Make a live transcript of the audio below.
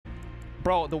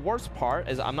Bro, the worst part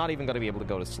is I'm not even gonna be able to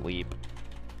go to sleep.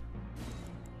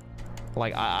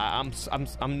 Like, I'm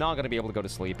not gonna be able to go to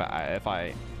sleep if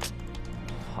I...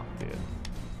 Fuck, dude.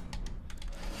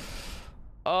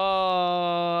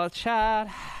 Chat.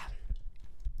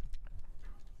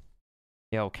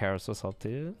 Yo, Karis, what's up,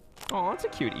 dude? Oh, that's a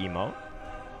cute emote.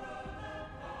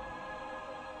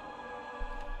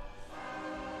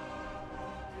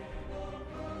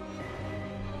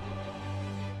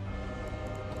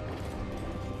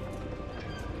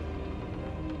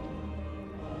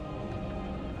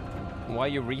 Why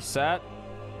you reset?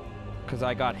 Because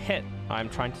I got hit. I'm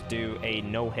trying to do a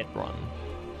no-hit run.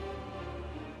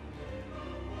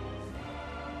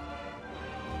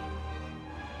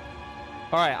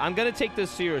 Alright, I'm gonna take this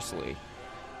seriously.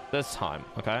 This time,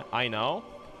 okay? I know.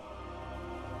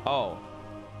 Oh.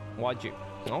 Why'd you...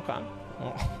 Okay.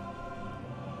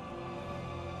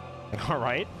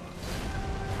 Alright.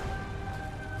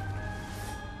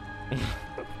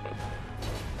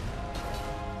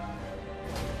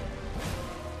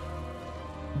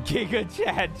 Giga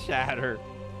Chad chatter.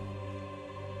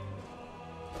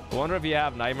 I wonder if you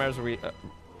have nightmares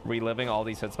reliving all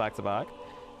these hits back to back.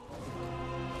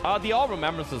 The All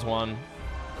Remembrances one,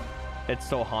 it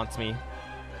still haunts me.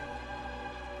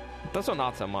 This one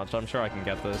not so much. I'm sure I can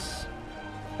get this.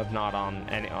 If not on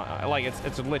any, like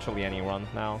it's literally any run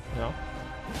now. You know.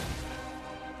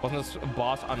 Wasn't this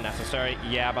boss unnecessary?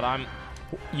 Yeah, but I'm.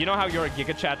 You know how you're a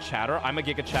Giga Chad chatter? I'm a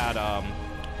Giga Chad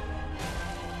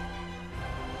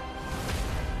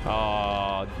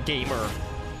gamer.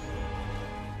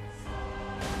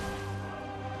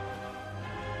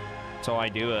 So I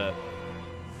do it.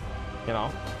 You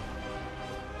know.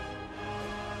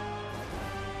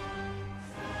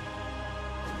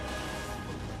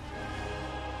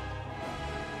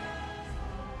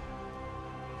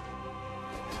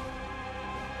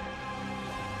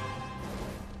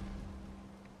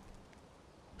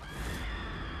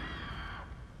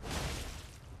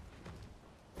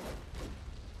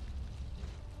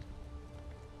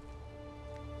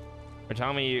 You're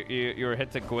telling me your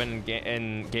hit to Gwyn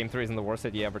in game 3 isn't the worst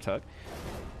hit you ever took?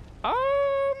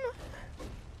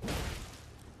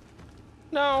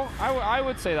 No, I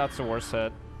would say that's the worst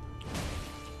hit.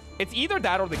 It's either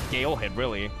that or the Gale hit,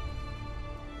 really.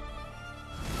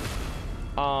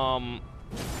 No,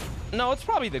 it's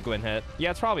probably the Gwyn hit.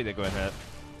 Yeah, it's probably the Gwyn hit.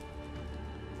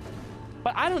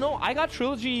 But I don't know. I got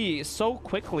Trilogy so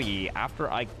quickly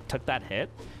after I took that hit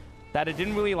that it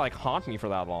didn't really, like, haunt me for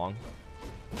that long.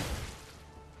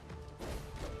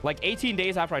 Like, 18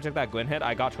 days after I took that Gwyn hit,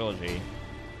 I got Trilogy.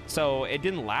 So it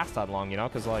didn't last that long, you know?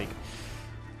 Because, like,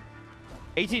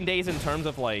 18 days in terms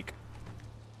of, like,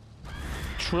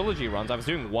 Trilogy runs, I was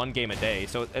doing 1 game a day.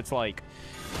 So it's like...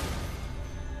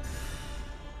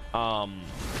 yeah,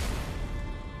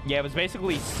 it was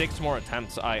basically 6 more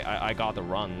attempts I got the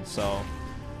run, so...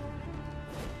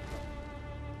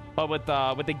 But with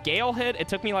the Gale hit, it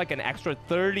took me, like, an extra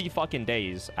 30 fucking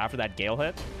days after that Gale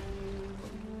hit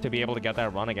to be able to get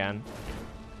that run again.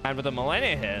 And with the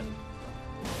Millennia hit,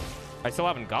 I still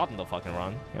haven't gotten the fucking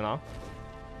run, you know?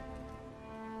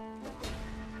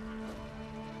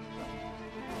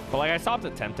 But, like, I stopped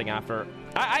attempting after...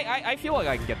 I feel like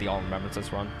I can get the All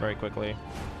Remembrances run very quickly.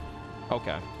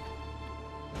 Okay.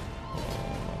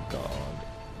 Oh, God.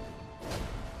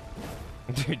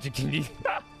 Dude, can you...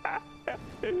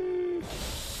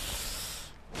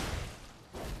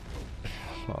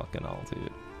 Fucking hell,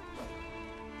 dude.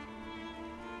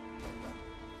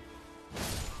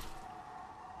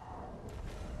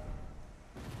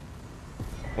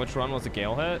 Which run was the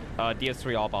Gale hit?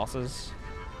 DS3 all bosses.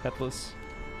 Hitless.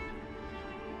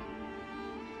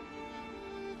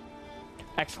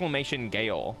 Exclamation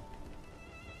Gale.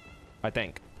 I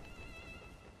think.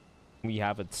 We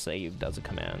have it saved as a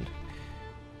command.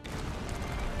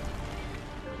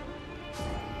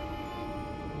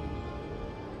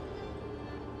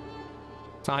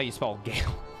 That's not how you spell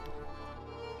Gale.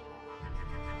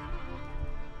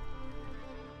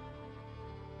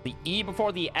 The E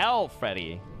before the L,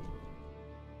 Freddy.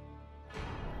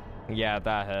 Yeah,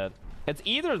 that hit. It's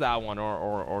either that one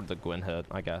or the Gwyn hit,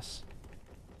 I guess.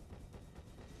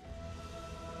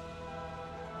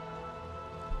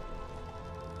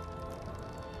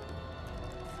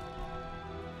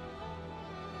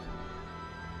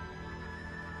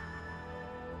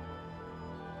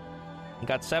 You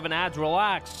got 7 ads,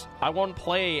 relax. I won't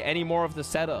play any more of the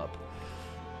setup.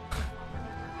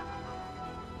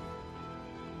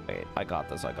 Wait, I got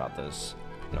this,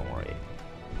 Don't worry.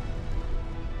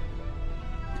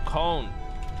 Cone,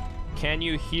 can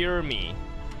you hear me?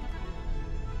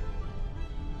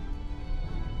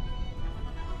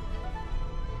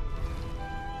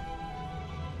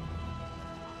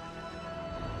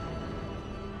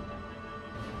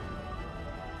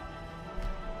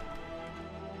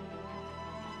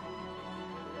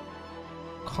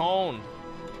 Cone.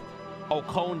 Oh,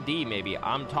 Cone D, maybe.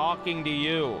 I'm talking to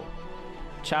you.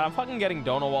 Chat, I'm fucking getting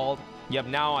Donowald. Yep,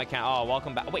 now I can't. Oh,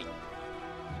 welcome back. Wait.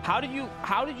 How did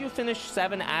you finish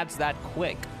 7 ads that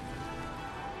quick?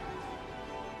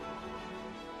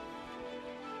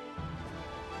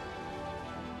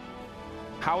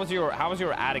 How was your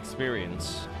ad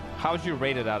experience? How would you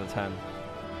rate it out of 10?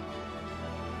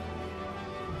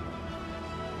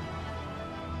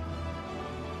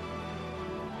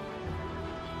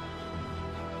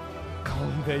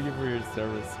 Colin, thank you for your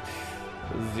service.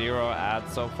 0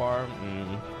 ads so far.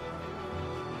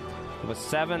 It was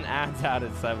 7 ads out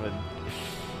of 7.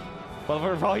 Well,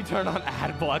 we'll probably turn on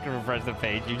ad block and refresh the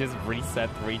page. You just reset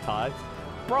 3 times.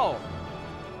 Bro,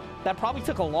 that probably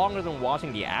took longer than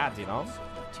watching the ads, you know?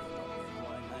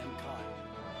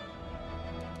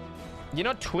 You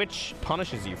know Twitch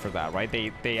punishes you for that, right?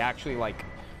 They actually, like,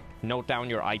 note down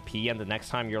your IP, and the next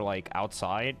time you're, like,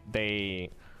 outside,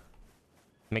 they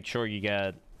make sure you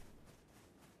get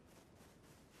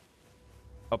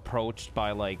approached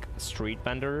by, like, street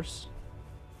vendors.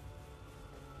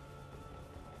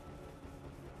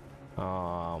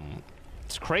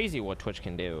 It's crazy what Twitch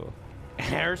can do.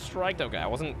 Airstrike? Okay, I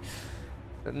wasn't...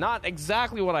 Not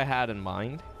exactly what I had in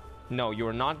mind. No, you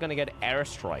are not gonna get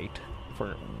airstriked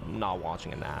for not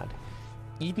watching an ad.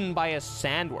 Eaten by a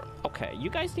sandworm. Okay, you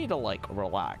guys need to, like,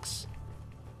 relax.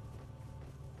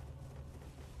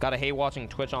 Gotta hate watching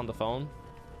Twitch on the phone.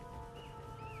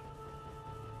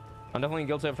 I'm definitely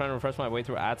guilty of trying to refresh my way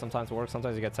through ads. Sometimes it works,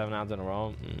 sometimes you get 7 ads in a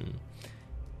row.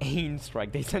 Aim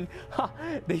strike. They send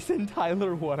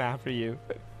Tyler one after you.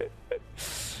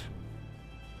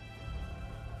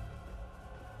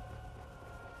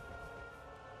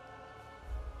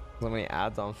 So many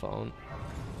ads on phone.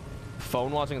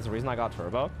 Phone watching is the reason I got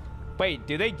Turbo. Wait,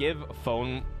 do they give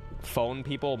phone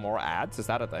people more ads? Is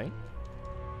that a thing?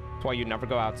 That's why you never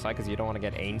go outside, because you don't want to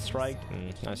get aim striked.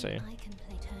 I see.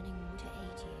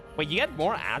 Wait, you get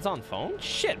more ads on phone?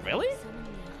 Shit, really?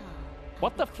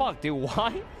 What the fuck, dude?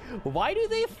 Why do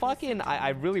they fucking... I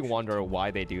really wonder why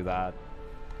they do that.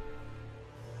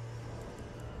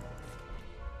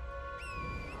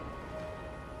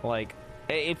 Like,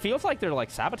 it feels like they're, like,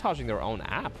 sabotaging their own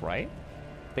app, right?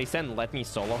 They send Let Me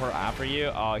Solo Her after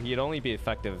you. He'd only be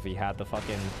effective if he had the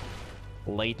fucking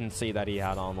latency that he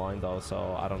had online, though,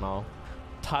 so I don't know.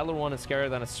 Tyler 1 is scarier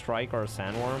than a strike or a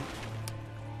sandworm.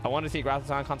 I wanted to see graphic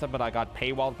design content, but I got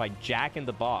paywalled by Jack in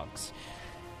the Box.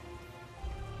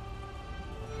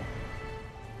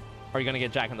 Are you gonna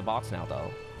get Jack in the Box now,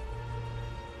 though?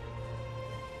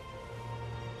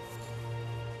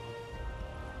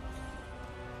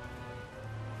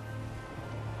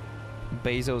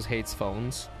 Bezos hates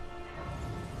phones.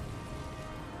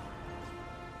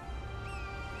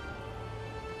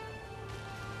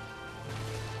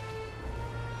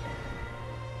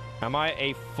 Am I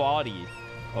a foddy?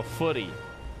 A footy?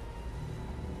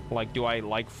 Like, do I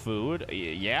like food?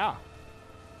 Yeah.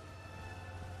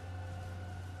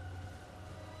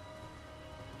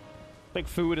 Like,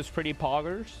 food is pretty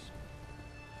poggers.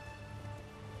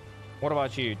 What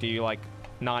about you? Do you, like,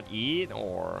 not eat,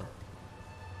 or...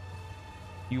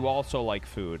 You also like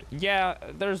food? Yeah,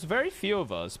 there's very few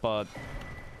of us, but...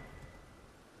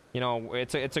 You know,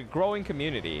 it's a growing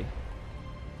community.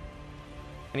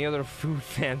 Any other food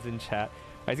fans in chat?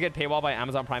 I used to get paywall by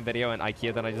Amazon Prime Video and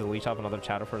IKEA, then I just leech up another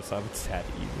chatter for a sub. It's that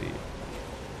easy.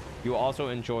 You also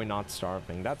enjoy not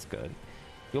starving. That's good.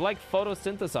 You like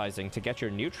photosynthesizing to get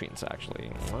your nutrients,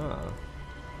 actually. Wow.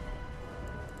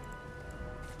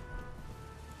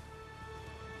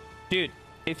 Dude,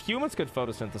 if humans could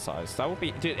photosynthesize, that would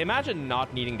be... Dude, imagine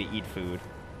not needing to eat food.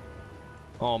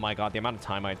 Oh my god, the amount of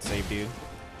time I'd save, dude.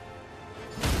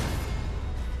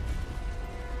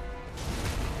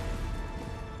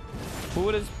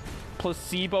 Food is...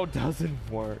 Placebo doesn't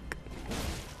work.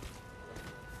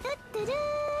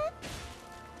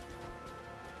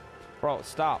 Bro,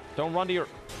 stop. Don't run to your...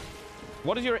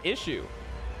 What is your issue?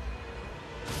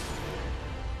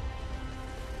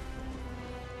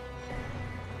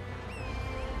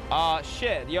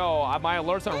 Shit. Yo, my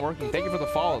alerts aren't working. Thank you for the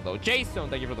follow, though. Jaystone,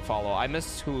 thank you for the follow. I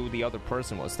missed who the other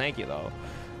person was. Thank you, though.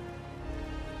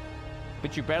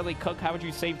 But you barely cook. How would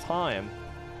you save time?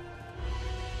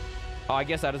 Oh, I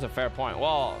guess that is a fair point.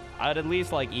 Well, I'd at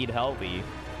least, like, eat healthy.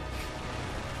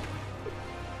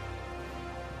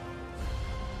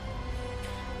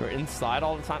 You're inside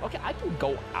all the time. Okay, I can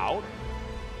go out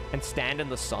and stand in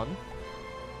the sun.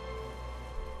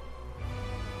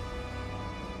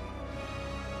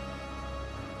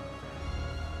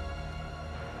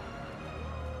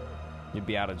 You'd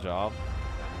be out of job.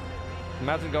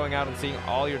 Imagine going out and seeing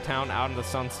all your town out in the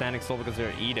sun standing still because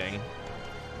they're eating.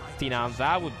 50 now.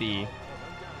 That would be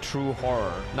true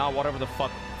horror. Not whatever the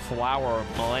fuck flower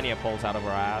Millennia pulls out of her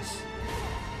ass.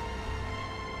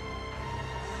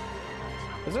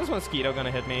 Is this mosquito gonna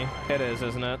hit me? It is,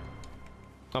 isn't it?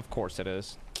 Of course it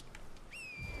is.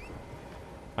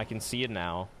 I can see it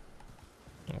now.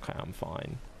 Okay, I'm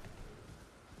fine.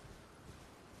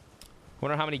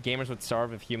 Wonder how many gamers would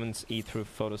starve if humans eat through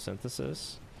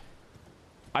photosynthesis.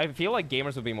 I feel like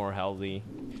gamers would be more healthy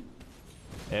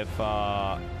if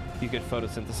you could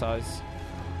photosynthesize.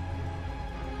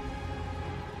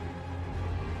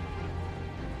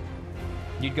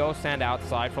 You'd go stand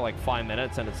outside for like 5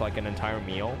 minutes and it's like an entire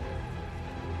meal.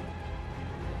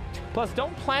 Plus,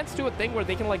 don't plants do a thing where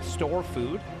they can like store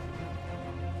food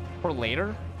for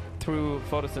later through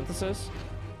photosynthesis?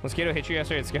 Mosquito hit you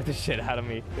yesterday, it scared the shit out of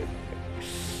me.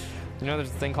 You know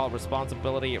there's a thing called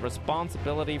responsibility.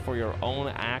 Responsibility for your own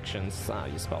actions. Oh,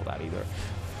 you spelled that either.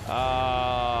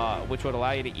 Which would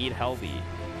allow you to eat healthy.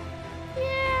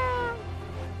 Yeah.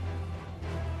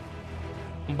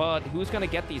 But who's gonna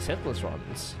get these hitless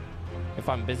runs if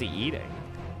I'm busy eating?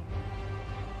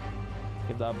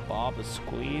 Give that Bob a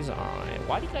squeeze. Alright.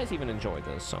 Why do you guys even enjoy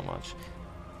this so much?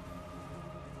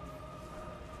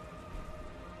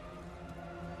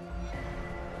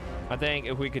 I think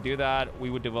if we could do that, we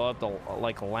would develop the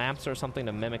like lamps or something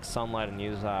to mimic sunlight and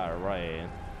use that, right?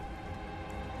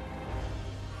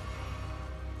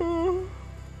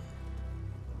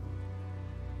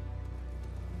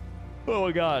 Oh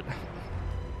my god.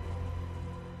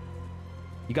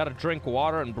 You gotta drink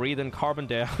water and breathe in carbon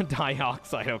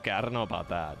dioxide. Okay, I don't know about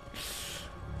that.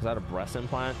 Is that a breast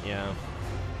implant? Yeah.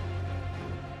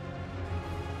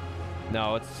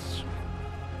 No, it's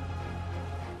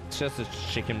just a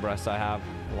chicken breast I have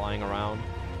lying around.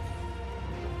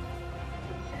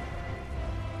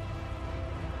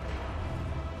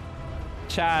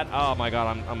 Chat. Oh my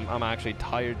god, I'm actually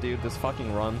tired, dude. This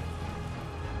fucking run.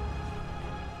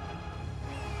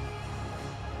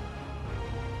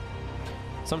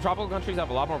 Some tropical countries have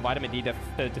a lot more vitamin D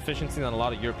deficiency than a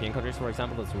lot of European countries, for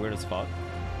example. That's weird as fuck.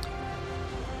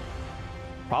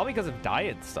 Probably because of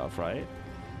diet stuff, right?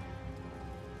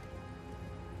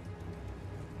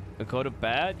 Go to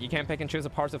bed? You can't pick and choose the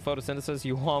parts of photosynthesis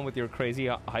you want with your crazy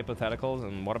hypotheticals.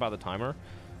 And what about the timer?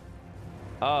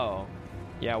 Oh.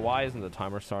 Yeah, why isn't the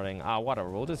timer starting? Whatever.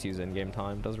 We'll just use in-game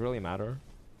time. Doesn't really matter.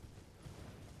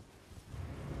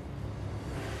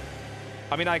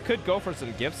 I mean, I could go for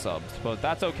some gift subs, but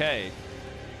that's okay.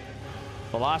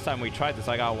 The last time we tried this,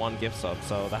 I got 1 gift sub,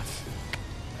 so that's...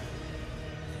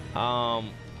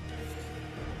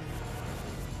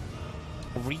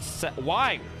 Reset.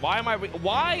 Why? Why am I...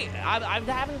 Why? I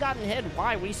haven't gotten hit.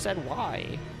 Why? Reset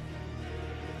why?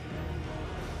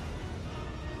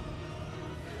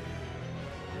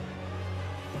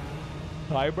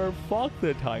 Timer? Fuck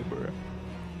the timer.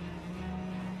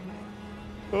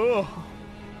 Ugh.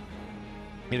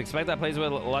 You'd expect that plays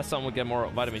with less sun would get more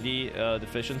vitamin D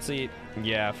deficiency.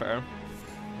 Yeah, fair.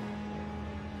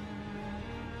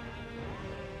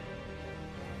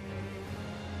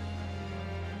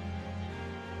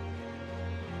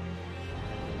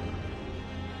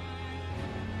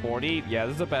 $40? Yeah,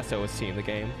 this is the best OST in the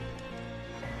game.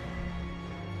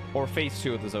 Or phase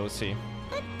 2 of this OST.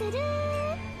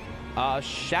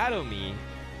 Shadow Me.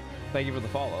 Thank you for the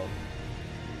follow.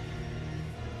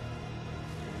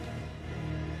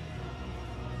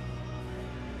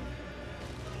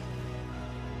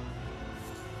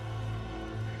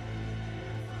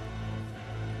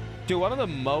 Dude, one of the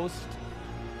most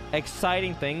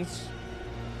exciting things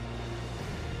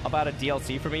about a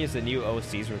DLC for me is the new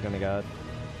OSTs we're gonna get.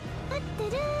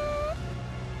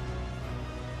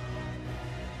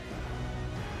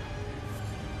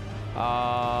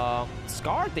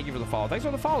 Scar, thank you for the follow. Thanks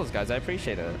for the follows, guys. I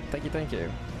appreciate it. Thank you, thank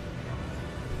you.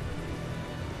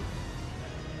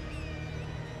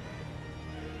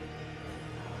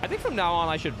 I think from now on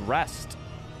I should rest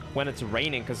when it's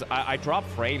raining, because I drop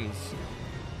frames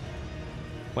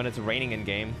when it's raining in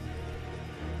game.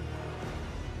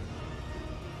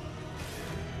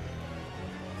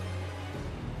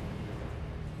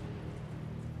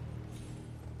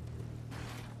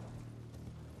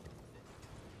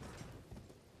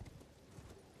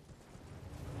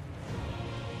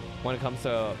 When it comes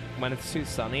to when it's too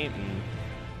sunny.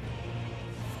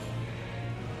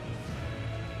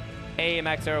 Hey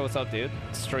Max Arrow, what's up, dude?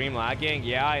 Stream lagging?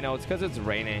 Yeah, I know, it's because it's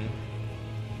raining.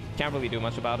 Can't really do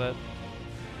much about it.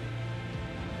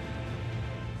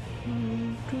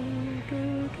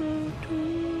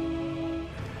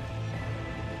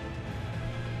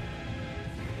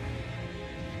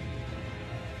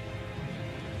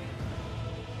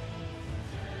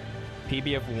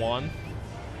 PBF 1.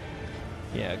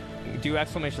 Yeah, do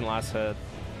exclamation last hit.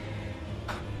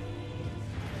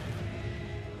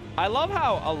 I love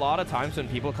how a lot of times when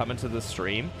people come into the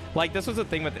stream, like this was the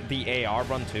thing with the AR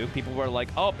run too, people were like,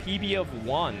 oh, PB of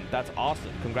 1, that's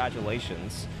awesome,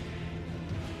 congratulations.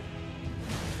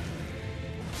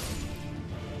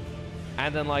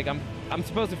 And then like I'm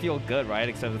supposed to feel good, right?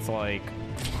 Except it's like,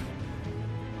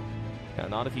 yeah,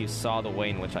 not if you saw the way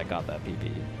in which I got that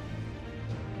PB.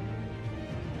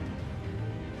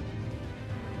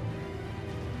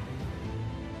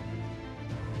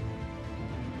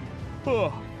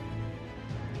 Ugh.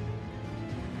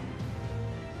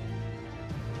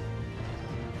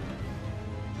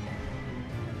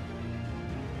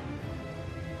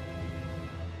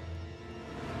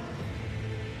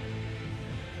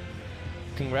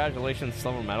 Congratulations,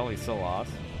 Silver Medal. He still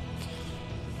lost.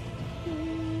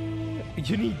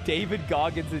 You need David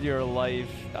Goggins in your life.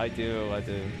 I do.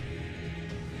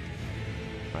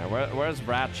 Alright, where's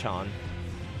Ratchan?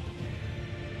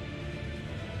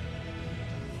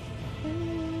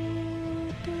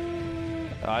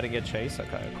 Oh, I didn't get chased?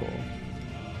 Okay, cool.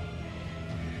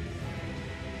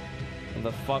 What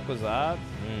the fuck was that?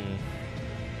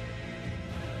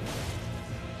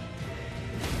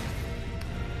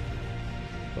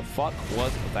 The fuck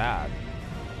was that?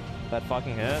 That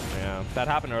fucking hit? Yeah, that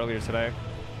happened earlier today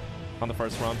on the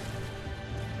first run.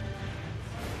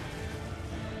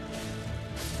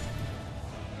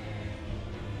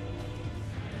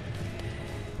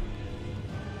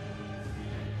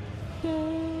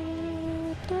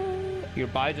 Your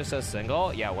buy just says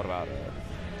single? Yeah, what about it?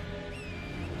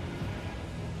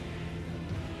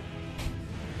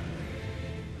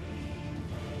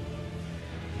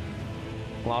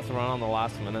 Lost a run on the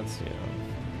last minutes, yeah.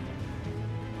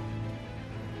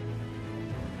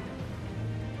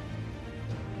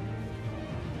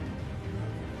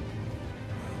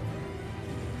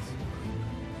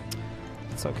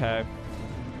 It's okay.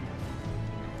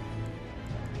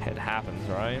 It happens,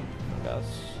 right? I guess.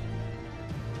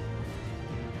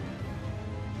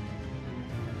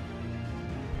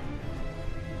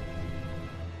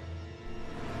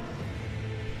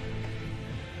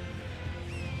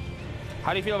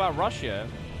 How do you feel about Russia?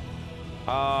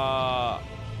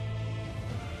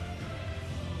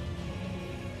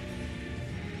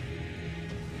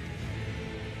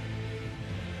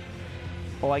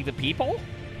 Like the people?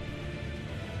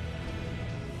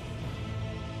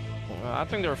 I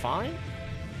think they're fine.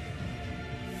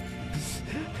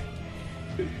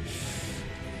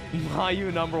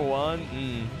 Mayu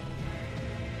 #1?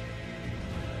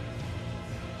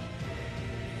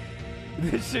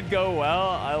 This should go well.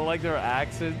 I like their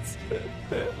accents.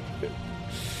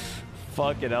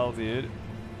 Fucking hell, dude.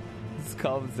 This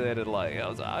comes in and like,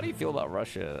 how do you feel about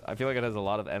Russia? I feel like it has a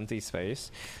lot of empty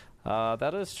space.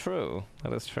 That is true.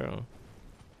 That is true.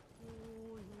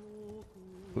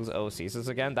 Who's OCs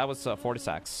again? That was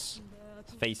 46.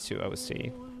 Phase 2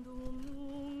 OC.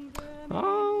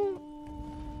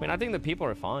 I mean, I think the people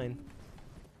are fine.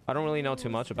 I don't really know too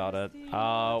much about it.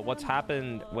 What's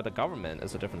happened with the government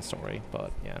is a different story,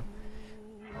 but yeah.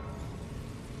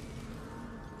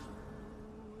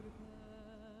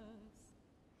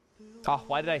 Oh,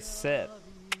 why did I sit?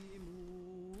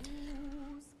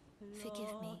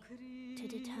 Forgive me. To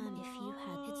determine if you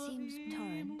had, it seems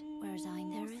torrent, whereas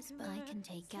I'm there is, but I can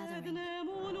take gathering.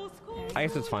 I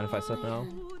guess it's fine if I sit now.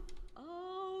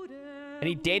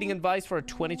 Any dating advice for a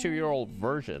 22-year-old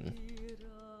virgin?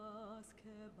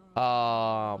 What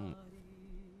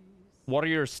are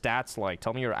your stats like?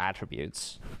 Tell me your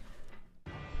attributes.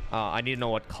 I need to know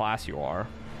what class you are.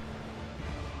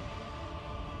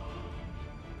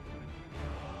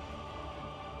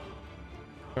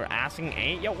 You're asking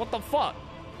 8? Yo, what the fuck?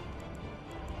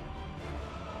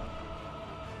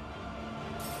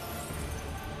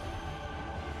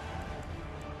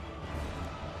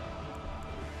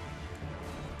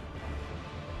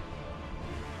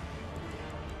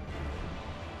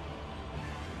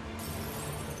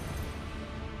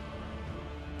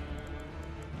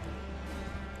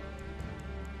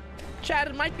 Chad,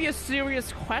 it might be a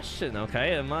serious question,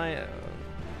 okay? Am I...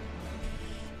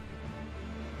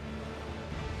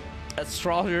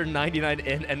 Astrologer 99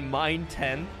 in and mind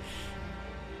 10.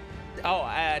 Oh,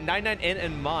 99 in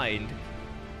and mind.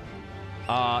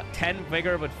 10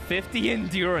 vigor but 50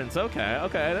 endurance. Okay,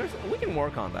 okay. We can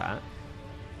work on that.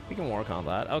 We can work on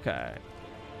that. Okay.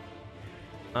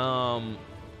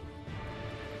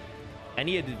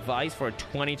 Any advice for a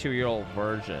 22-year-old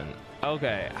virgin?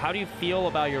 Okay, how do you feel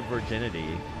about your virginity?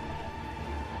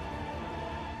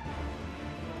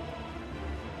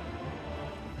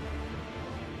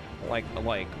 Like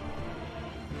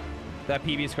that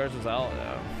PB curse is out.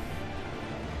 Yeah.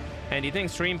 And do you think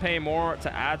stream pay more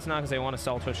to ads now because they want to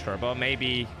sell Twitch Turbo?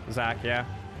 Maybe, Zach, yeah.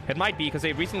 It might be because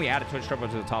they recently added Twitch Turbo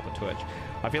to the top of Twitch.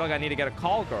 I feel like I need to get a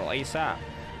call girl ASAP.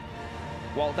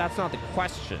 Well, that's not the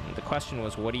question. The question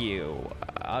was, what do you...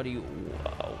 How do you...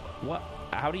 What?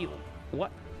 How do you...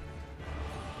 What?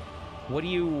 What do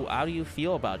you... How do you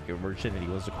feel about your virginity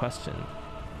was the question.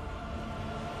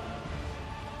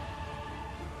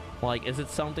 Like, is it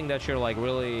something that you're, like,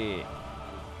 really...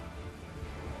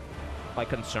 like,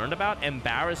 concerned about?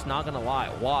 Embarrassed, not gonna lie.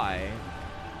 Why?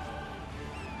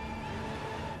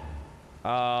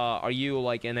 Are you,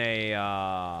 like, in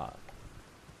a,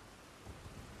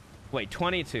 Wait,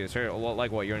 22. So,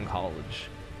 like, what? You're in college.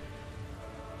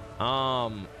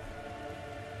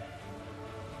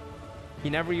 You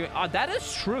never even... that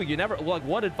is true. You never... Like,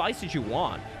 what advice did you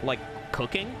want? Like,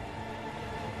 cooking?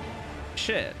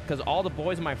 Shit. Because all the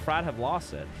boys in my frat have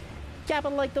lost it. Yeah,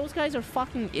 but, like, those guys are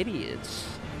fucking idiots.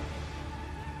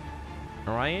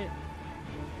 Alright?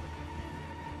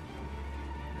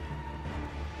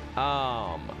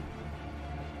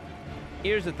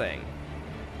 Here's the thing.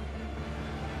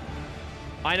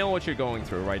 I know what you're going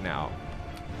through right now.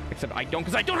 Except I don't,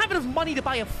 because I don't have enough money to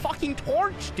buy a fucking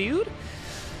torch, dude.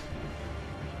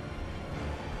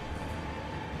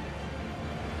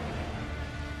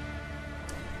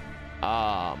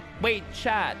 Wait,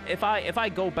 chat. If I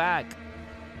go back,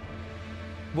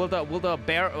 will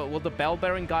the bell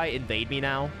bearing guy invade me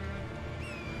now?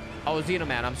 Oh,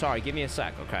 Xenoman, I'm sorry. Give me a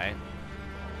sec, okay?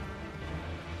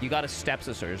 You got a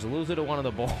stepsisters. Lose it to one of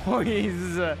the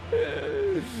boys.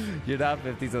 You're not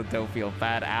 50, so don't feel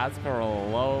bad. Ask for a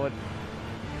loan.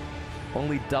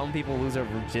 Only dumb people lose their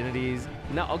virginities.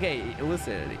 No, okay,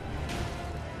 listen.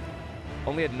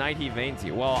 Only at night he veins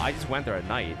you. Well, I just went there at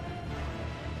night.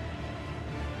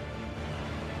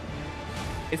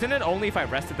 Isn't it only if I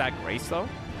rested that grace, though?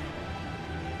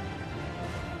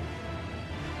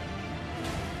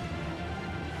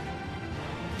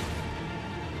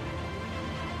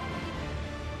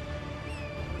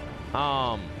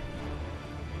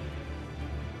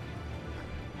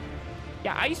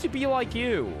 Yeah, I used to be like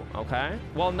you, okay?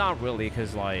 Well, not really,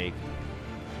 because, like,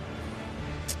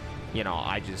 you know,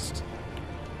 I just,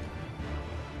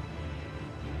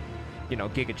 you know,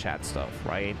 Giga Chat stuff,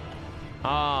 right?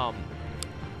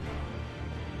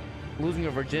 Losing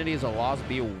your virginity is a loss,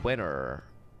 be a winner.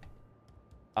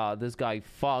 This guy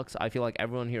fucks. I feel like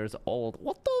everyone here is old.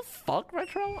 What the fuck,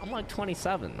 Retro? I'm like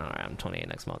 27. All right, I'm 28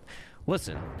 next month.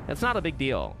 Listen, it's not a big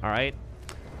deal, all right?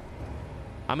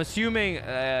 I'm assuming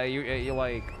you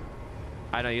like...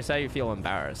 I know, you say you feel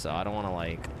embarrassed, so I don't want to,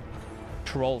 like,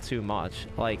 troll too much.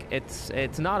 Like,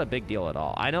 it's not a big deal at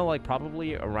all. I know, like,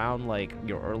 probably around, like,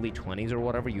 your early 20s or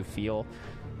whatever, you feel...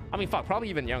 I mean, fuck, probably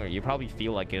even younger. You probably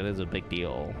feel like it is a big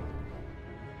deal.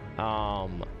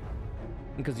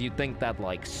 Because you think that,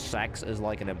 like, sex is,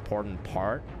 like, an important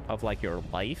part of, like, your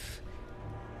life.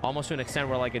 Almost to an extent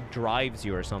where, like, it drives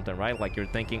you or something, right? Like, you're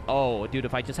thinking, oh, dude,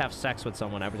 if I just have sex with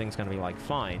someone, everything's gonna be, like,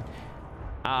 fine.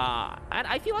 And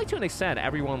I feel like, to an extent,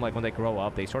 everyone, like, when they grow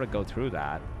up, they sort of go through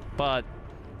that. But...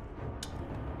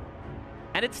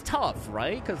 And it's tough,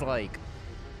 right? Because, like...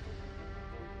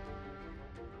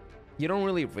 You don't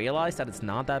really realize that it's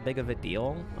not that big of a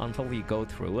deal until you go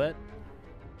through it.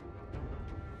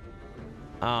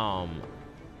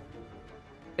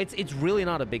 It's really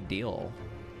not a big deal.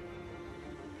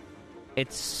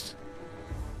 It's,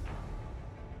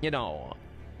 you know,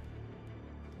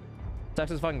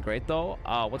 sex is fucking great though.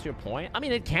 What's your point? I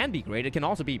mean, it can be great. It can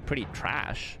also be pretty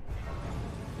trash.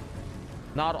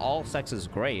 Not all sex is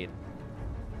great.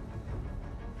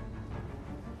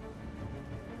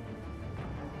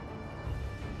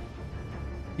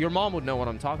 Your mom would know what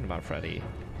I'm talking about, Freddy.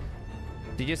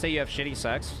 Did you say you have shitty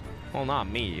sex? Well, not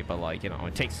me, but, like, you know,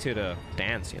 it takes two to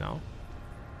dance, you know?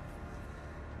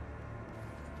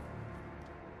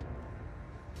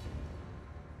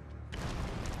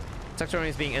 Sexual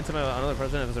is being intimate with another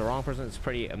person. If it's the wrong person, it's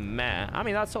pretty meh. I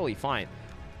mean, that's totally fine.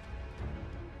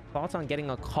 Thoughts on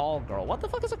getting a call girl? What the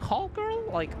fuck is a call girl?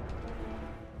 Like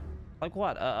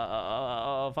what?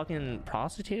 A fucking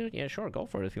prostitute? Yeah, sure, go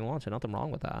for it if you want to. Nothing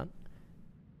wrong with that.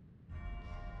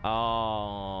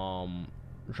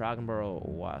 Dragonborough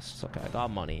West. Okay, I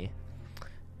got money.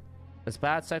 Is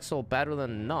bad sex still better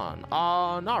than none?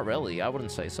 Not really. I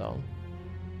wouldn't say so.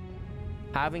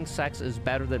 Having sex is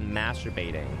better than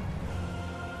masturbating.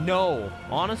 No.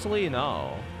 Honestly,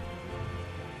 no.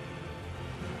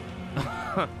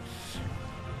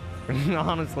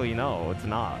 Honestly, no, it's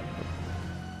not.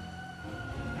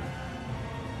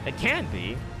 It can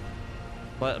be,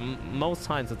 but most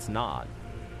times it's not.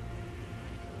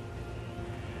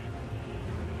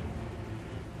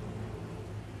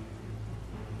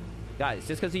 Guys,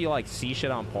 just because you like see shit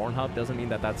on Pornhub doesn't mean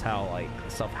that that's how like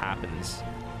stuff happens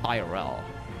IRL.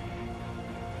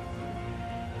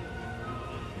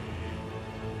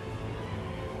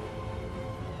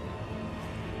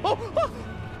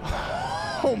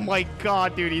 Oh my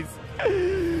god, dude, he's...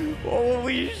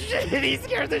 Holy shit, he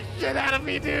scared the shit out of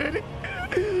me, dude.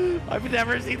 I've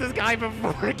never seen this guy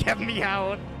before get me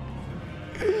out.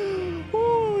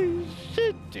 Holy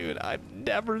shit, dude, I've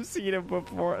never seen him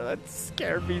before. That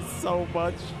scared me so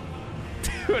much.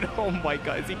 Dude, oh my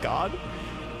god, is he gone?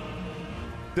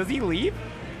 Does he leave?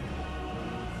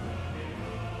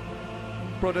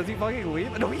 Bro, does he fucking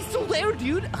leave? No, he's still there,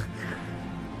 dude.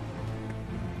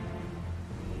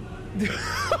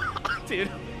 Dude.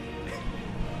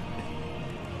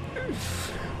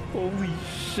 Holy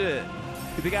shit.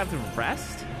 You think I have to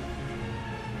rest?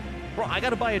 Bro, I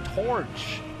gotta buy a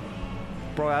torch.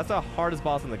 Bro, that's the hardest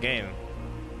boss in the game.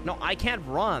 No, I can't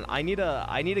run. I need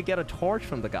to get a torch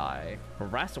from the guy.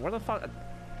 Rest? Where the fuck?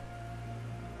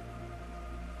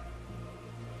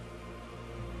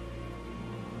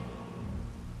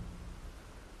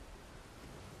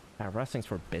 Resting's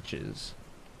for bitches.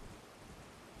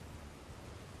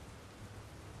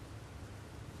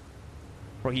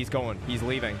 Bro, he's going. He's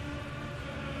leaving.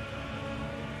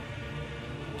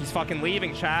 He's fucking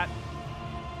leaving, chat.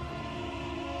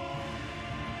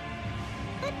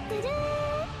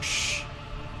 Shh.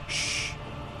 Shh.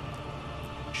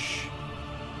 Shh.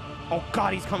 Oh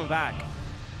god, he's coming back.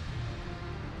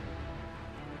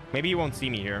 Maybe he won't see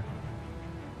me here.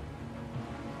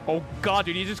 Oh god,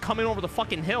 dude, he's just coming over the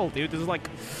fucking hill, dude. This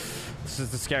is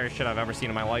the scariest shit I've ever seen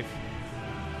in my life.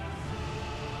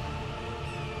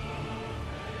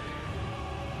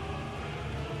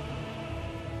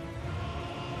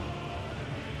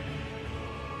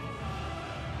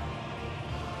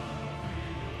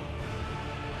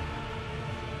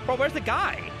 Bro, where's the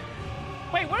guy?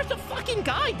 Wait, where's the fucking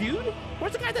guy, dude?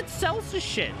 Where's the guy that sells this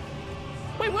shit?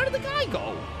 Wait, where did the guy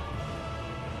go?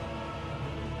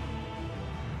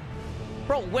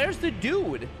 Bro, where's the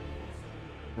dude?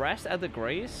 Rest at the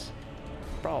Grace?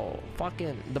 Bro,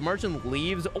 fucking... The merchant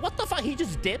leaves. What the fuck? He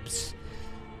just dips?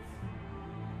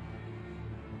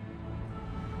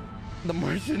 The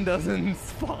merchant doesn't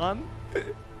spawn?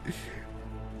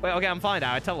 Wait, okay, I'm fine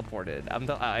now. I teleported.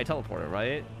 I teleported,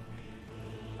 right?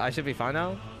 I should be fine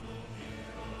now?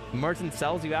 Merchant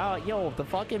sells you out? Yo, the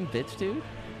fucking bitch, dude.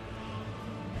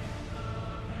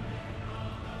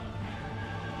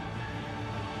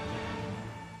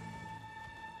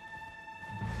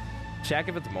 Check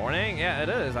if it's morning? Yeah, it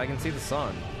is. I can see the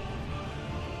sun.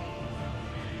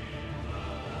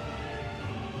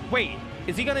 Wait,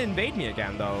 is he gonna invade me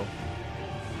again, though?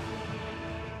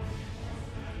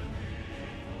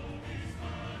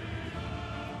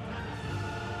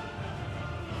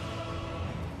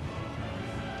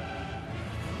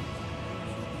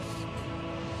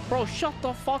 Bro, shut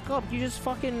the fuck up. You just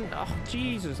fucking... Oh,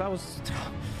 Jesus. That was...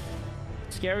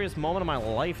 Scariest moment of my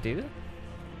life, dude.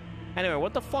 Anyway,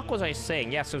 what the fuck was I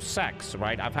saying? Yeah, so sex,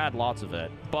 right? I've had lots of it,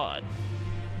 but...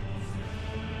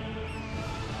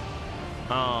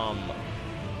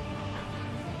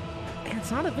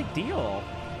 It's not a big deal.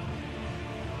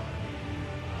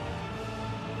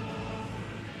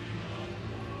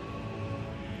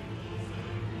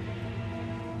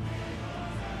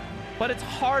 But it's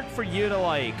hard for you to,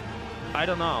 like... I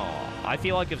don't know. I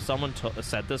feel like if someone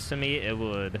said this to me, it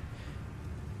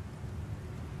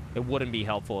wouldn't be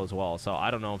helpful as well. So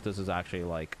I don't know if this is actually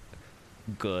like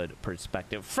good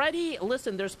perspective. Freddy,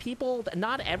 listen, there's people,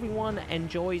 not everyone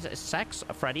enjoys sex,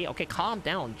 Freddy. Okay, calm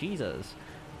down, Jesus.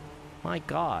 My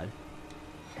God.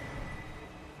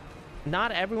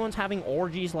 Not everyone's having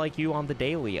orgies like you on the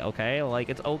daily, okay? Like,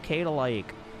 it's okay to,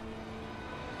 like,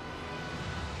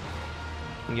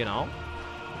 you know?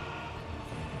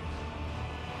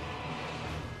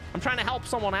 I'm trying to help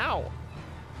someone out.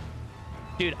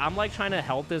 Dude, I'm like trying to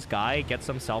help this guy get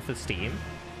some self-esteem,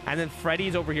 and then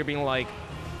Freddy's over here being like,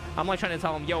 I'm like trying to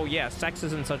tell him, yo, yeah, sex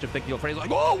isn't such a big deal. Freddy's like,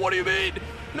 oh, what do you mean?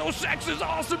 No, sex is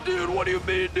awesome, dude. What do you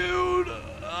mean, dude?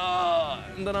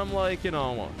 And then I'm like, you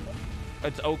know,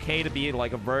 it's okay to be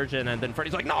like a virgin, and then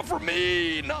Freddy's like, not for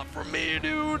me,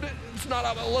 dude. It's not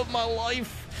how I live my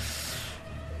life.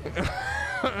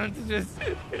 It's just...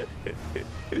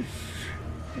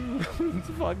 This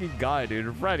fucking guy,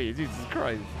 dude. Freddy, Jesus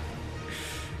Christ.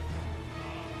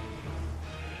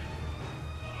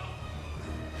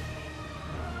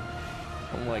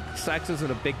 I'm like, sex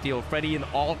isn't a big deal. Freddy in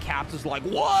all caps is like,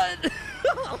 what?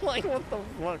 I'm like, what the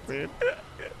fuck, dude?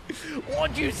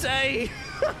 What'd you say?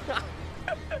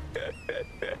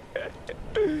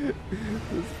 This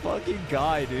fucking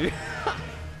guy, dude.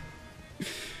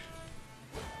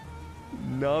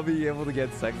 Not being able to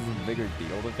get sex is a bigger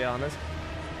deal, to be honest.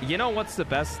 You know what's the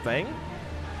best thing?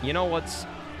 You know what's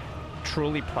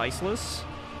truly priceless?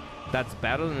 That's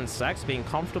better than sex? Being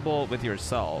comfortable with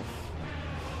yourself.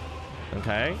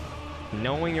 Okay?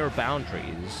 Knowing your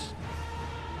boundaries.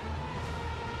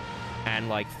 And,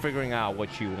 like, figuring out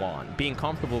what you want. Being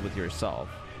comfortable with yourself.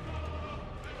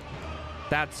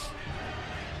 That's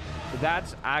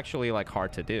actually, like,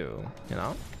 hard to do, you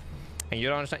know? And you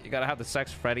don't understand, you gotta have the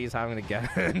sex Freddy's having to get.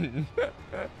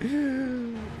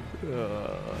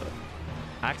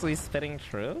 Actually spitting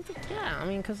truth? Yeah, I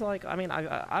mean, cause like,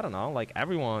 I don't know, like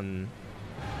everyone,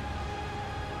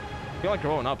 I feel like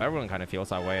growing up, everyone kind of feels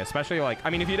that way, especially like, I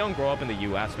mean, if you don't grow up in the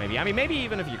US, maybe, I mean, maybe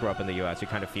even if you grew up in the US, you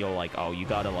kind of feel like, oh, you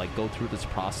gotta like go through this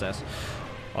process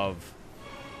of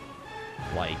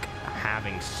like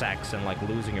having sex and like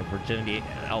losing your virginity,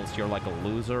 else you're like a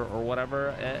loser or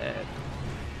whatever.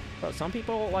 But some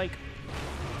people, like,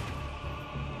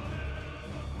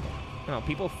 you know,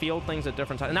 people feel things at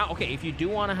different times. Now, okay, if you do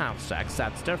want to have sex,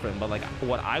 that's different. But, like,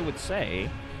 what I would say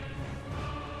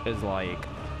is, like,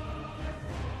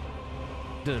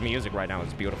 the music right now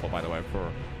is beautiful, by the way.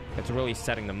 It's really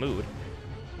setting the mood.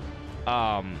 You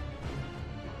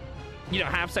know,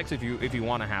 have sex if you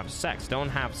want to have sex. Don't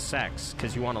have sex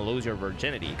because you want to lose your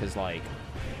virginity. Because, like,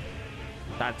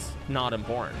 that's not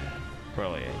important,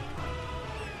 really.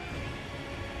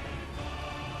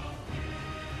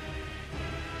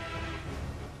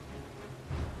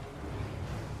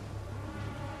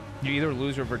 You either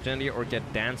lose your virginity or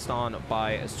get danced on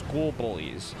by school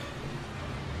bullies.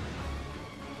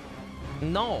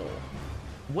 No.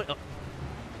 What?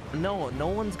 No, no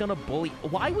one's gonna bully.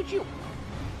 Why would you?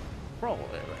 Bro.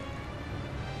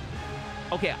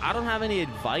 Okay, I don't have any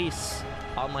advice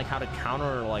on like how to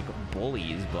counter like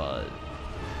bullies, but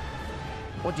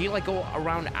what do you like go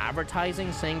around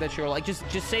advertising saying that you're like just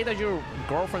say that your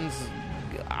girlfriend's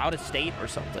out of state or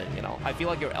something, you know? I feel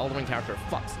like your Elden Ring character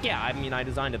fucks. Yeah, I mean, I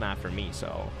designed him after me,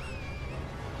 so.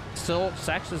 Still,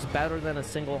 sex is better than a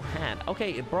single hand.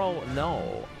 Okay, bro,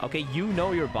 no. Okay, you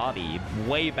know your body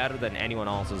way better than anyone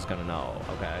else is gonna know,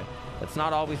 okay? It's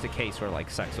not always the case where, like,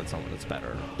 sex with someone is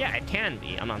better. Yeah, it can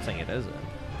be. I'm not saying it isn't.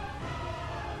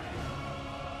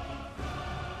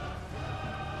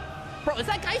 Bro, is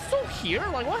that guy still here?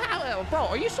 Like, what happened? Bro,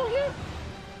 are you still here?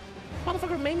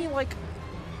 Motherfucker made me, like,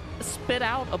 spit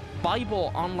out a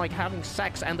Bible on like having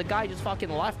sex, and the guy just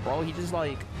fucking left, bro. He just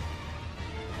like,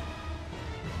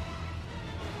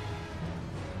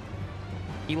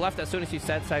 he left as soon as he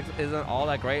said sex isn't all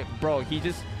that great, bro.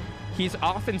 He's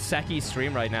off in Seki's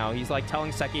stream right now. He's like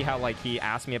telling Seki how like he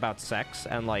asked me about sex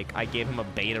and like I gave him a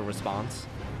beta response,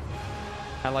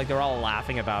 and like they're all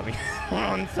laughing about me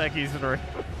on Seki's stream.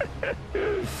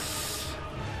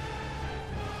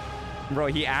 Bro,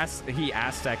 he asked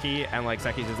Seki, and like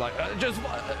Seki's just like,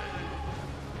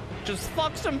 just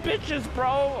fuck some bitches,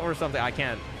 bro, or something. I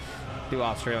can't do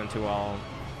Australian too well.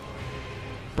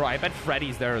 Bro, I bet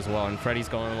Freddy's there as well, and Freddy's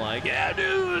going like, yeah,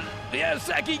 dude, yeah,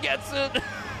 Seki gets it.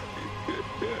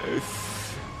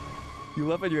 You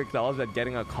love when you acknowledge that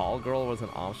getting a call girl was an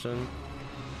option.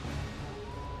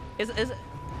 Is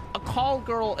a call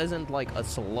girl isn't like a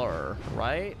slur,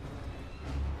 right?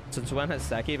 Since when has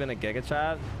Seki been a Giga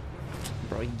Chat?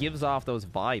 Bro, he gives off those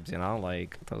vibes, you know,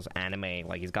 like those anime,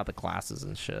 like he's got the glasses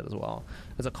and shit as well.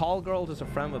 Is a call girl just a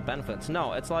friend with benefits?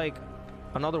 No, it's like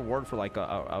another word for like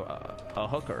a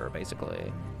hooker,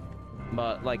 basically.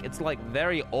 But like it's like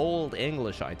very old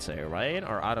English, I'd say, right?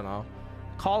 Or I don't know.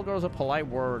 Call girl's a polite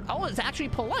word. Oh, it's actually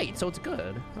polite, so it's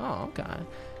good. Oh, okay.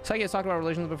 So I guess talked about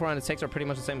relations before, and his takes are pretty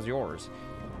much the same as yours.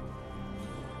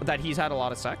 That he's had a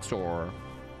lot of sex, or?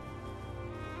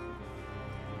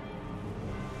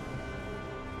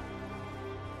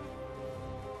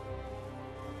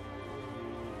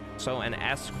 So an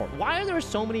escort. Why are there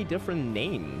so many different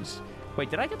names?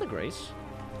 Wait, did I get the grace?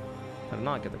 I did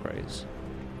not get the grace.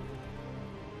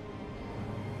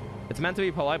 It's meant to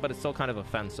be polite, but it's still kind of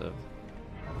offensive.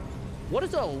 What is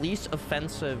the least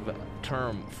offensive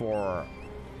term for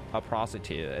a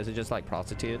prostitute? Is it just like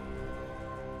prostitute?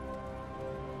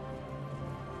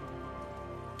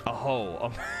 A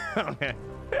hoe. Okay.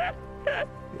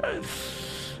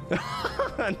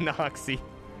 Noxy.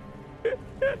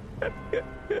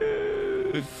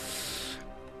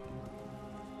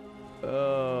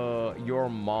 Your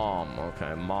mom.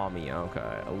 Okay, mommy.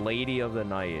 Okay, a lady of the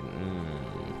night.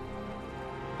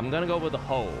 I'm gonna go with the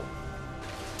hoe.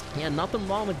 Yeah, nothing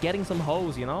wrong with getting some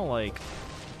hoes, you know, like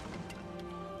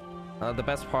the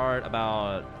best part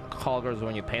about call girls is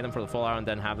when you pay them for the full hour and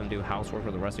then have them do housework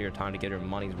for the rest of your time to get your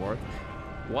money's worth.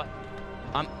 What?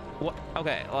 What?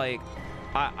 Okay, like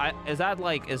Is that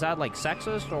like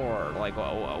sexist or like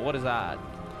what is that?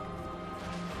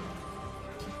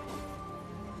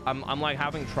 I'm like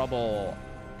having trouble.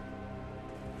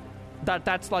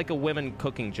 That's like a women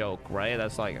cooking joke, right?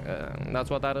 That's like that's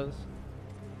what that is.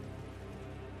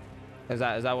 Is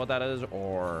that what that is,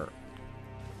 or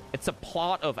it's a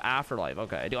plot of Afterlife?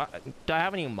 Okay. Do I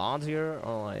have any mods here,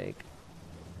 or like?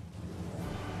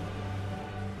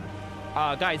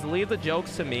 Guys, leave the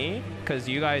jokes to me, because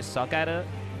you guys suck at it.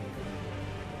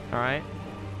 Alright?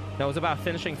 No, it's about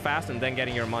finishing fast and then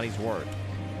getting your money's worth.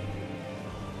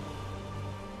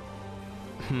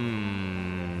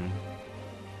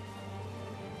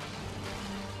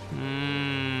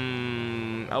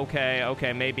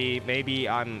 Okay, maybe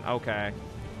I'm... Okay.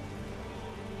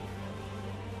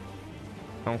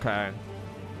 Okay.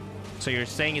 So you're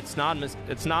saying it's not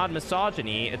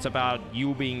misogyny, it's about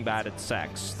you being bad at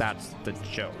sex. That's the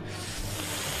joke.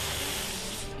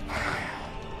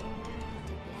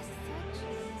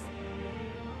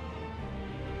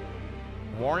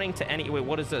 Warning to any... Wait,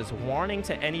 what is this? Warning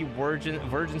to any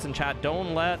virgins in chat.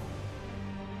 Don't let...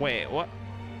 Wait, what?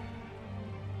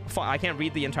 I can't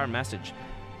read the entire message.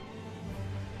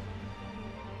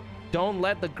 Don't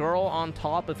let the girl on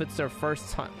top if it's their first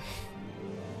time.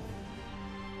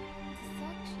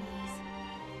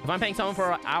 If I'm paying someone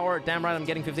for an hour, damn right I'm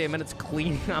getting 58 minutes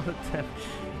cleaning out of 10.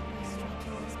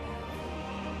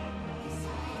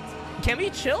 Can we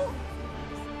chill?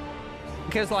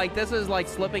 Because, like, this is, like,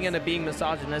 slipping into being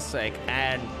misogynistic,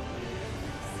 and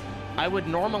I would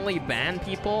normally ban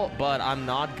people, but I'm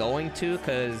not going to,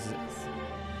 because...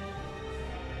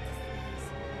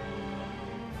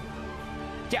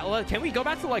 Yeah, well, can we go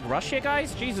back to, like, Russia,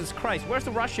 guys? Jesus Christ, where's the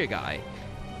Russia guy?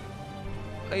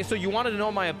 So you wanted to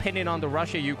know my opinion on the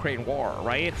Russia-Ukraine war,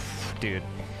 right? Dude,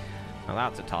 now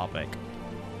that's a topic.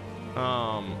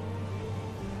 Bro,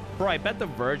 I bet the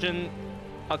Virgin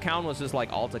account was just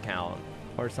like alt account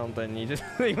or something. You just,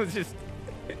 it was just...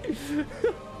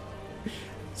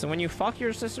 So when you fuck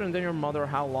your sister and then your mother,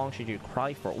 how long should you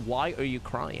cry for? Why are you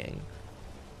crying?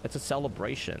 It's a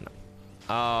celebration.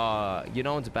 You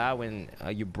know it's bad when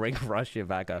you bring Russia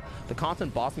back up. The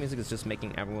constant boss music is just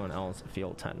making everyone else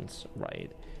feel tense, right?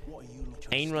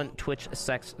 Ainrun Twitch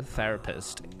sex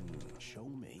therapist.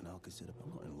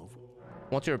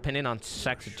 What's your opinion on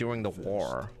sex during the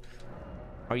war?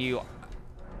 Are you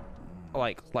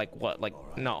like what? Like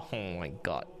no? Oh my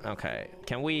god. Okay.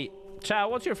 Can we chat?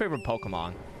 What's your favorite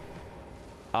Pokemon?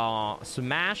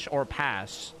 Smash or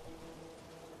pass?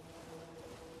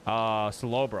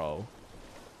 Slowbro.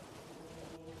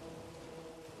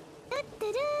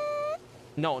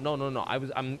 No.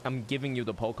 I'm giving you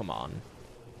the Pokemon.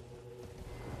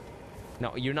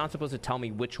 No, you're not supposed to tell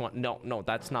me which one. No,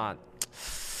 that's not.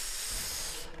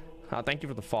 Thank you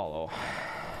for the follow.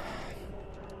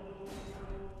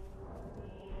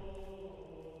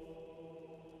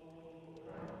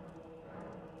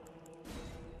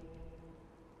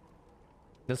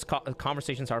 This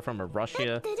conversations are from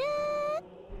Russia.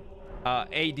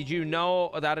 Hey, did you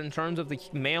know that in terms of the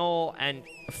male and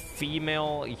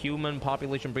female human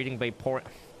population breeding, they pour...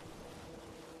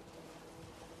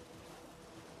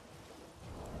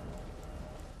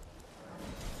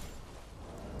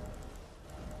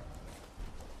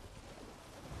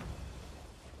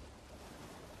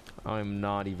 I'm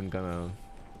not even gonna...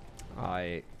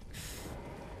 Oh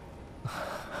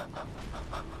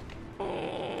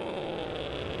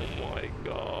my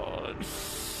god.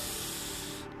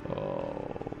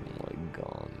 Oh my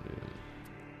god, dude.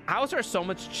 How is there so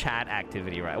much chat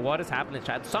activity, right? What has happened in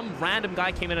chat? Some random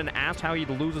guy came in and asked how he'd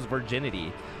lose his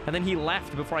virginity, and then he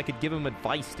left before I could give him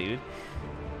advice, dude.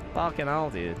 Fucking hell,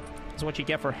 dude. That's what you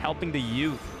get for helping the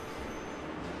youth.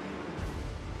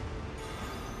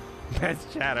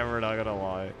 Best chat ever, not gonna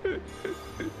lie.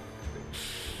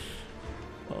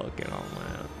 Fucking hell,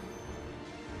 man.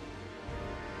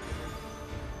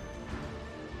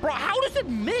 Bro, how does it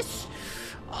miss?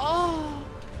 Oh.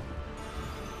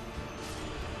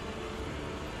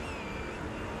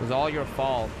 It was all your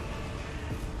fault.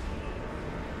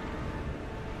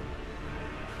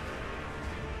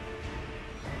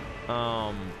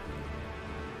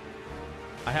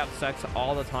 I have sex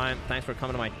all the time. Thanks for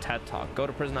coming to my TED Talk. Go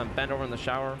to prison and bend over in the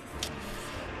shower.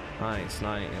 Nice.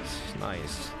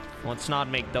 Let's not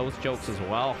make those jokes as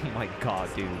well. Oh my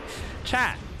god, dude.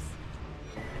 Chat.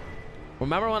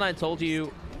 Remember when I told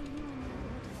you...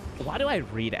 Why do I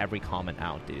read every comment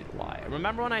out, dude? Why?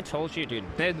 Remember when I told you, dude,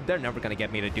 they're never gonna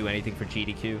get me to do anything for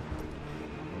GDQ.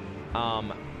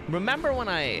 Remember when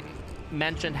I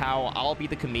mentioned how I'll be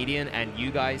the comedian and you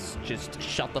guys just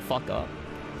shut the fuck up?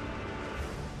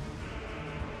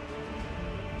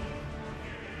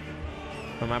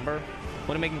 Remember?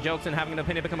 When making jokes and having an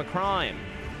opinion become a crime.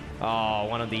 Oh,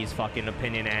 one of these fucking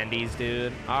opinion Andes,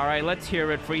 dude. All right, let's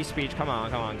hear it. Free speech. Come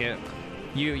on, come on. Get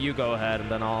you go ahead, and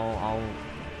then I'll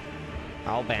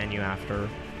ban you after.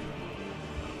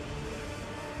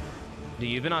 Do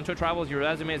you even on Twitch Rivals? Your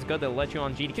resume is good. They'll let you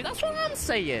on GDQ. That's what I'm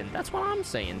saying. That's what I'm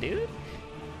saying, dude.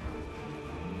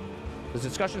 This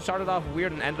discussion started off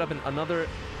weird and ended up in another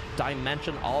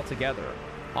dimension altogether.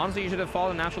 Honestly, you should have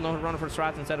followed a natural no-hit runner for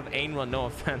strats instead of Ainrun. No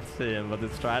offense to him, but the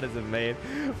strat isn't made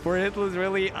for Hitless,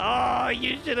 really. Oh,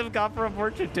 you should have gone for a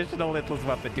more traditional Hitless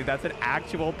weapon, dude. That's an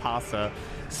actual pasta.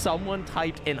 Someone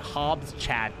typed in Hobbs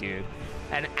chat, dude.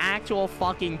 An actual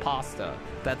fucking pasta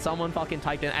that someone fucking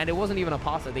typed in, and it wasn't even a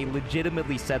pasta. They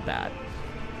legitimately said that.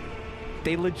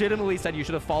 They legitimately said you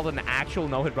should have followed an actual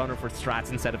no-hit runner for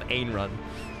strats instead of Ainrun.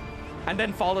 And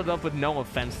then followed up with no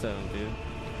offense to him, dude.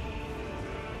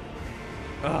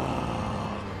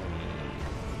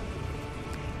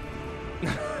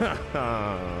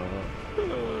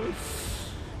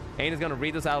 Ain is gonna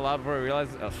read this out loud before he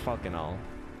realizes. Oh, fucking hell.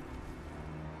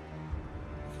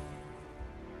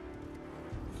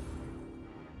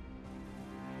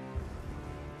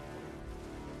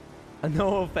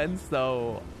 No offense,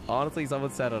 though. Honestly, someone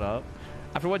set it up.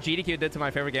 After what GDQ did to my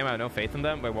favorite game, I have no faith in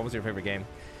them. Wait, what was your favorite game?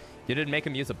 You didn't make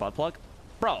him use a butt plug?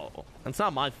 Bro, it's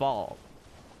not my fault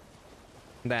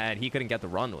that he couldn't get the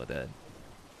run with it.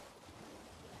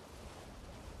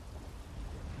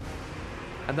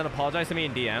 And then apologize to me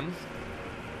in DMs.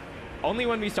 Only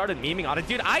when we started memeing on it.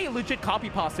 Dude, I legit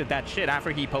copy-pasted that shit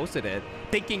after he posted it,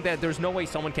 thinking that there's no way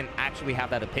someone can actually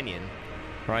have that opinion,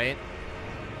 right?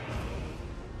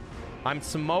 I'm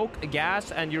smoke,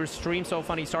 gas, and your stream so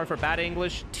funny. Sorry for bad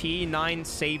English. T9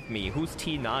 saved me. Who's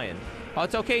T9? Oh,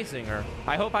 it's okay, Singer.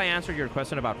 I hope I answered your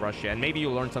question about Russia, and maybe you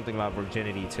learned something about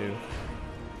virginity, too.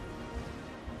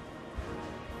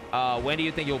 When do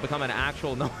you think you'll become an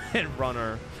actual no-hit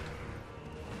runner?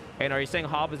 And are you saying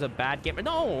Hob is a bad gamer?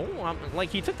 No, like,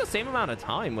 he took the same amount of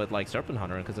time with, like, Serpent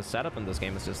Hunter, because the setup in this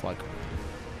game is just, like,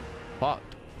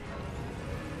 fucked.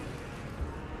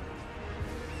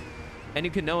 And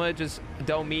you can know it, just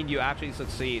don't mean you actually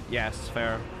succeed. Yes,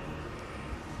 fair.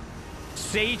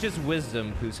 Sage's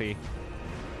wisdom, pussy.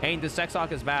 Ain't the sex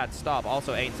talk is bad. Stop.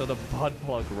 Also, ain't so the butt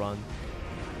plug run.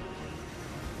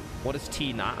 What is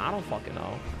T9? I don't fucking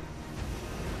know.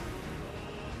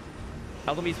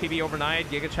 Elden Beast PB overnight.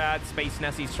 Giga Chat. Space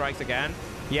Nessie strikes again.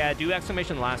 Yeah, do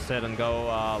exclamation last hit and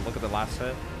go look at the last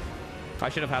hit. I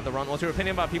should have had the run. What's your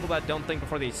opinion about people that don't think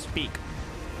before they speak?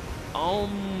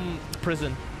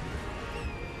 Prison.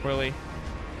 Really?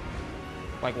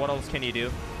 Like, what else can you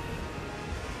do?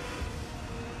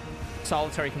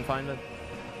 Solitary confinement.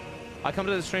 I come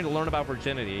to this stream to learn about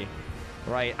virginity.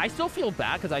 Right. I still feel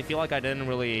bad because I feel like I didn't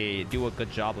really do a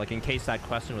good job. Like, in case that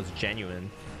question was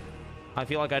genuine. I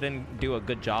feel like I didn't do a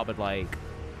good job at, like,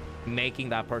 making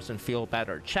that person feel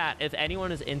better. Chat, if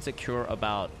anyone is insecure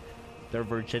about their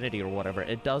virginity or whatever,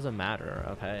 it doesn't matter,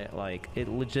 okay? Like, it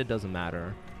legit doesn't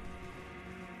matter.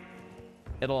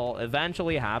 It'll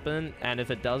eventually happen, and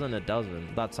if it doesn't, it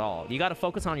doesn't. That's all. You gotta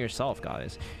focus on yourself,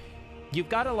 guys. You've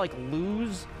gotta, like,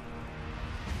 lose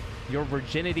your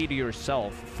virginity to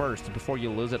yourself first before you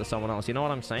lose it to someone else. You know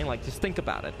what I'm saying? Like, just think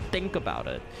about it. Think about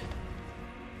it.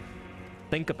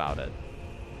 Think about it.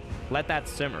 Let that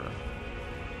simmer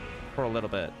for a little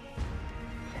bit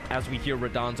as we hear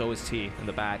Radahn's OST in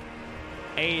the back.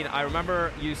 Ain, I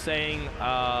remember you saying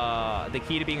the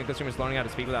key to being a good streamer is learning how to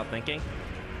speak without thinking.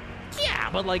 Yeah,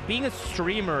 but, like, being a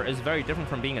streamer is very different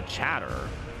from being a chatter.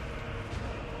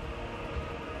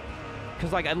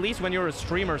 Because, like, at least when you're a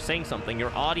streamer saying something,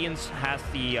 your audience has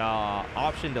the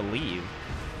option to leave.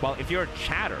 Well, if you're a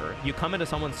chatter, you come into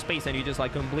someone's space and you just,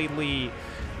 like, completely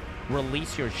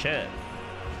release your shit.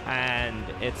 And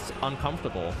it's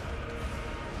uncomfortable.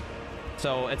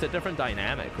 So it's a different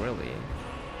dynamic, really.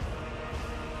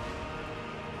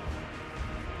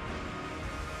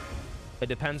 It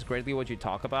depends greatly what you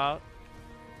talk about.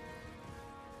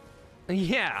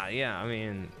 Yeah, I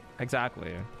mean,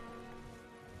 exactly.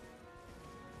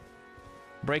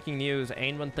 Breaking news,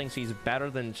 Ainrun thinks he's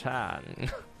better than Chan.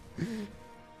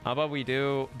 How about we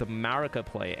do the Marika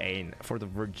play, Ain, for the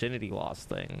virginity loss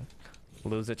thing?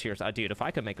 Lose it to yourself. Dude, if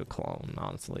I could make a clone,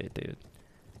 honestly, dude.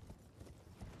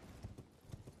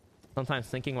 Sometimes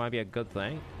thinking might be a good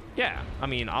thing. Yeah, I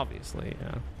mean, obviously,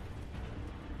 yeah.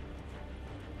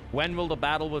 When will the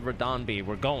battle with Radahn be?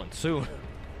 We're going soon.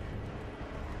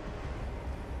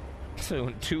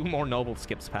 Soon. 2 more noble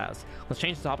skips pass. Let's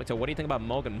change the topic to what do you think about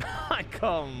Morgott?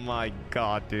 Oh my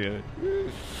god, dude.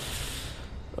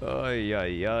 Ay,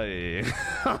 ay, ay.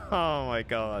 Oh my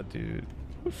god, dude.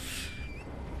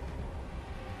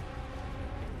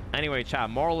 Anyway, chat,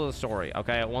 moral of the story,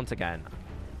 okay? Once again,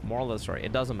 moral of the story,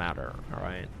 it doesn't matter, all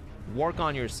right? Work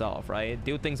on yourself, right?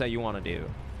 Do things that you want to do.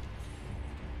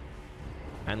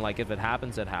 And, like, if it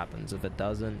happens, it happens. If it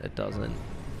doesn't, it doesn't.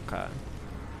 Okay.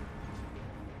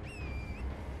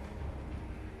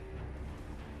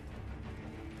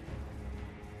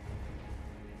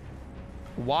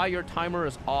 Why your timer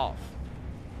is off?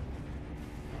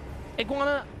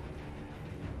 Iguana...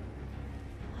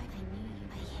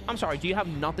 I'm sorry, do you have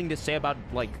nothing to say about,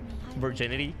 like,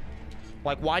 virginity?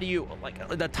 Like, why do you... Like,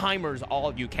 the timer's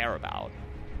all you care about.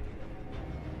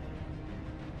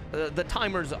 The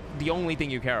timer's the only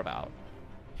thing you care about.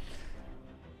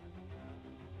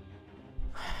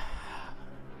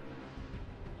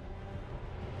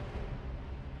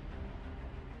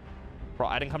 Bro,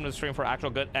 I didn't come to the stream for actual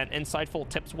good and insightful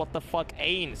tips. What the fuck?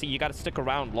 Ain't. See, you gotta stick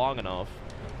around long enough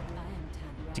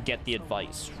to get the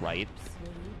advice, right?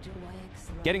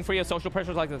 Getting free of social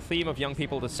pressure is like the theme of young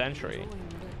people this century.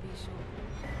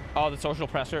 Oh, the social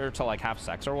pressure to, like, have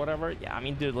sex or whatever? Yeah, I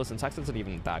mean, dude, listen, sex isn't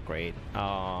even that great.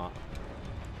 I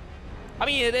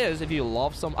mean, it is if you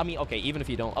love some... I mean, okay, even if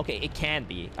you don't... Okay, it can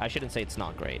be. I shouldn't say it's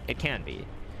not great. It can be.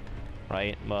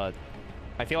 Right? But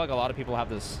I feel like a lot of people have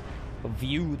this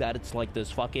view that it's like this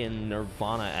fucking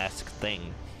Nirvana-esque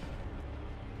thing.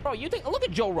 Bro, you think... Look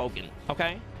at Joe Rogan,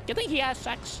 okay? You think he has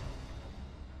sex?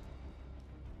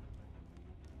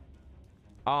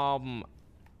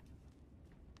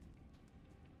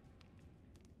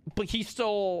 But he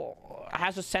still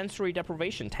has a sensory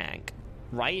deprivation tank,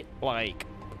 right? Like,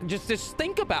 just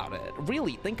think about it.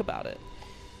 Really, think about it.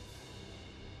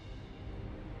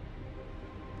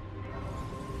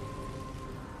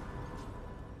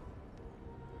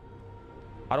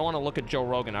 I don't want to look at Joe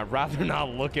Rogan. I'd rather not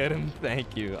look at him.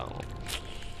 Thank you. Oh.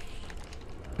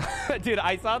 Dude,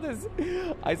 I saw this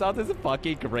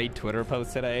fucking great Twitter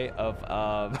post today of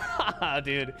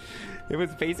dude, it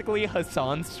was basically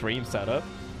Hassan's stream setup,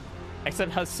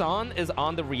 except Hassan is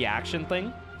on the reaction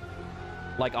thing,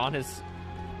 like on his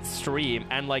stream,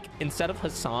 and like instead of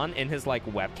Hassan in his like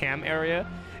webcam area,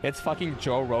 it's fucking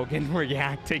Joe Rogan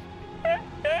reacting.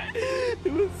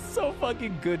 It was so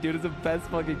fucking good, dude. It's the best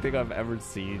fucking thing I've ever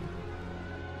seen.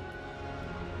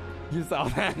 You saw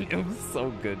that? It was so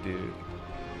good, dude.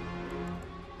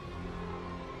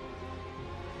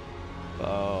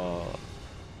 Oh.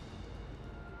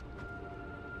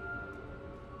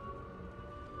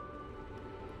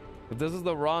 If this is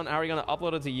the run, how are you gonna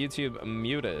upload it to YouTube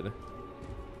muted?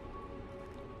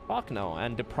 Fuck no,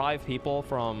 and deprive people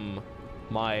from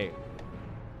my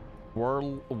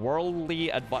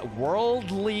worldly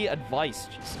advice.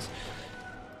 Jesus.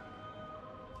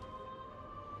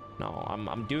 No,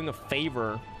 I'm doing a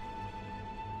favor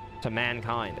to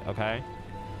mankind, okay?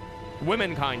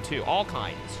 Womankind too, all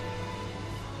kinds.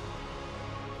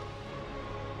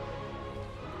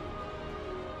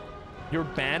 You're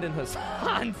banned in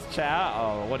Hassan's chat?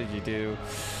 Oh, what did you do?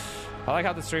 I like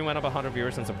how the stream went up 100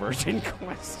 viewers since a virgin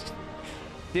question.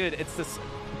 Dude, it's this...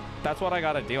 That's what I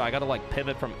gotta do. I gotta, like,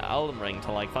 pivot from Elden Ring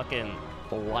to, like, fucking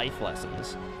life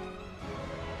lessons.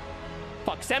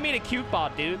 Fuck, send me to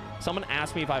CuteBot, dude. Someone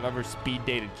asked me if I've ever speed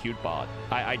dated CuteBot.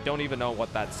 I don't even know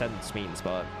what that sentence means,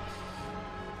 but...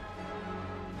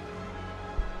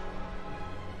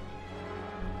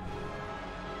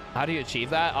 How do you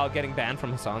achieve that? Oh, getting banned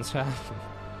from Hassan's chat.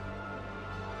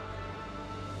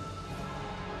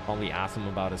 Only ask him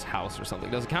about his house or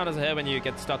something. Does it count as a hit when you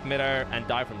get stuck midair and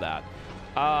die from that?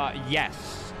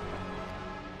 Yes.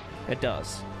 It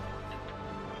does.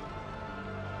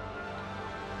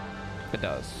 It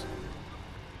does.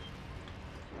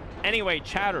 Anyway,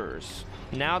 chatters,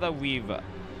 now that we've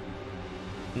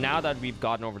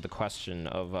gotten over the question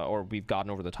of, or we've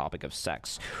gotten over the topic of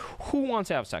sex, who wants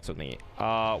to have sex with me?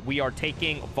 We are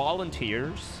taking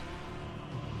volunteers.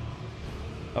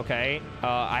 Okay.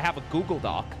 I have a Google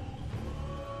Doc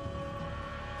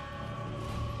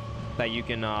that you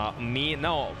can,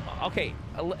 no, okay.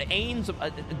 Ain's,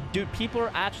 dude, people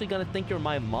are actually gonna think you're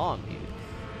my mom, dude.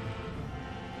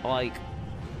 Like,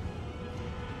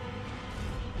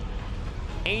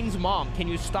 Ain's mom, can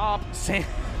you stop saying...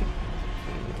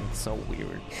 It's so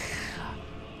weird.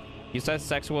 You said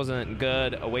sex wasn't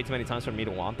good way too many times for me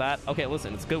to want that. Okay,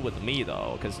 listen, it's good with me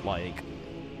though, because like,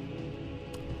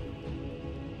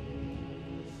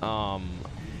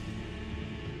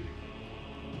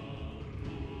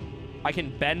 I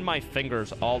can bend my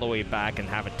fingers all the way back and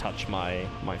have it touch my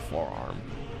forearm.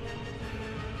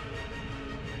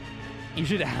 You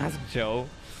should ask Joe.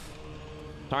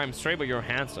 Sorry, I'm straight, but you're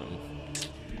handsome.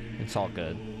 It's all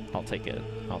good. I'll take it.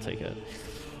 I'll take it.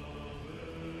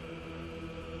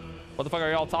 What the fuck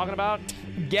are y'all talking about?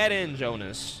 Get in,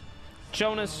 Jonas.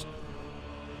 Jonas,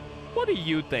 what do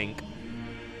you think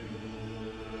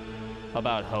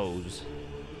about hoes?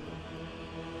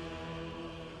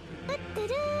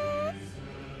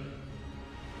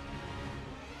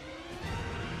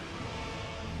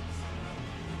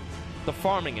 The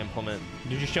farming implement.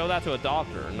 Did you show that to a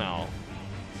doctor? No.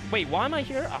 Wait, why am I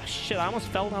here? Oh shit, I almost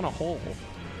fell down a hole.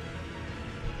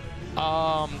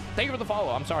 Thank you for the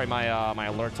follow. I'm sorry, my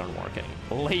alerts aren't working.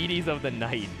 Ladies of the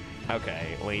night.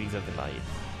 Okay, ladies of the night.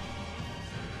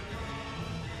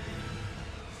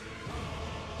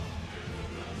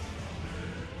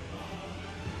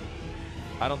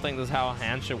 I don't think this is how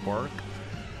hands should work.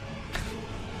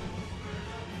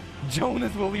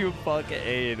 Jonas, will you fuck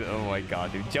aid? Oh my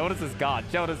god, dude. Jonas is God.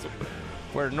 Jonas,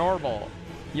 we're normal.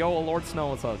 Yo, Lord Snow,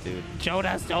 what's up, dude?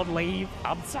 Jonas, don't leave.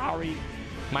 I'm sorry.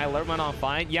 My alert went off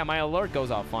fine. Yeah, my alert goes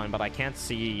off fine, but I can't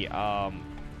see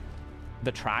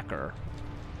the tracker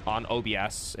on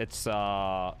OBS. It's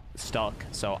stuck,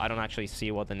 so I don't actually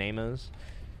see what the name is.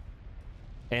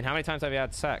 And how many times have you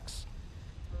had sex?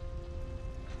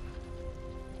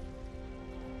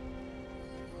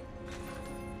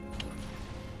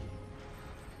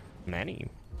 Many.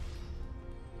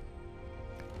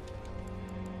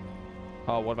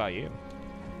 Oh, what about you?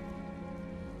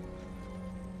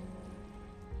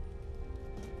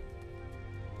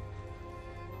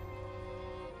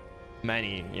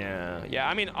 Many, yeah. Yeah,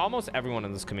 I mean, almost everyone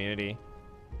in this community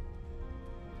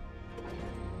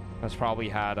has probably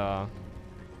had,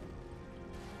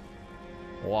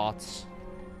 lots.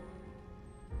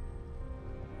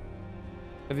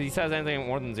 If he says anything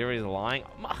more than 0, he's lying.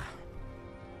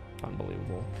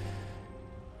 Unbelievable.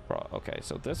 Bro, okay,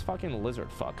 so this fucking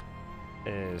lizard fuck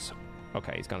is...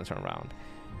 Okay, he's gonna turn around.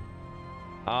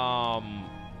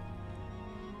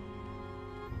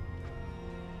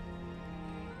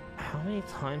 How many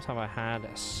times have I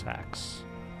had sex?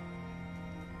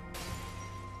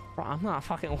 Bro, I'm not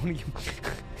fucking one of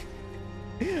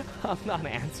you. I'm not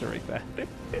answering that.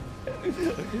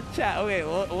 Chat, okay,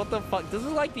 what the fuck? This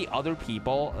is like the other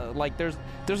people. Like, there's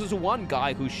this one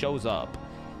guy who shows up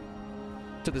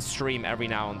to the stream every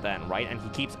now and then, right? And he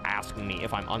keeps asking me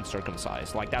if I'm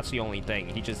uncircumcised. Like, that's the only thing.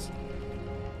 He just...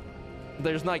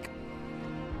 There's like...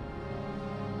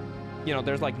 You know,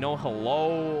 there's like no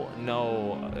hello,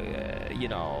 no, you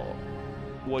know,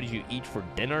 what did you eat for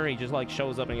dinner? He just like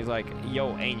shows up and he's like,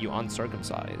 yo, ain't you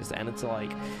uncircumcised? And it's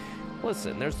like,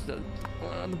 listen, there's the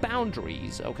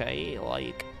boundaries, okay?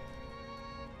 Like,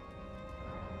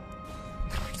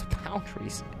 there's the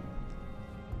boundaries.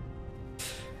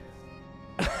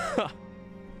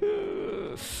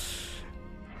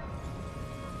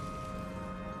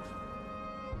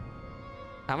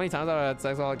 How many times have I had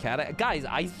sex with a cat? Guys,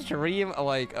 I stream,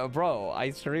 like, bro,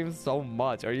 I stream so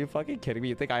much. Are you fucking kidding me?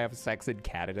 You think I have sex in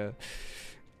Canada?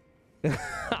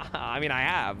 I mean, I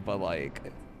have, but, like...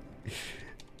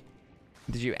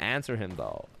 Did you answer him,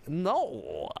 though?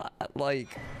 No!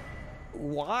 Like,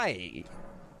 why?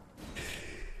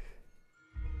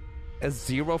 A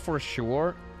 0 for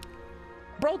sure?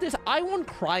 Bro, this I won't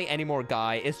cry anymore,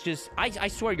 guy. It's just, I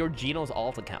swear, your Geno's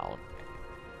alt account.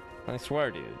 I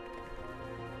swear, dude.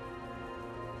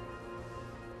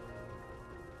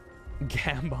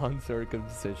 Gambon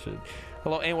circumcision.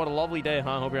 Hello, and what a lovely day,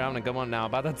 huh? Hope you're having a good one now.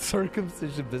 About that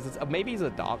circumcision business. Maybe he's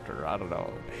a doctor. I don't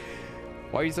know.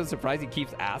 Why are you so surprised he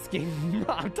keeps asking?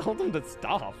 I told him to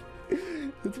stop.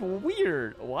 It's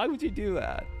weird. Why would you do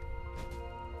that?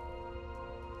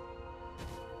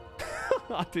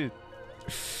 Dude.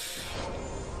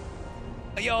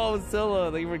 Yo,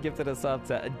 Scylla. Thank you for gifting us up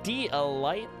to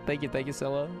D-Light. Thank you,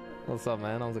 Scylla. What's up,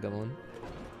 man? That was a good one.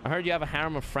 I heard you have a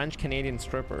harem of French-Canadian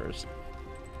strippers.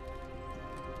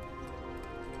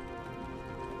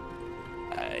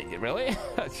 Really?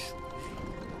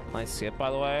 Nice skip, by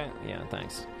the way. Yeah,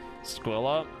 thanks.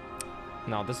 Squilla?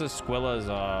 No, this is Squilla's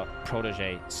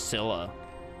protege, Scylla.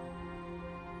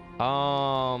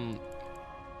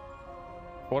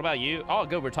 What about you? Oh,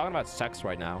 good. We're talking about sex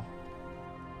right now.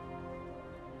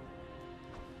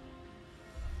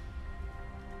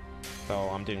 So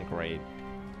I'm doing great.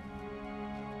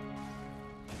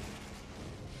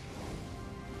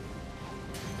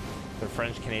 The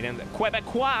French Canadian,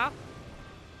 Quebecois.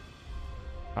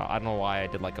 I don't know why I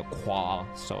did like a qua,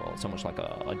 so much like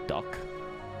a duck.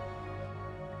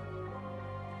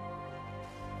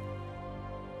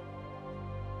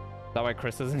 That why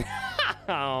Chris isn't.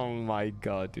 Oh my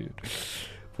god, dude.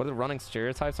 What are the running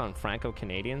stereotypes on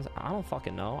Franco-Canadians? I don't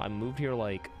fucking know. I moved here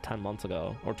like 10 months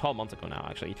ago, or 12 months ago now,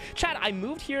 actually. Chad, I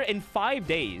moved here in 5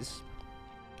 days.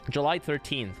 July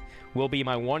 13th will be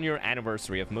my 1-year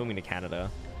anniversary of moving to Canada.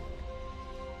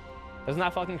 Isn't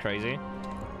that fucking crazy?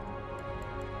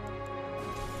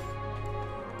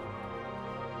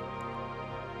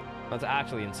 That's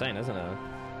actually insane, isn't it?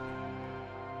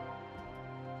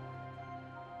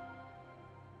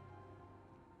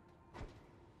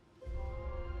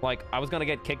 Like, I was gonna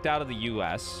get kicked out of the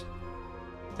US,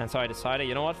 and so I decided,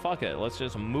 you know what, fuck it, let's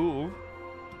just move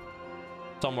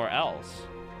somewhere else.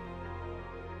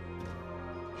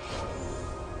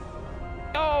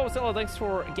 Oh, Zilla, thanks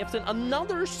for gifting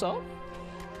another sub.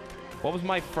 What was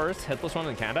my first hitless run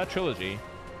in Canada? Trilogy.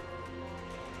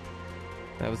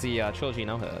 That was the Trilogy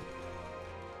no-hit.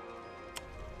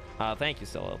 Thank you,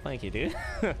 Zilla. Thank you, dude.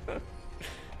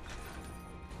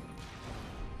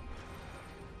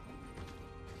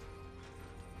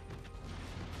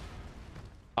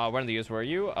 Where in the US were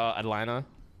you? Atlanta.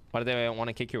 Why did they want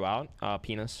to kick you out?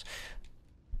 Penis.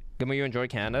 Good, you enjoy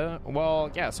Canada?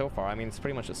 Well, yeah, so far. I mean, it's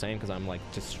pretty much the same because I'm, like,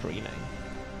 just streaming.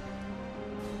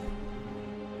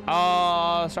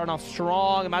 Starting off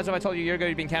strong. Imagine if I told you a year ago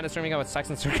you'd be in Canada streaming out with sex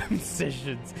and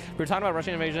circumcisions. We were talking about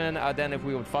Russian invasion, then if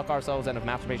we would fuck ourselves, then if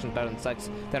masturbation's better than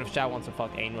sex, then if Shao wants to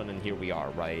fuck Ainrun, and here we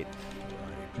are, right?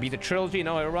 Be the trilogy,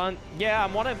 no run. Yeah,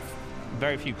 I'm one of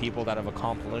very few people that have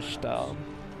accomplished, that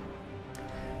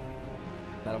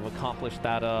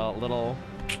little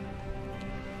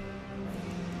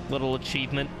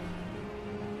achievement.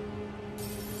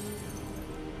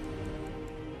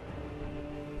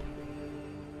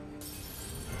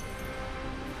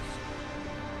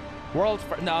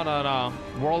 No.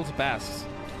 World's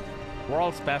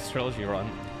best trilogy run.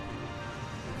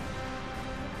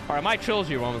 All right, my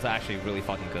trilogy run was actually really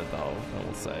fucking good, though. I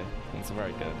will say it's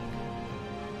very good.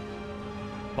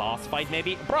 Boss fight,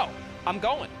 maybe, bro. I'm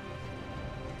going.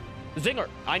 Zinger,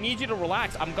 I need you to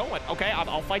relax. I'm going. Okay,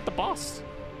 I'll fight the boss.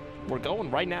 We're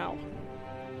going right now.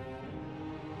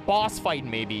 Boss fight,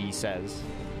 maybe, he says.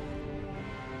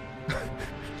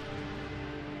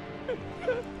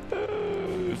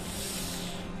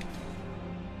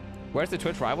 Where's the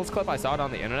Twitch Rivals clip? I saw it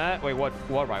on the internet. Wait, what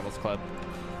Rivals clip?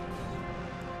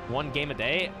 One game a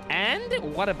day?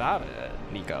 And what about it,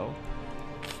 Nico?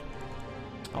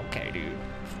 Okay, dude.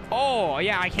 Oh,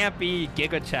 yeah, I can't be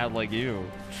Giga Chad like you.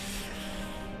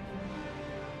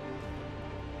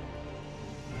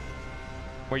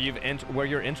 Where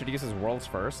you're introduced as world's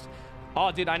first.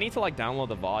 Oh, dude, I need to like download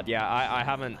the VOD. Yeah, I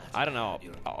haven't. I don't know.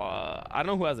 I don't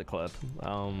know who has a clip.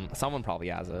 Someone probably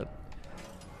has it.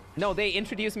 No, they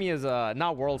introduced me as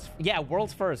not world's. Yeah,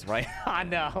 world's first, right? I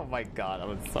know. Oh my god, that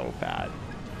was so bad.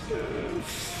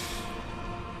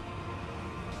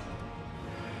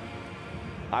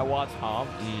 I watched Hom.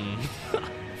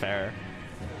 Fair.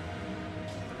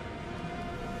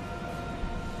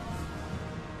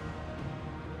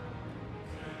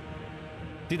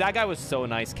 Dude, that guy was so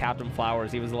nice, Captain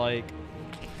Flowers. He was like...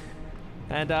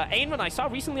 And, Ainrun, I saw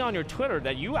recently on your Twitter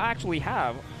that you actually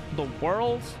have the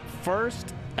world's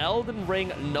first Elden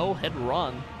Ring no-hit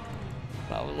run.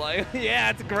 I was like, yeah,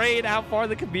 it's great how far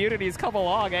the community's come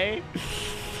along, eh?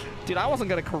 Dude, I wasn't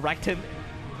gonna correct him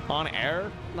on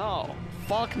air. No.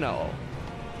 Fuck no.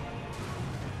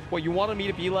 What, you wanted me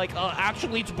to be like,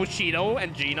 actually it's Bushido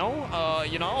and Gino?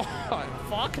 You know?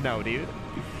 Fuck no, dude.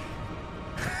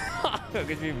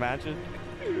 Could you imagine?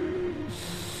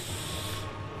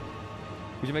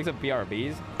 We should make some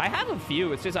BRBs. I have a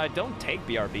few. It's just I don't take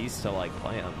BRBs to like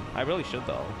play them. I really should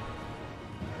though.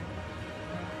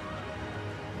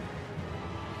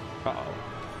 Uh-oh.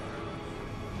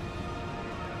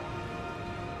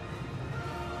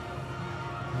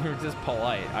 You're just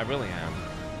polite. I really am.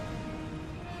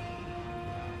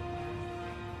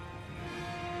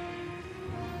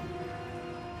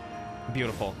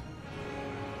 Beautiful.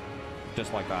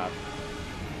 Just like that.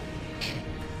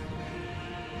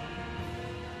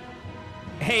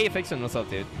 Hey, Fixin', what's up,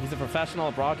 dude? He's a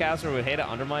professional broadcaster who would hate to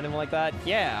undermine him like that.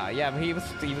 Yeah, but he was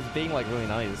being like really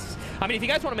nice. I mean, if you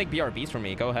guys want to make BRBs for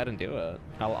me, go ahead and do it.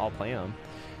 I'll play them.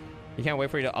 You can't wait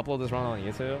for you to upload this run on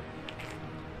YouTube.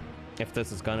 If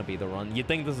this is gonna be the run, you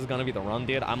think this is gonna be the run,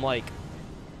 dude? I'm like,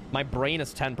 my brain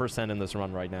is 10% in this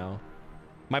run right now.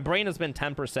 My brain has been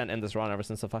 10% in this run ever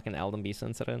since the fucking Elden Beast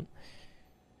incident.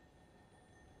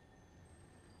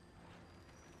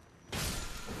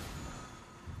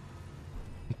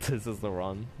 This is the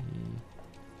run.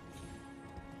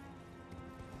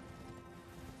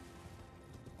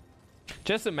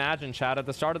 Just imagine, chat, at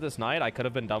the start of this night, I could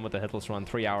have been done with the Hitless run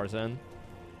 3 hours in.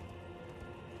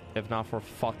 If not for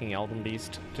fucking Elden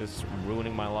Beast just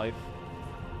ruining my life.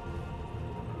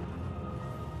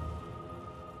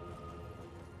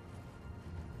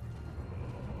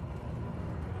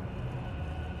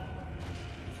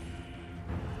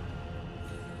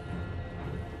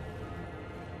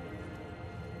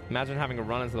 Imagine having a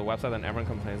run into the website and everyone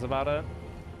complains about it.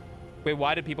 Wait,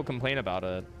 why did people complain about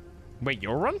it? Wait,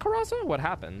 your run, Karasa? What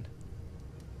happened?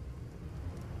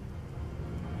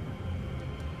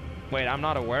 Wait, I'm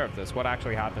not aware of this. What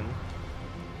actually happened?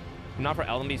 Not for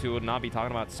Elden Beast, we would not be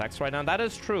talking about sex right now. That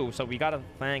is true, so we gotta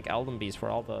thank Elden Beast for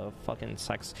all the fucking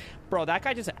sex. Bro, that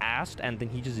guy just asked and then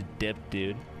he just dipped,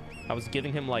 dude. I was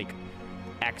giving him, like,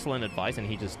 excellent advice and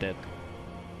he just dipped.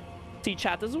 See,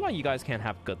 chat, this is why you guys can't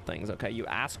have good things, okay? You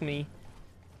ask me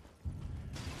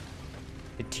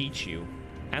to teach you,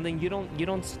 and then you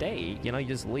don't stay, you know, you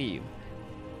just leave.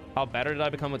 How better did I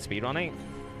become with speedrunning?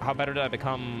 How better did I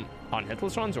become on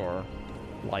hitless runs, or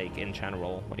like in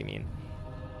general? What do you mean?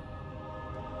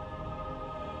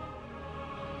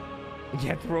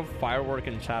 Yeah, threw a firework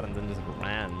in chat and then just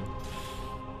ran.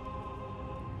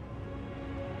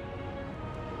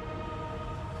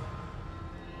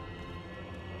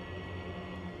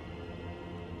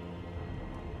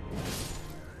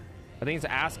 I think it's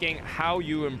asking how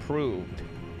you improved.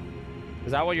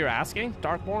 Is that what you're asking,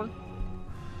 Darkborn?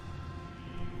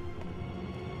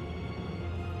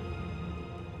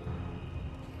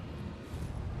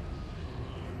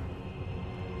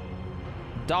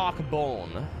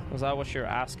 Darkbone. Is that what you're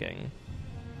asking?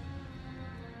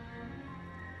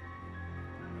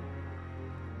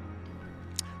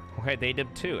 Okay, they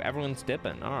dip too. Everyone's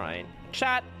dipping. All right.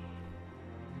 Chat.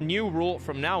 New rule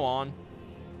from now on.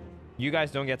 You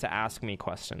guys don't get to ask me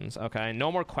questions, okay?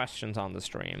 No more questions on the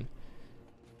stream.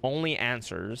 Only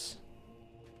answers.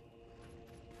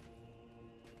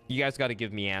 You guys got to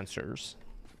give me answers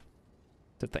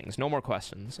to things. No more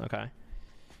questions, okay?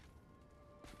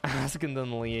 Ask and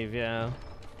then leave, yeah.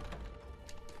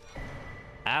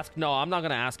 Ask? No, I'm not going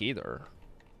to ask either.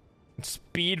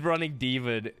 Speedrunning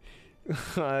David.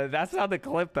 That's not the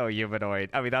clip, though, Humanoid.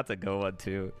 I mean, that's a good one,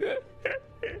 too.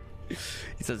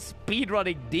 He says,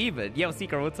 speedrunning demon. Yo,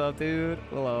 Seeker, what's up, dude?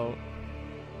 Hello.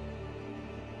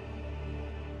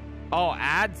 Oh,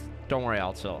 ads? Don't worry,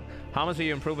 I'll chill. How much do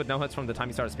you improve with no hits from the time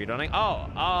you started speedrunning?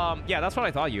 Oh, yeah, that's what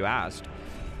I thought you asked.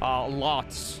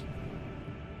 Lots.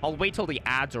 I'll wait till the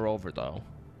ads are over, though,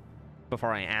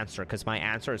 before I answer, because my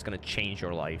answer is going to change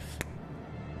your life.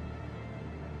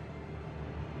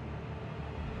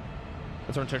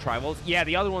 Let's turn to Rivals? Yeah,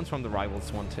 the other one's from the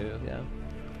Rivals one, too, yeah.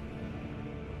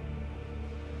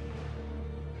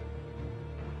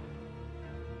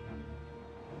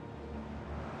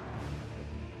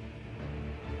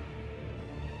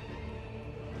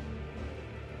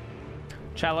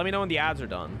 Chat, let me know when the ads are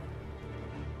done.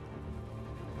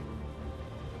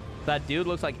 That dude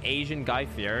looks like Asian Guy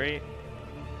Fieri.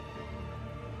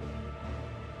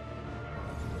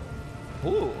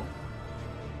 Ooh.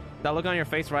 That look on your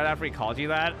face right after he called you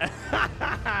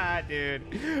that?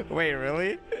 Dude. Wait,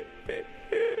 really? Wait,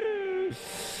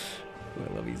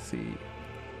 let me see.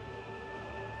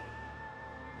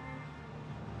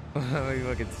 Let me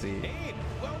look and see. Hey,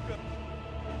 welcome.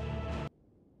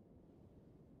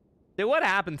 Dude, what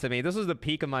happened to me? This was the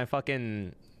peak of my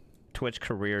fucking Twitch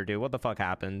career, dude. What the fuck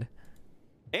happened?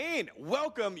 And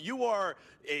welcome. You are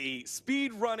a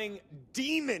speedrunning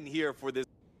demon here for this.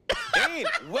 And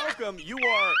welcome. You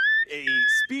are a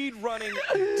speedrunning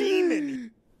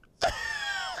demon.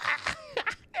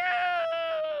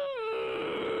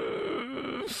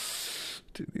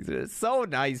 Dude, these are so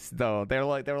nice, though. They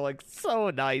were like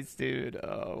so nice, dude.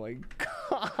 Oh my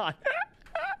god.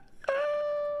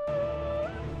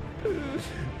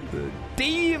 The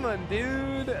demon,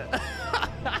 dude.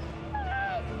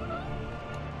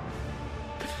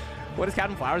 What is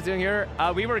Captain Flowers doing here?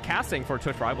 We were casting for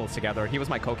Twitch Rivals together. He was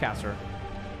my co-caster.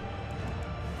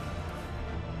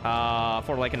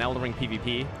 For like an Elden Ring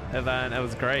PvP event. It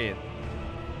was great.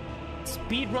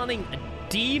 Speedrunning a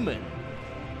demon.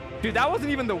 Dude, that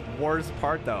wasn't even the worst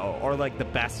part, though. Or like the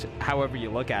best, however you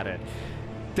look at it.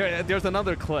 There's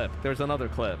another clip. There's another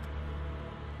clip.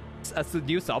 A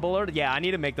new sub alert? Yeah, I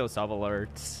need to make those sub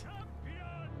alerts.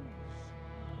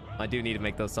 I do need to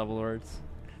make those sub alerts.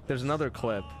 There's another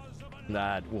clip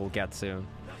that we'll get soon.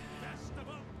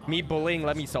 Me bullying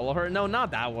Let Me Solo Her? No, not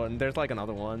that one. There's like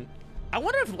another one. I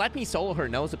wonder if Let Me Solo Her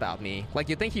knows about me. Like,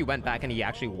 you think he went back and he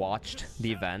actually watched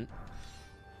the event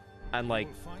and like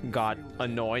got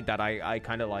annoyed that I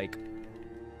kind of like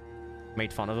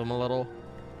made fun of him a little.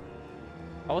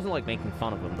 I wasn't like making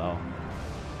fun of him though.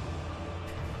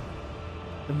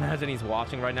 Imagine he's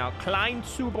watching right now. Klein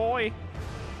Su boy.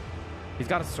 He's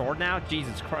got a sword now?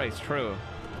 Jesus Christ, true.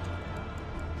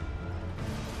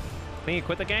 Think he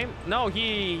quit the game? No,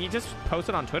 he just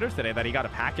posted on Twitter today that he got a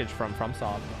package from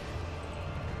FromSoft.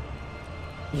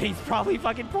 Yeah, he's probably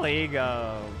fucking playing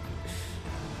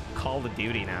Call of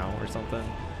Duty now or something.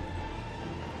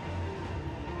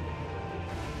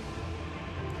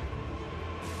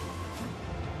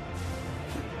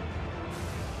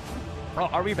 Oh,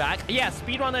 are we back? Yeah,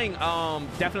 speedrunning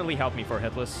definitely helped me for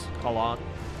Hitless a lot.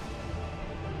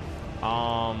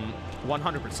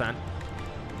 100%.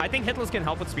 I think Hitless can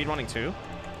help with speedrunning too.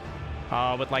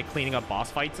 With like cleaning up boss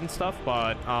fights and stuff,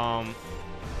 but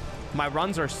my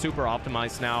runs are super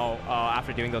optimized now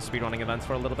after doing those speedrunning events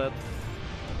for a little bit.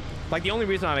 Like, the only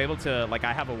reason I'm able to, like,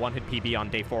 I have a one-hit PB on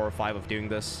day 4 or 5 of doing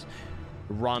this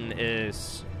run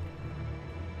is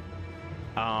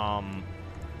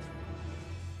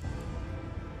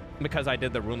because I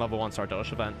did the Rune Level 1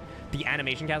 Sardosh event. The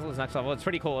animation castle is next level. It's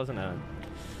pretty cool, isn't it?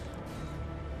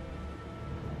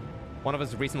 One of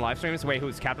his recent live streams. Wait,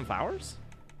 who's Captain Flowers?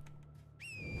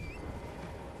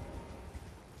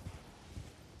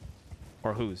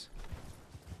 Or whose?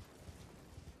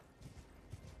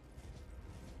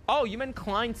 Oh, you meant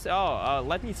Klein's... Oh,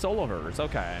 Let Me Solo Hers.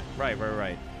 Okay.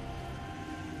 Right.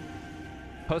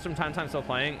 Post from time to time still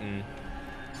playing?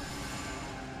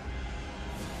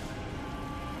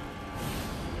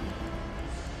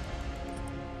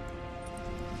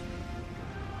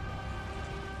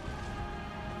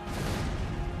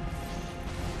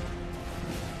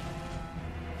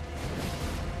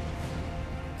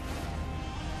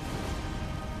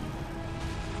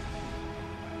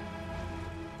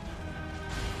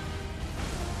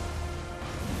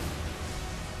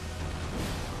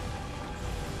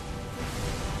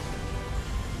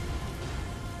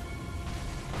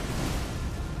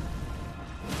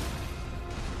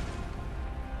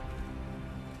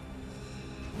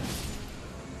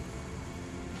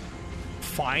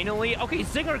 Finally? Okay,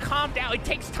 Zinger, calm down. It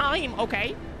takes time,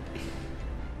 okay?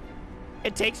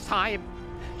 It takes time.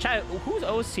 Chat, whose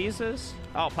OC is this?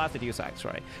 Oh, Plastic Usax,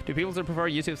 right. Do people prefer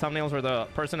YouTube thumbnails where the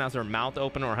person has their mouth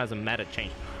open or has a meta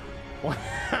change? What?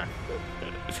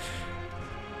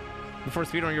 Before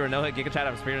speedrun, you were a no-hit. Giga Chat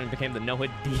after speedrun became the no-hit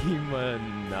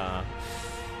demon.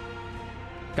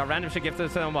 Got random shit gifted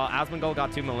to him while Asmongold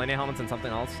got 2 Millennia helmets and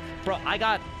something else. Bro, I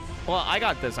got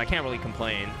this. I can't really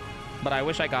complain. But I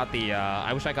wish I got the,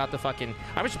 I wish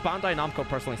Bandai Namco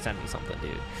personally sent me something,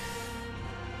 dude.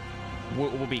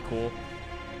 Would be cool.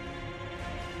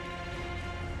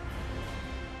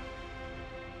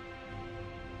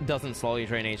 Doesn't slowly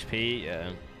drain HP,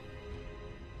 yeah.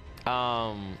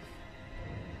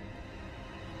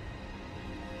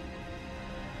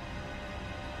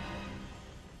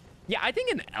 Yeah, I think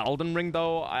in Elden Ring,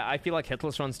 though, I feel like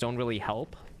hitless runs don't really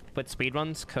help with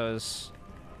speedruns, because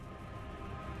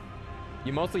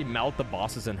you mostly melt the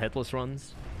bosses in hitless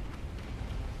runs.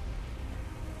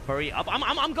 Hurry up.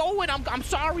 I'm going. I'm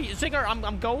sorry. Zinger,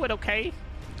 I'm going, okay?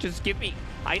 Just give me...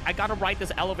 I gotta ride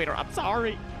this elevator. I'm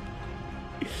sorry.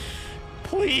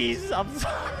 Please, I'm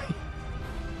sorry.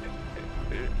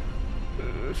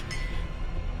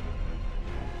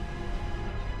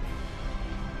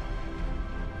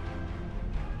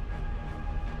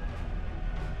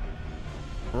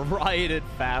 Ride it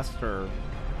faster.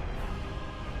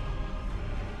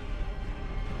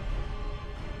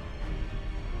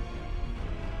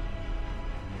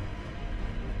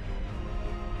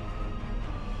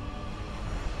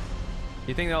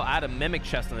 You think they'll add a mimic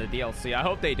chest in the DLC? I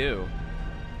hope they do.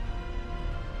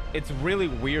 It's really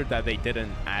weird that they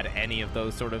didn't add any of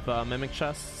those sort of mimic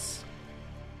chests.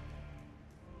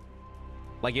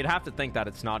 Like, you'd have to think that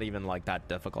it's not even like that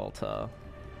difficult to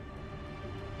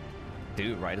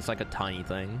do, right? It's like a tiny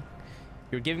thing.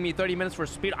 You're giving me 30 minutes for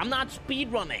speed. I'm not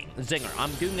speed running, Zinger.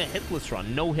 I'm doing a hitless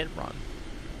run, no hit run.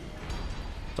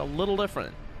 It's a little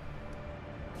different.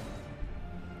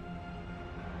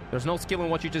 There's no skill in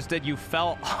what you just did. You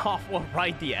fell off while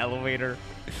ride the elevator.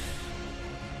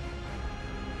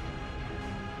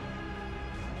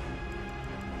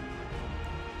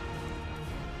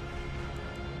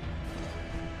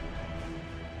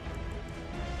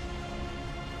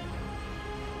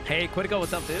 Hey, Quitico,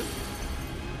 what's up, dude?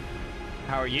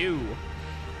 How are you?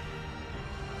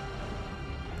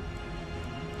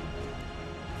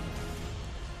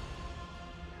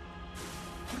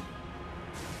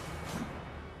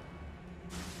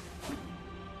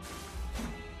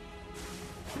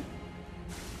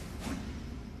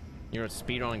 You're a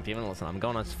speedrunning demon. Listen, I'm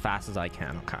going as fast as I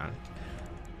can, okay?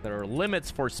 There are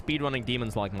limits for speedrunning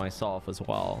demons like myself as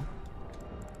well.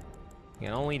 You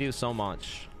can only do so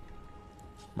much.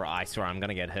 Bro, I swear I'm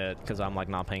gonna get hit because I'm like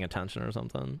not paying attention or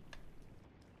something.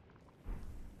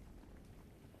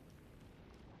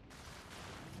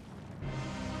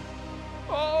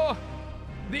 Oh!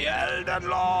 The Elden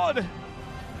Lord!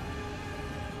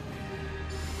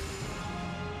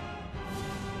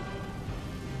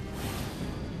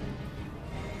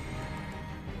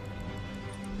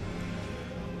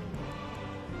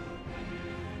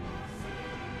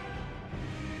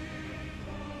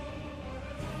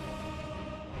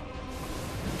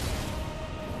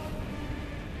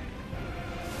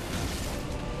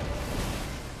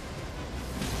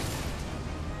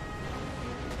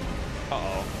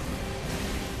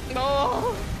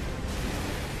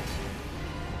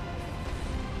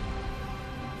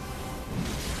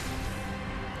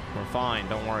 fine.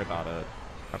 Don't worry about it.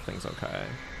 Everything's okay.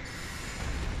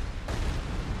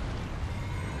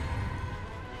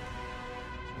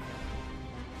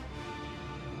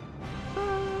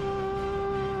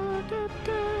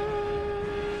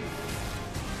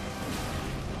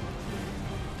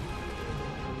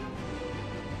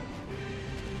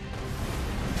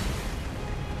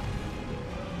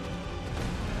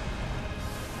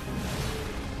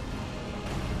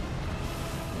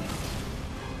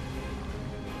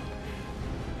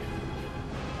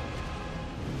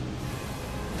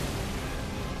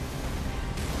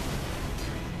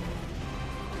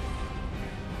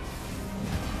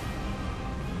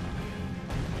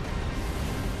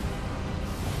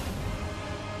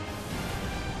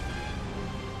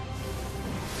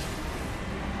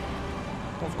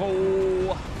 Let's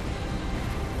go.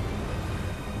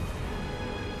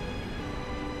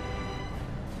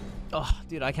 Oh,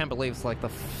 dude, I can't believe it's like the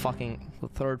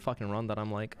third fucking run that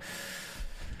I'm like,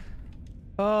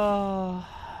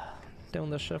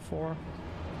 doing this shit for.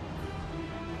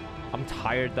 I'm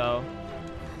tired though.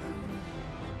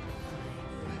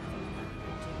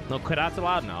 No crits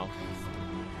allowed? No.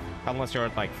 Unless you're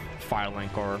at like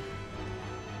Firelink or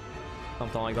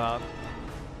something like that.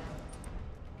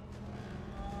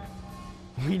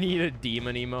 We need a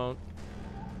demon emote.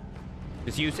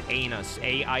 Just use Ainus.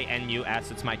 A-I-N-U-S.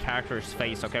 It's my character's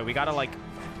face. Okay, we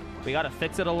gotta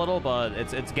fix it a little, but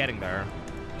it's getting there.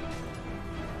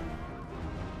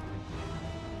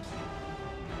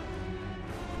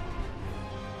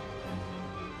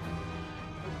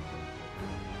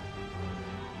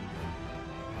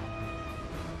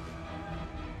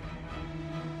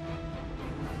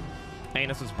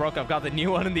 Ainus is broke. I've got the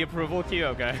new one in the approval queue.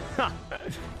 Okay.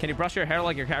 Can you brush your hair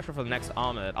like your character for the next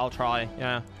Omen? I'll try.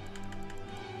 Yeah.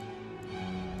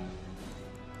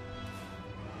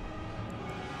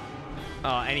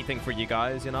 Anything for you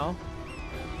guys, you know?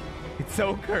 It's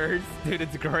so cursed. Dude,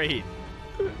 it's great.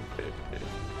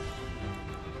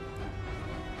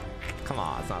 Come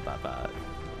on, it's not that bad.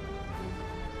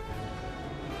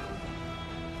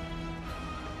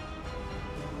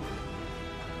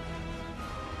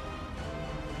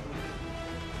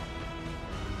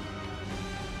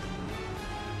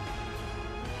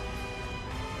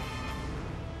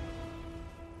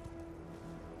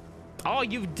 Oh,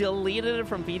 you've deleted it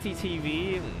from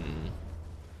BTTV?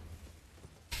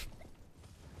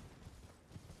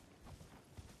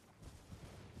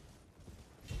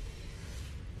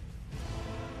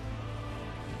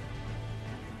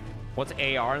 What's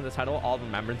AR in the title? All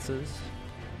Remembrances.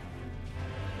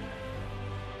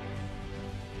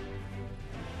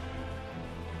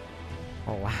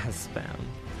 Oh, last spam.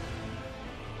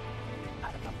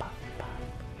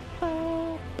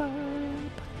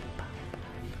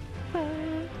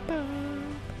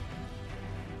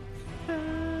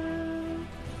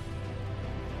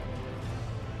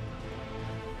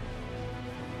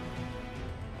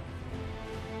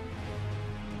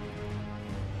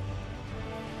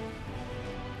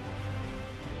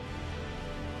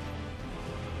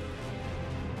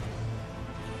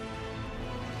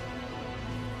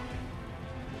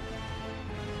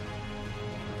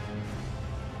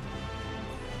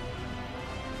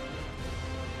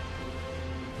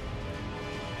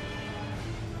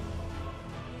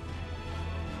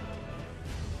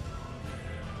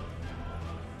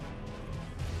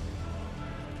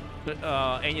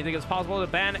 And you think it's possible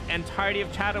to ban entirety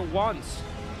of chat at once?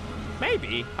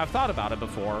 Maybe. I've thought about it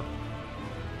before.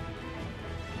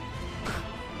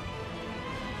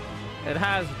 It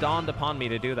has dawned upon me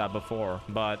to do that before,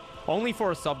 but only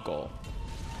for a sub goal.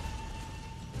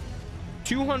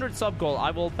 200 sub goal,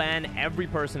 I will ban every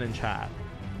person in chat.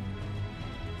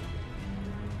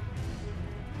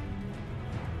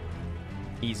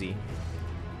 Easy.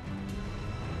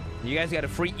 You guys got a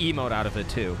free emote out of it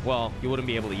too. Well, you wouldn't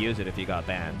be able to use it if you got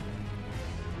banned.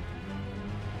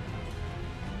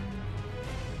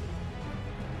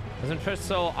 Isn't Trish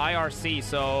so IRC,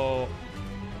 so...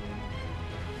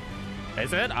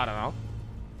 Is it? I don't know.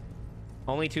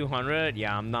 Only 200?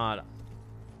 Yeah, I'm not...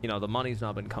 You know, the money's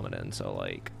not been coming in, so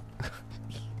like...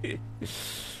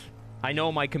 I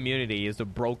know my community is the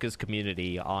brokest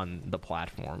community on the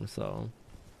platform, so...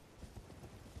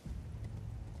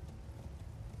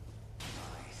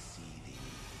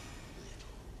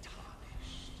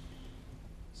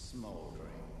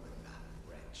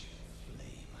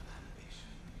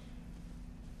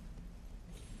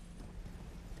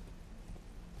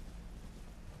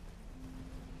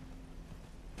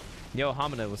 Yo,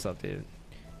 Hominin, what's up, dude?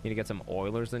 Need to get some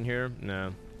Oilers in here?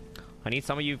 No. I need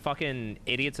some of you fucking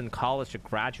idiots in college to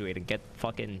graduate and get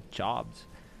fucking jobs.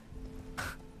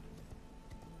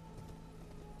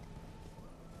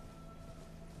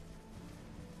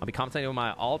 I'll be commentating with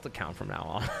my alt account from now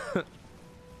on.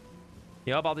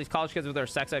 You know about these college kids with their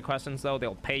sex ed questions, though?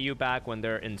 They'll pay you back when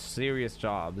they're in serious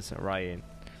jobs, right?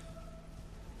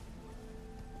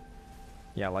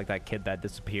 Yeah, like that kid that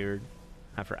disappeared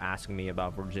after asking me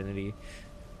about virginity.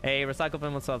 Hey,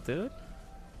 Recyclepin, what's up, dude?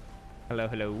 Hello,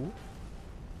 hello.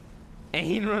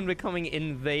 Ainrun becoming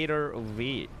Invader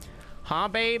V. Huh,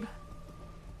 babe?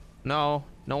 No,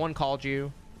 no one called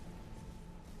you.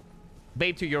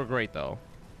 Babe, too, you're great, though.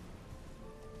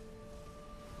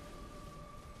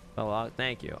 Well,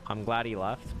 thank you. I'm glad he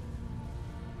left.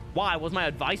 Why? Was my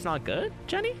advice not good,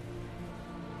 Jenny?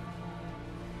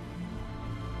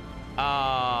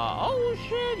 Oh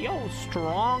shit, yo,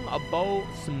 Strong Abo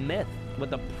Smith with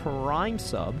the Prime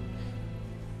sub.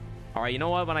 All right, you know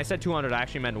what? When I said 200, I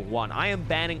actually meant 1. I am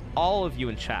banning all of you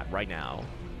in chat right now.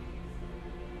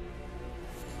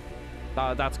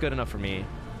 That's good enough for me.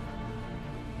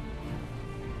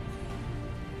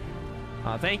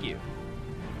 Thank you.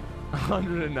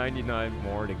 199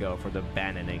 more to go for the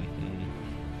banning.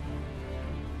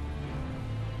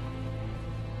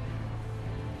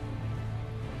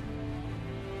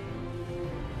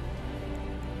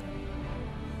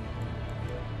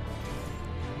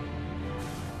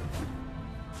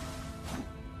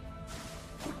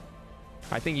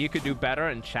 I think you could do better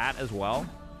in chat as well.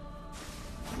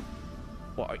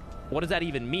 What does that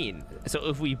even mean? So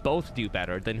if we both do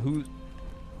better, then who...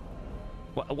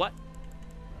 What?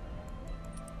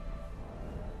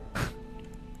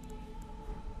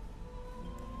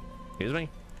 Excuse me?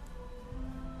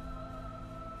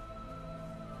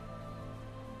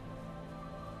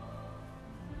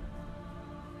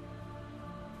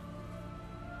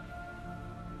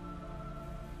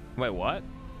 Wait, what?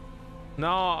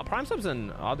 No, Prime subs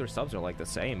and other subs are like the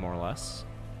same, more or less.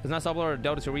 Isn't that Sublord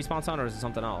Dota 2 respawn sound, or is it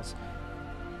something else?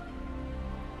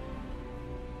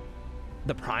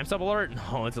 The Prime sub alert?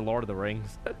 No, it's the Lord of the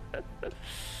Rings.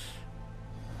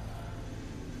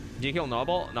 Do you kill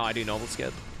Noble? No, I do Noble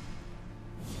skip.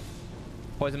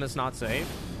 Poisonous not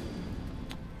safe.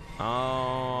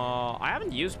 I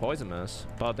haven't used Poisonous,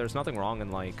 but there's nothing wrong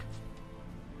in like...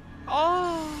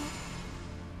 Oh!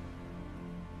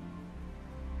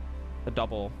 The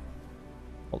double.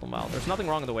 Hold them out. There's nothing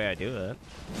wrong with the way I do it,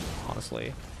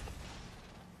 honestly.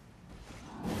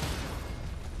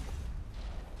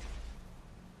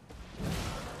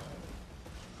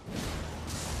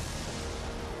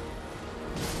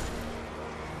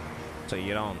 So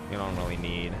you don't really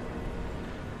need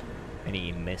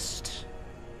any mist.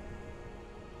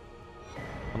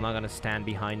 I'm not gonna stand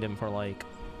behind him for like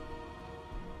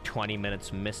 20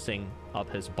 minutes misting up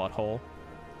his butthole.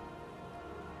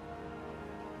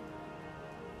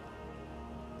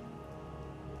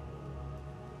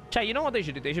 Chat, you know what they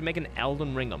should do? They should make an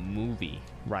Elden Ring movie,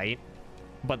 right?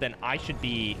 But then I should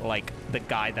be like the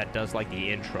guy that does like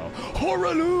the intro.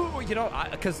 Hoarah! You know,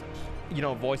 because you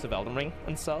know, voice of Elden Ring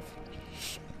and stuff.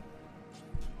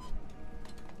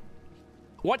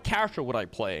 What character would I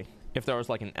play if there was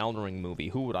like an Elden Ring movie?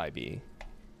 Who would I be?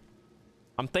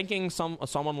 I'm thinking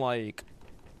someone like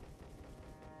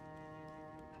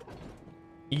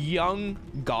young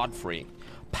Godfrey.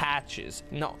 Patches.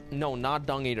 No, not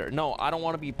Dung Eater. No, I don't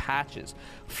want to be Patches.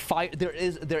 Fire. There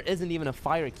isn't even a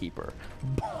Fire Keeper.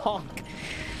 Bonk.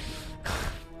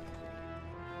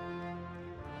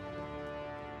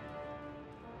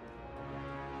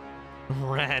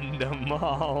 Random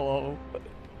hollow.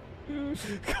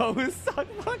 Go suck.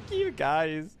 Fuck you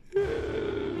guys.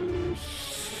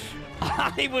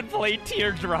 I would play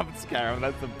Teardrop Scarab.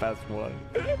 That's the best one.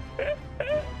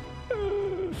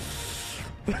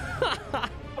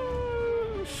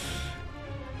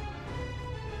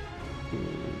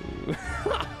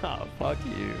 Fuck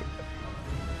you.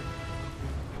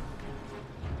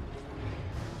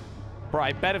 Bro,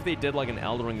 I bet if they did like an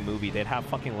Elden Ring movie, they'd have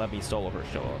fucking Let Me Stoliver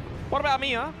show up. What about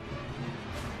me, huh?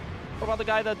 What about the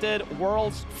guy that did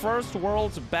world's best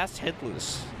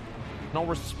Hitless? No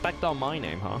respect on my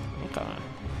name, huh? Okay.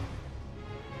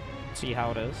 See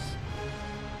how it is.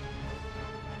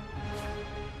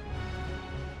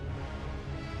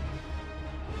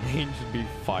 He should be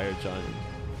Fire Giant.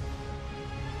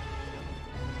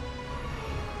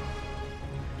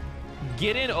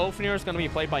 Gideon Ofnir is going to be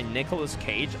played by Nicolas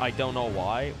Cage. I don't know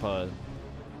why, but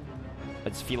I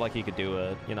just feel like he could do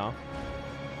it, you know?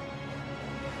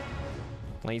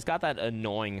 Like, he's got that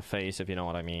annoying face, if you know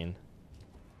what I mean.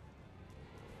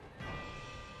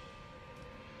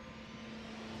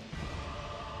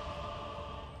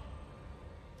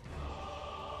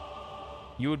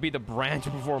 You would be the branch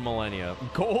before millennia.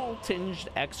 Gold-tinged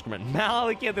excrement.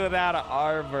 Malekith without an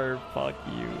armor. Fuck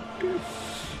you.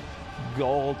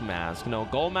 Gold Mask. No,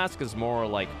 Gold Mask is more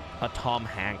like a Tom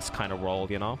Hanks kind of role,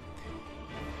 you know?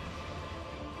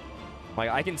 Like,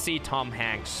 I can see Tom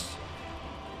Hanks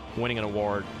winning an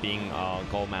award being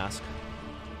Gold Mask.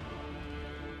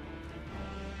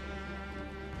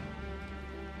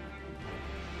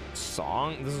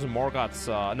 Song? This is Morgott's,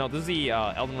 no, this is the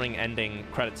Elden Ring ending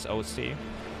credits OC.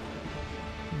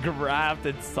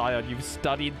 Grafted Scion, you've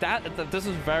studied that? This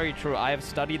is very true. I have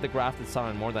studied the Grafted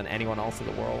Scion more than anyone else in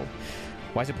the world.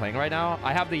 Why is it playing right now?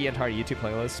 I have the entire YouTube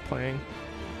playlist playing.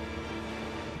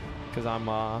 Because I'm,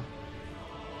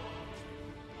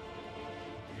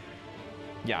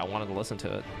 yeah, I wanted to listen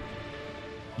to it.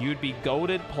 You'd be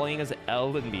goated playing as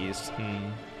Elden Beast.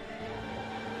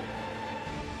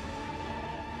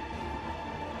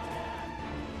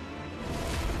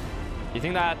 You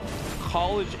think that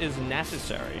college is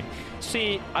necessary?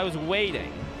 See, I was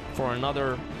waiting for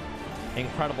another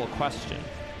incredible question.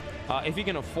 If you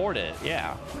can afford it,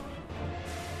 yeah.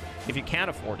 If you can't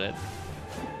afford it,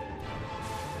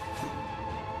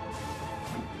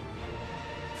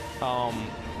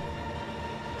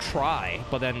 try.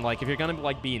 But then, like, if you're gonna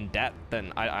like be in debt,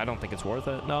 then I don't think it's worth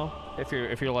it. No. If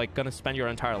you're like gonna spend your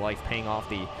entire life paying off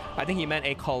the, I think he meant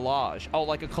a collage. Oh,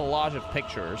 like a collage of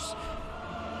pictures.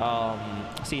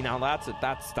 See, now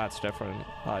that's different.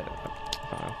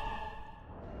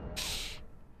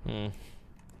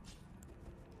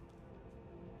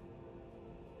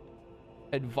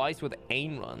 Advice with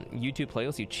Ainrun. YouTube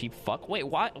playlist, you cheap fuck. Wait,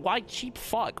 why cheap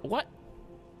fuck? What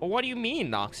do you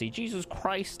mean, Noxy? Jesus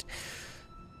Christ.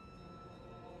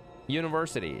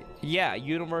 University. Yeah,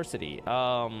 university.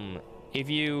 If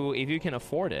you can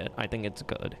afford it, I think it's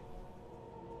good.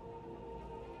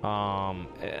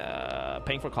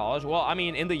 Paying for college? Well, I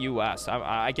mean, in the US,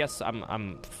 I guess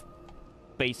I'm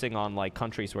basing on like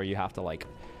countries where you have to like,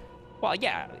 well,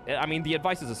 yeah, I mean, the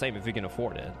advice is the same if you can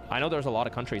afford it. I know there's a lot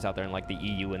of countries out there in like the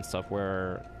EU and stuff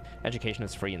where education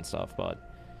is free and stuff, but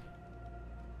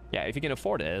yeah, if you can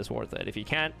afford it, it's worth it. If you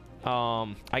can't,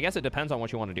 I guess it depends on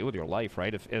what you want to do with your life,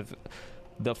 right? If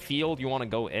the field you want to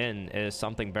go in is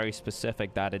something very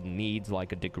specific that it needs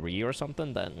like a degree or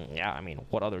something, then yeah, I mean,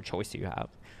 what other choice do you have?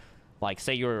 Like,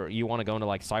 say you want to go into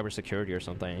like cybersecurity or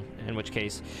something, in which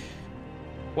case,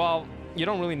 well, you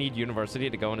don't really need university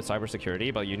to go into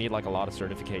cybersecurity, but you need like a lot of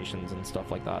certifications and stuff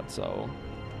like that, so.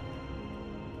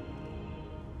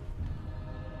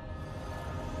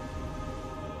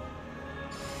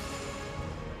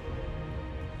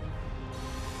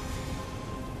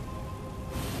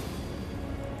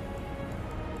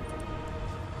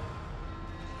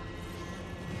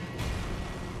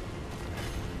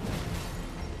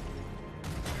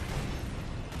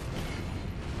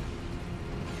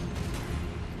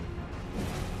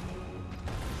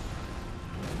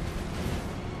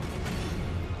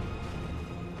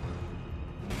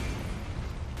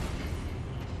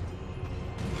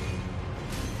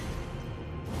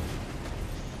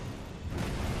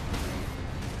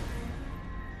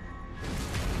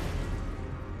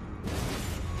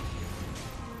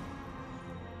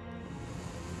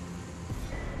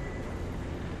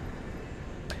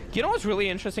 You know what's really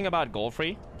interesting about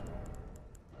Godfrey?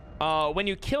 When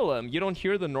you kill him, you don't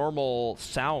hear the normal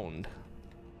sound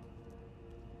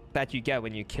that you get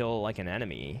when you kill like an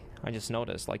enemy. I just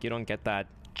noticed, like, you don't get that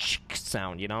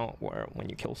sound, you know, where when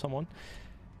you kill someone.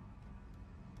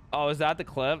 Oh, is that the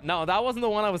clip? No, that wasn't the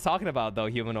one I was talking about, though,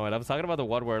 Humanoid. I was talking about the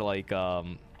one where, like,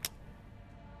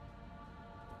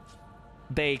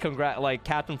 like,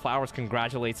 Captain Flowers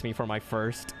congratulates me for my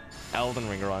first Elden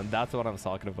Ring run. That's what I was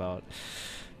talking about.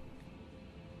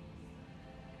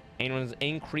 Ainrun's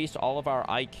increased all of our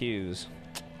IQs.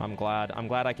 I'm glad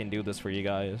I can do this for you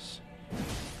guys.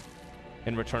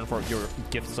 In return for your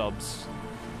gift subs.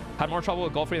 Had more trouble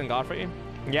with Godfrey than Godfrey?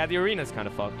 Yeah, the arena's kind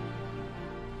of fucked.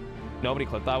 Nobody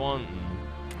clipped that one.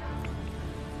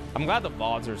 I'm glad the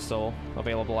VODs are still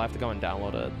available. I have to go and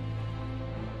download it.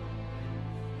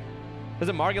 Is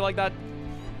it Margit like that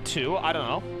too? I don't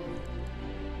know.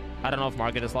 I don't know if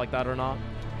Margit is like that or not.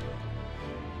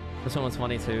 This one was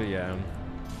funny too, yeah.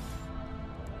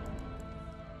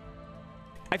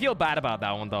 I feel bad about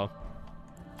that one though.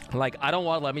 Like, I don't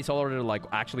want Let Me Solo to like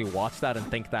actually watch that and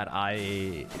think that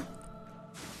I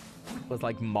was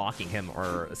like mocking him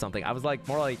or something. I was like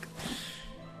more like,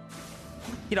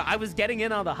 you know, I was getting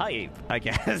in on the hype, I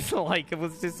guess. Like, it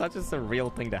was just such a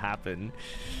surreal thing to happen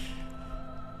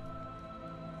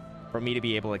for me to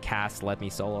be able to cast Let Me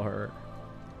Solo her.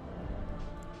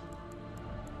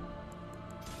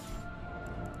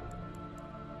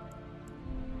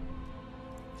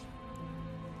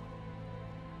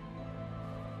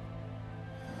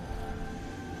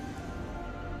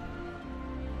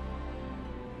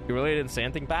 You really didn't say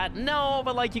anything bad? No,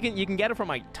 but like you can get it from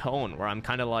my tone where I'm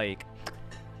kind of like,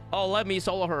 oh, let me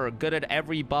solo her. Good at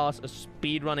every boss, a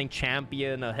speedrunning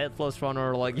champion, a Hitless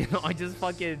runner. Like, you know, I just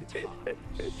fucking...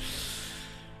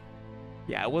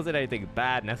 Yeah, it wasn't anything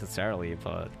bad necessarily,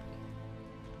 but...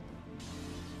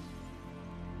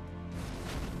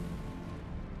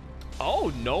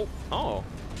 Oh, nope. Oh.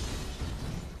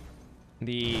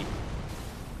 The...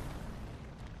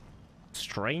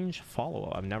 Strange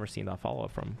follow-up. I've never seen that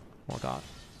follow-up from Morgott.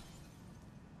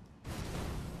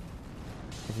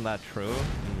 Isn't that true?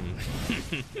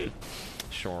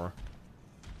 Sure.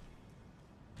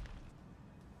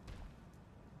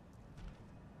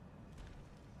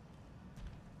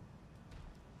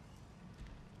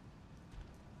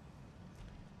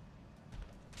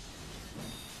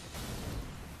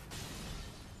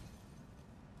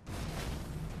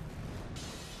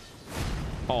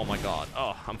 Oh my god.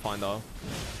 Oh, I'm fine though.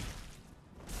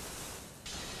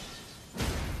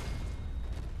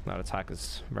 That attack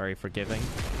is very forgiving.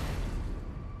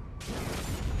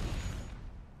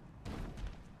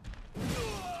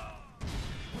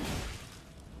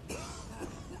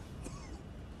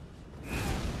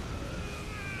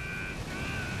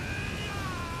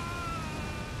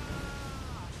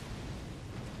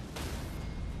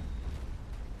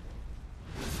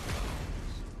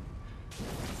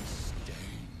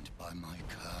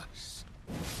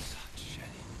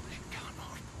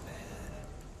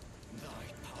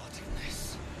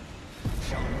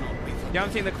 You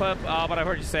haven't seen the clip, but I've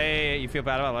heard you say you feel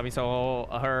bad about let me solo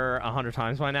her 100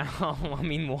 times by now. I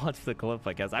mean, watch the clip,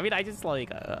 I guess. I mean, I just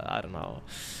like, I don't know.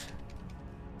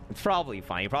 It's probably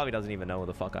fine. He probably doesn't even know who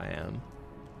the fuck I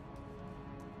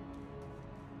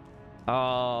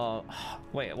am.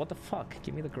 Wait, what the fuck?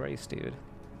 Give me the grace, dude.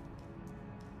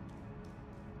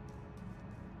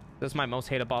 This is my most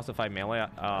hated boss to fight melee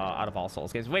out of all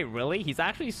Souls games. Wait, really? He's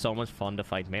actually so much fun to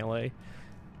fight melee.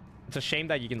 It's a shame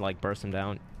that you can, like, burst him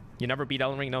down. You never beat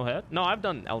Elden Ring no hit? No, I've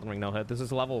done Elden Ring no hit. This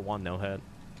is level 1 no hit.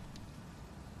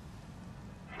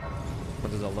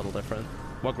 This is a little different.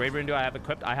 What Grave Rune do I have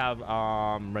equipped? I have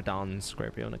Radagon's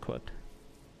Grave Rune equipped.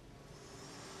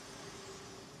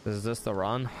 Is this the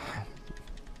run?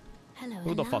 Hello,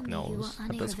 who the fuck knows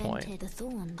at this point? The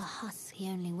thorn, a husk the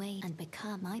only way and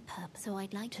become my purpose. So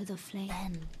I'd like to the flame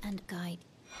and guide.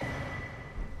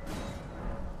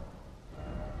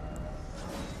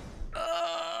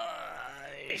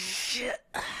 Shit.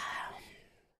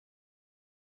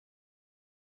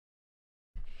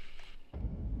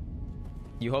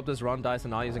 You hope this run dies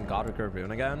and not using Godrick Grave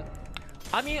Rune again?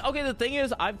 I mean, okay, the thing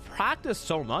is, I've practiced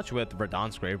so much with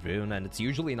Radagon's Grave Rune, and it's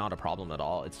usually not a problem at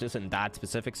all. It's just in that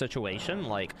specific situation,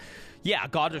 like, yeah,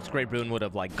 Godrick's Grave Rune would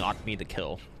have, like, got me the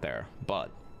kill there,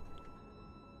 but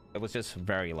it was just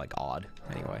very, like, odd.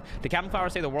 Anyway, did Captain Flower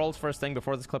say the world's first thing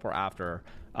before this clip or after?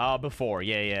 Before,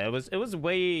 yeah. It was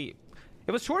way...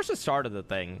 It was towards the start of the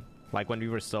thing, like when we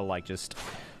were still like just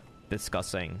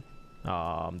discussing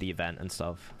the event and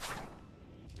stuff.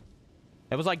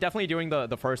 It was like definitely during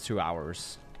the first 2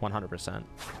 hours, 100%.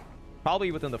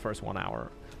 Probably within the first 1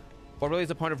 hour. What really is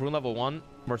the point of rune level 1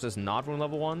 versus not rune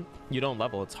level 1? You don't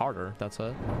level, it's harder, that's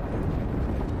it.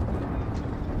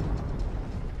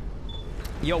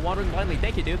 Yo, wandering blindly,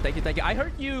 thank you, dude, thank you. I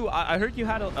heard you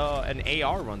had an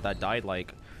AR run that died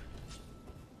like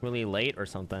really late or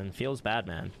something. Feels bad,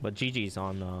 man. But GG's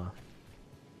on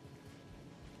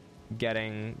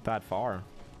getting that far.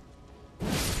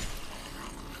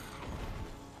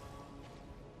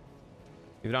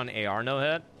 You've done AR no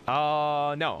hit?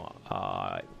 No.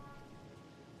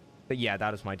 But yeah,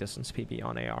 that is my distance PB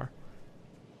on AR.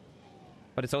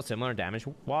 But it's so similar damage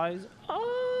wise.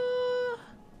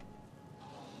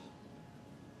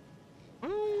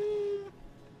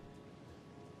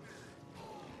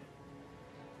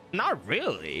 Not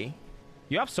really.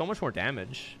 You have so much more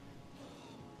damage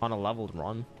on a leveled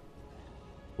run.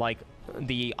 Like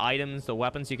the items, the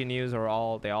weapons you can use are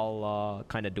all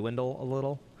kind of dwindle a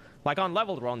little. Like on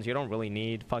leveled runs, you don't really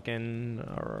need fucking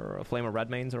Flame of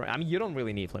Redmanes, or I mean, you don't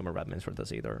really need Flame of Redmanes for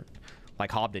this either.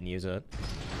 Like Hob didn't use it.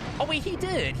 Oh wait, he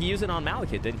did. He used it on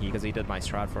Malekith, didn't he? Because he did my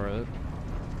strat for it.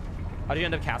 How did you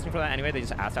end up casting for that anyway? They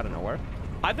just asked out of nowhere.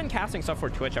 I've been casting stuff for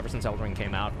Twitch ever since Elden Ring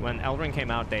came out. When Elden Ring came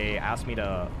out, they asked me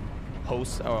to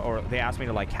host, or they asked me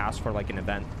to like cast for like an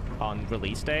event on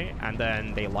release day, and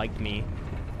then they liked me.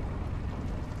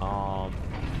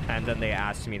 And then they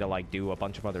asked me to like do a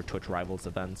bunch of other Twitch Rivals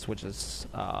events, which is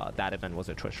that event was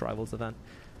a Twitch Rivals event.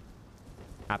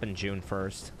 Happened June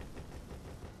 1st.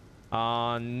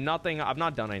 Nothing. I've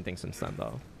not done anything since then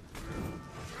though.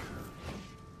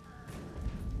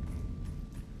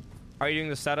 Are you doing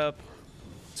the setup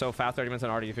so fast 30 minutes on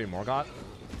RD3 Morgott?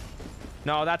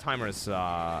 No, that timer is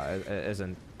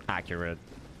isn't accurate.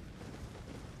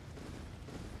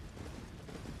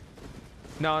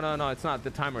 No, it's not. The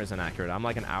timer isn't accurate. I'm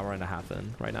like an hour and a half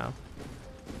in right now.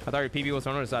 I thought your PB was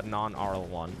on, or is that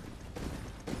non-RL1?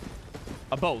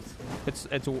 Both.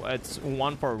 It's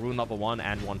one for Rune Level 1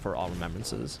 and one for All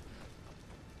Remembrances.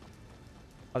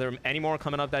 Are there any more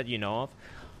coming up that you know of?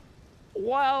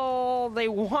 Well, they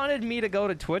wanted me to go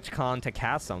to TwitchCon to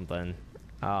cast something.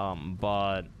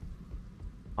 But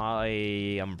I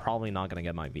am probably not going to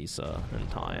get my visa in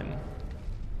time.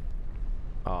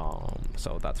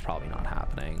 So that's probably not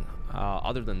happening.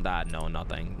 Other than that, no,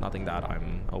 nothing that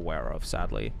I'm aware of,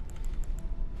 sadly.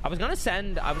 I was gonna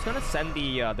send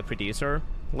the producer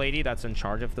lady that's in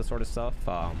charge of this sort of stuff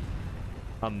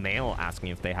a mail asking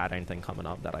if they had anything coming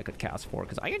up that I could cast for,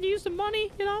 because I could use the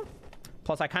money, you know.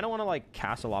 Plus, I kind of want to like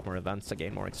cast a lot more events to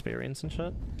gain more experience and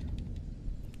shit.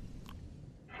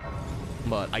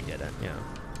 But I didn't, yeah.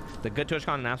 The good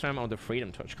TwitchCon in Amsterdam or the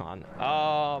Freedom TwitchCon?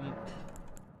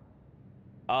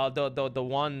 The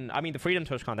one, I mean, the Freedom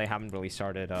TwitchCon, they haven't really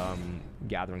started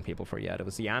gathering people for yet. It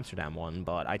was the Amsterdam one,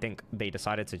 but I think they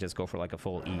decided to just go for like a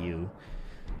full EU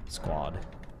squad.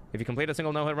 If you complete a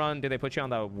single no-hit run, do they put you on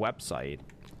the website?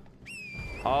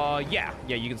 Yeah,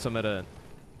 you can submit it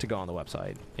to go on the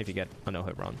website if you get a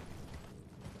no-hit run.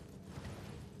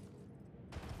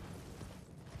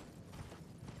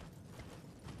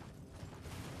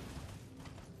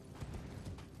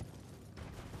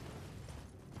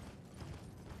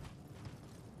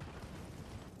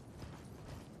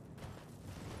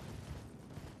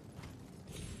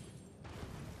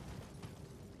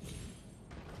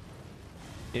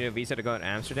 You need a visa to go to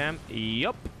Amsterdam?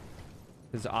 Yup.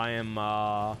 Because I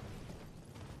am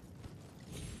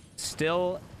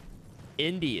still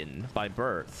Indian by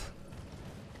birth.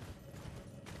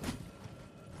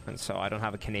 And so I don't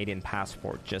have a Canadian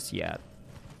passport just yet.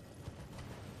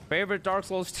 Favorite Dark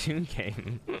Souls 2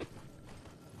 game?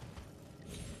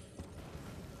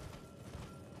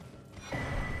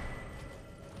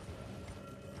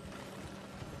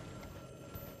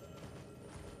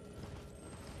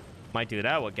 Might do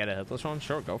that. We'll get a Hitless run.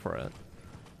 Sure, go for it.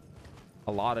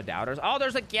 A lot of doubters. Oh,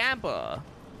 there's a Gampa.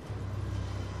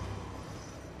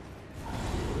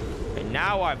 And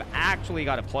now I've actually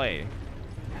got to play.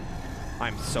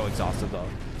 I'm so exhausted, though.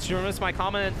 Did you miss my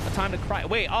comment? A time to cry.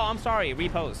 Wait, oh, I'm sorry.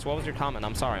 Repost. What was your comment?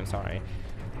 I'm sorry.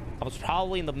 I was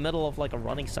probably in the middle of, like, a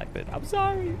running segment. I'm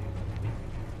sorry.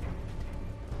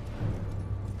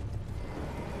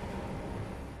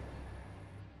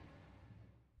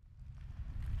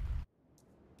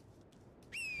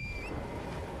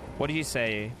 What did you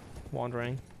say,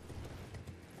 Wandering?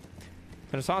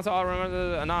 In response to all,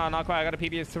 remember, no, not quite. I got a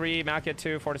PB of 3, Malekith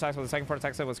 2, Fortitex, but the second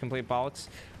Fortitex was complete bollocks.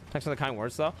 Thanks for the kind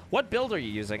words, though. What build are you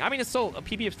using? I mean, it's still, a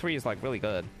PB of 3 is, like, really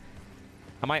good.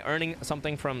 Am I earning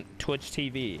something from Twitch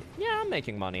TV? Yeah, I'm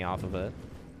making money off of it.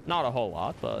 Not a whole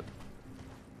lot, but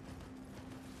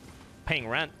paying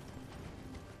rent.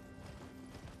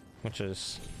 Which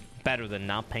is better than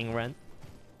not paying rent.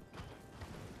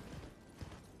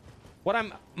 What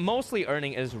I'm mostly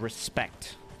earning is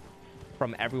respect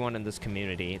from everyone in this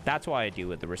community. That's why I do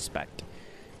with the respect.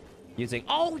 Using,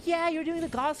 oh yeah, you're doing the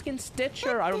Godskin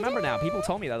Stitcher. I remember now. People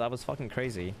told me that. That was fucking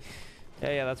crazy.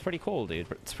 Yeah, that's pretty cool, dude.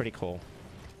 It's pretty cool.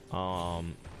 I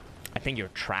think you're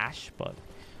trash, but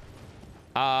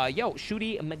yo,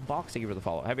 Shooty McBox, thank you for the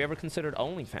follow. Have you ever considered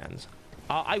OnlyFans?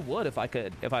 I would if I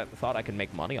thought I could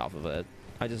make money off of it.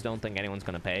 I just don't think anyone's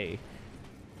gonna pay.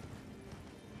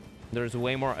 There's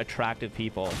way more attractive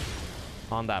people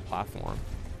on that platform.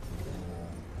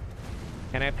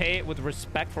 Can I pay it with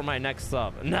respect for my next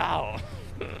sub? No!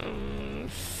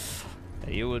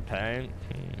 You would pay?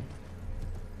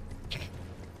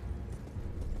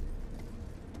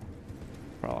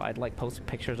 Bro, I'd like post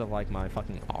pictures of like my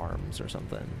fucking arms or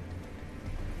something.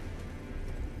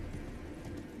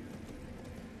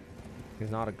 He's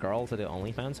not a girl to do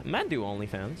OnlyFans. Men do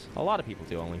OnlyFans. A lot of people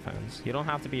do OnlyFans. You don't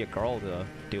have to be a girl to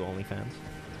do OnlyFans.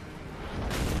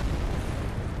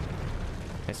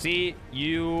 I see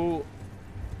you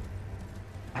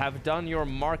have done your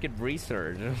market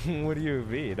research. What do you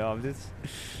mean? No, I'm just...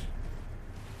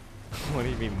 What do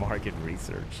you mean market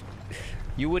research?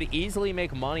 You would easily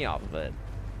make money off of it.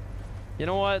 You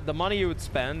know what? The money you would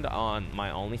spend on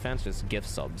my OnlyFans, just gift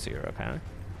subs here, okay?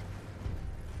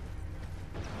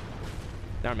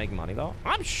 They aren't making money though.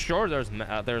 I'm sure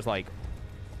there's like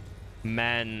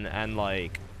men and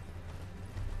like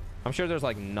I'm sure there's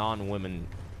like non-women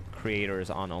creators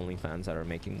on OnlyFans that are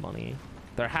making money.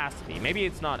 There has to be. Maybe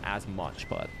it's not as much,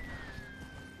 but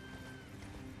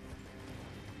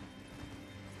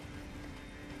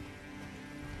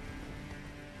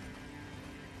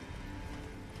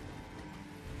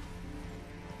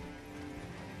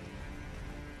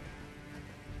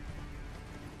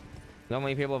How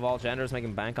many people of all genders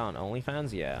making bank on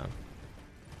OnlyFans? Yeah.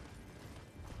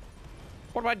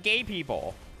 What about gay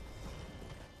people?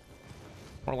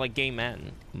 Or like gay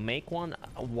men? Make one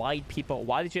white people.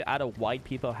 Why did you add a white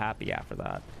people happy after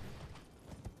that?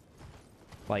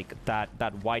 Like that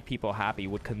white people happy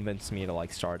would convince me to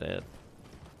like start it.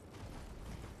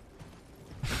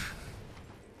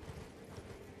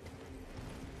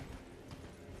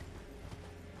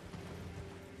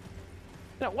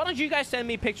 Now, why don't you guys send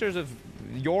me pictures of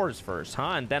yours first,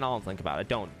 huh? And then I'll think about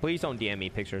it. Please don't DM me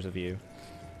pictures of you.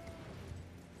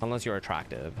 Unless you're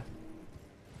attractive.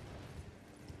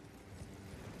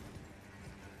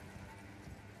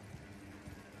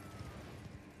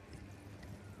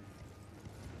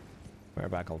 We're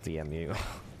back, I'll DM you.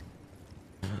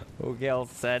 Okay, I'll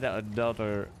send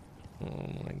another. Oh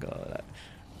my god.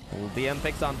 Well, DM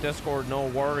pics on Discord, no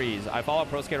worries. I follow a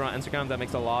pro skater on Instagram that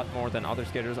makes a lot more than other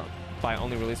skaters by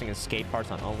only releasing his skate parts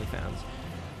on OnlyFans.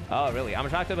 Oh, really? I'm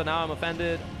attracted, but now I'm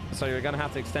offended. So you're gonna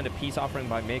have to extend a peace offering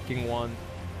by making one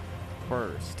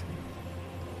first.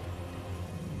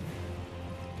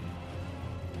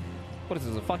 What is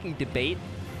this, a fucking debate?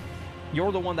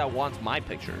 You're the one that wants my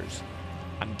pictures.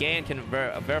 I'm gay and can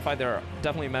verify there are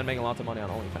definitely men making lots of money on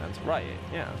OnlyFans. Right,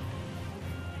 yeah.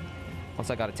 Once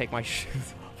I gotta take my shoes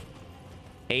off.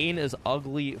 Ain is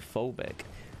ugly phobic.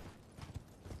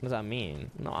 What does that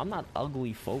mean? No, I'm not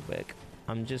ugly phobic.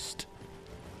 I'm just...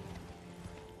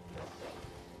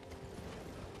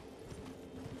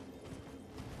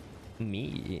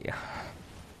 me.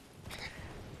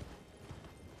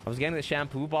 I was getting the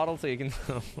shampoo bottle so you can...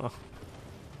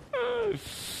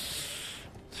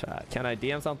 Chat. Can I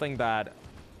DM something that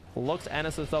looks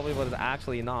NSFW but is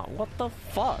actually not? What the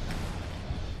fuck?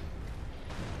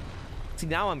 See,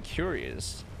 now I'm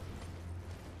curious.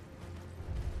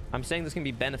 I'm saying this can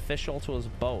be beneficial to us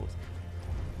both.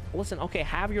 Listen, okay,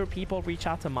 have your people reach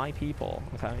out to my people,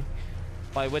 okay?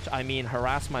 By which I mean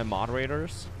harass my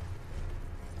moderators.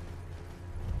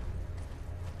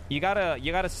 You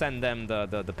gotta send them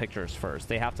the pictures first.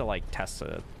 They have to like test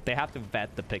it. They have to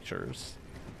vet the pictures.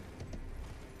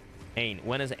 Ain,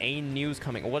 when is Ain news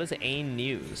coming? What is Ain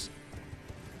news?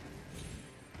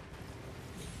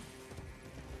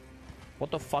 What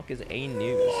the fuck is Ain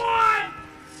news? What?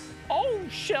 Oh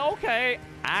shit, okay.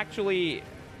 Actually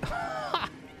that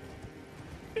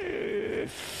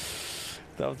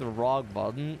was the wrong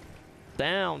button.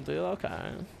 Damn, dude,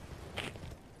 okay.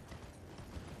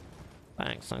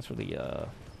 Thanks for the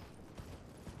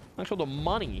thanks for the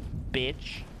money,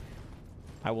 bitch.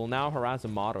 I will now harass the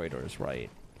moderators, right?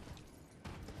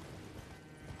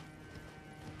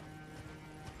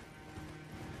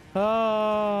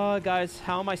 Guys,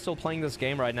 how am I still playing this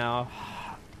game right now?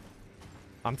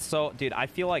 I'm so... Dude, I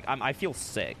feel like... I feel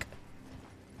sick.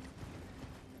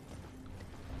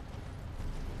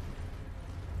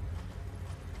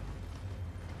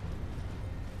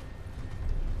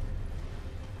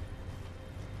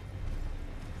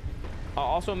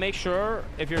 Also, make sure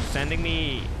if you're sending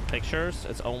me pictures,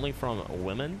 it's only from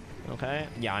women, okay?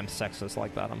 Yeah, I'm sexist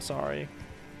like that. I'm sorry.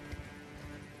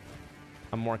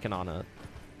 I'm working on it.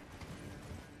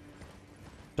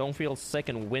 Don't feel sick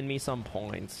and win me some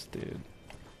points, dude.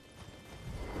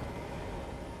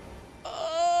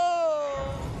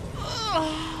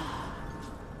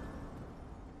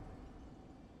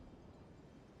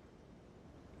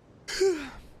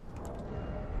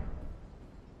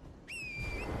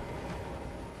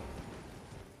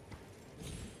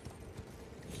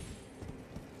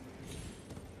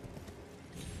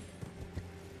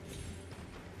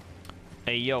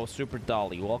 Hey, yo, Super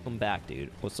Dolly, welcome back,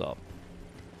 dude. What's up?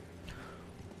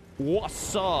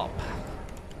 What's up?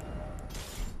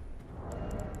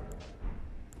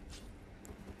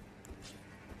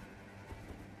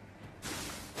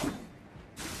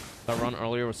 That run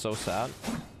earlier was so sad.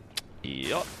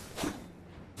 Yup.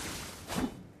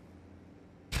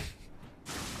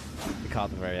 We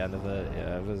caught the very end of it.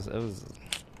 Yeah, it was...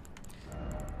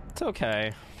 It's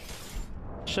okay.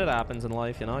 Shit happens in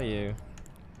life, you know, you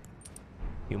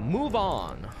move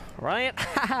on, right?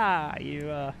 Haha, you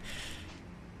know,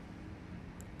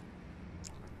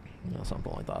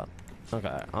 something like that.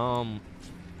 Okay,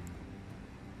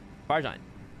 Fire Giant.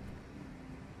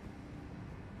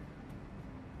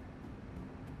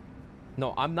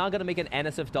 No, I'm not gonna make an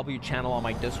NSFW channel on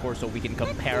my Discord so we can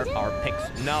compare our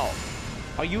picks. No.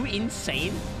 Are you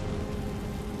insane?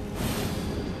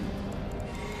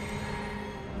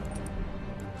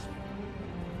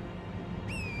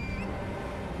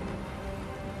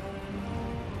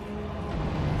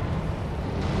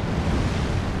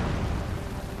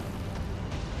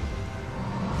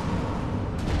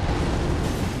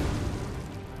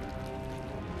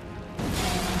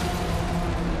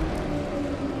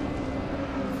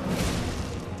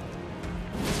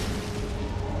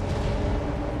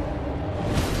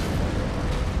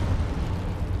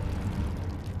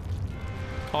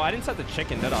 Oh, I didn't set the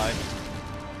chicken, did I?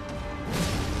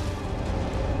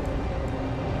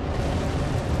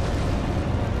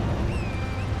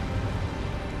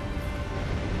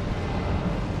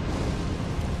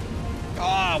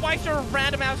 Oh, why is there a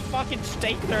random ass fucking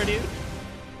steak there, dude?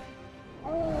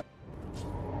 I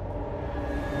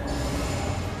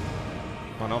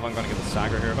don't know if I'm gonna get the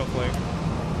stagger here, hopefully.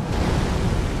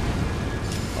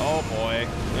 Oh boy.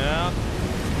 Yeah.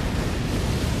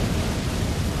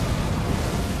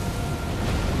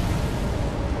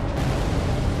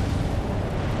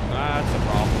 That's a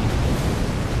problem.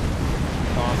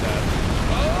 Oh, I'm dead.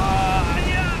 Oh,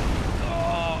 yeah!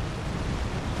 Oh.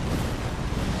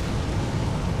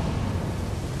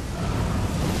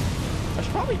 I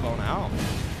should probably bone out.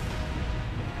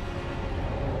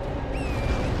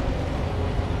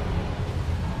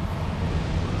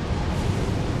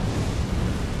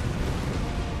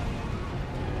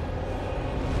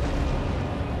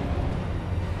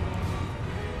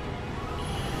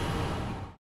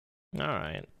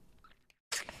 Alright.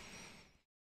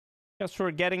 Guess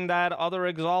we're getting that other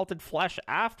exalted flesh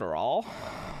after all.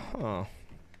 Oh.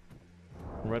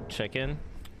 Rip chicken.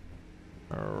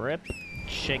 Rip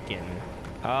chicken.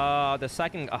 The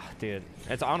second... Oh, dude.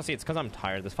 It's honestly, it's because I'm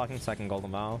tired. This fucking second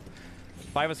Golden Vow.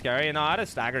 If I was scary, no, I'd have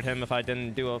staggered him if I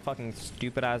didn't do a fucking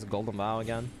stupid-ass Golden Vow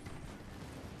again.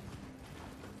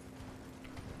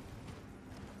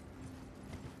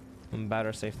 I'm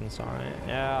better safe than sorry.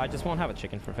 Yeah, I just won't have a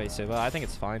chicken for phase 2, but I think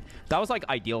it's fine. That was like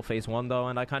ideal phase 1 though,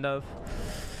 and I kind of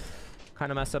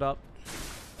messed it up.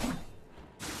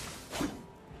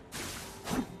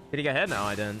 Did he get hit? No,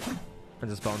 I didn't. I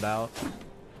just boned out.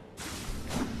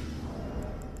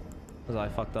 Because I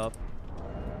fucked up.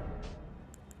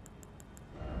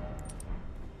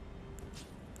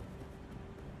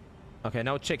 Okay,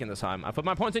 no chicken this time. I put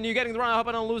my points in you getting the run. I hope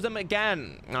I don't lose them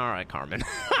again. Alright, Carmen.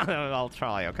 I'll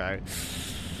try, okay?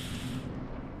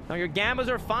 No, your gambas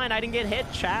are fine. I didn't get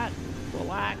hit, chat.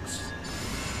 Relax.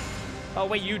 Oh,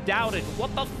 wait, you doubted.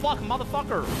 What the fuck,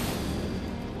 motherfucker?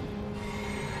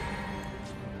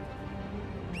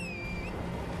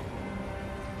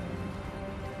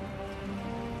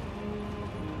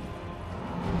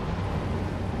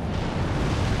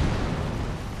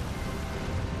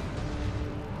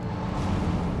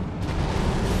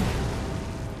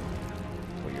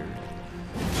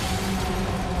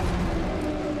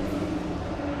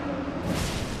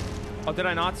 Oh, did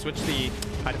I not switch the...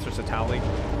 I didn't switch the tally.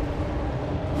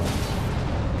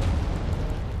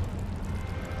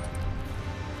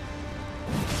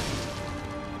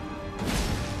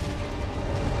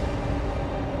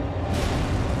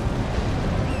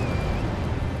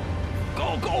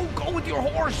 Go, go, go with your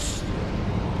horse!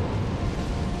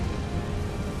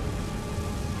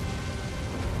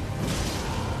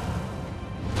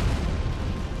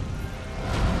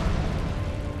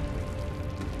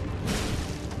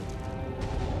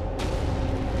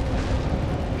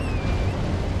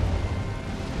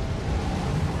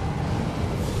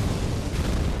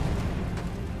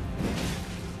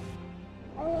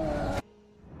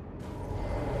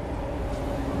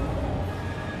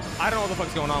 I don't know what the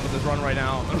fuck's going on with this run right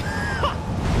now.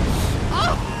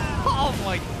 Oh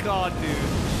my god, dude.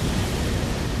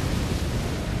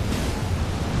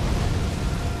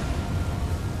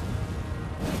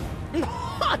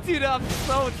 Dude, I'm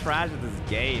so trash at this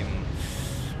game.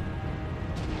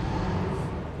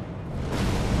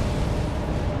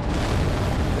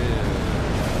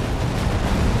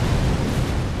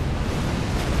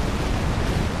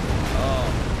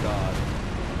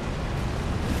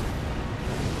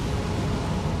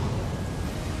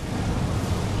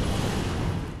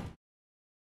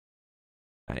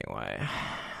 Anyway,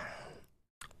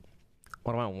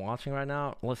 what am I watching right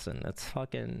now? Listen, it's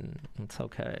fucking, it's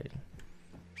okay.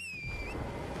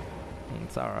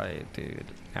 It's alright, dude.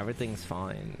 Everything's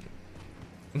fine.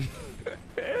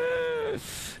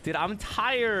 Dude, I'm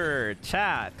tired,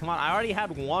 chat. Come on, I already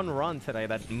had one run today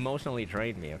that emotionally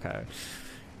drained me, okay?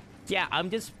 Yeah, I'm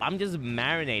just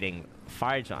marinating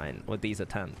Fire Giant with these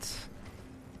attempts.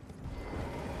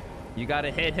 You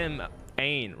gotta hit him,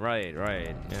 Ain. Right,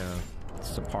 yeah.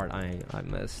 It's the part I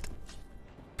missed.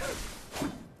 Do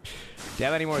you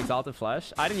have any more Exalted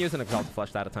Flesh? I didn't use an Exalted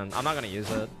Flesh that attempt. I'm not gonna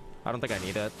use it. I don't think I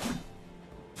need it.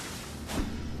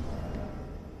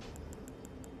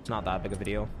 It's not that big of a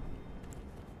deal.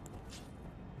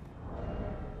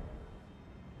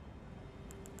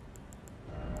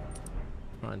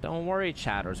 Alright, don't worry,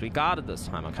 chatters. We got it this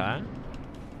time, okay?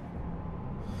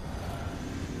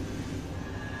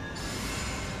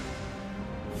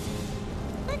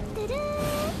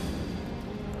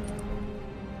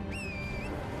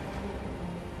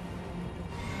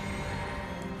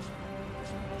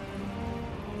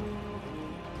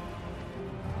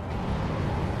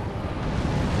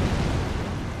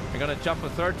 gonna jump a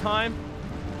third time?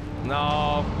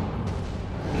 No.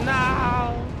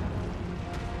 No!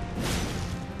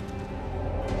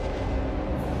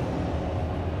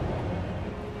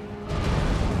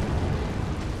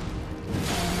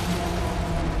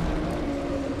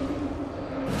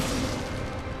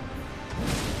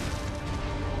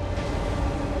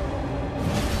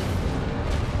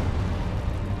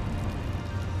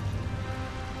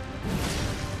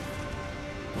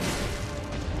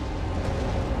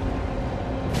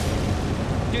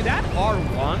 Dude, that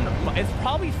R1, it's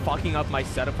probably fucking up my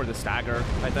setup for the stagger,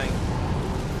 I think.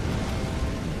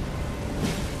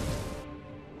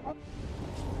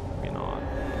 Maybe not.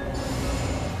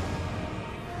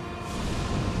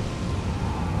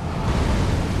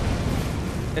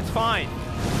 It's fine.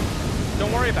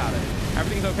 Don't worry about it.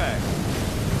 Everything's okay.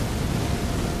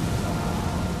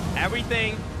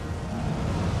 Everything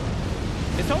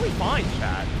is totally fine,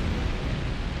 chat.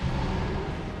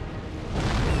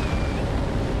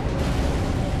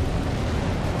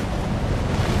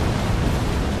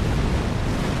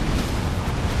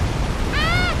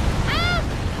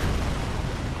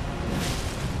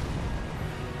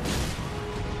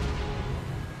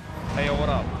 Hey, yo, what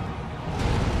up?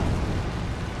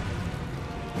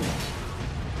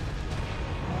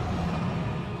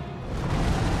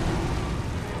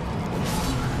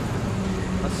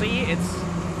 Let's see,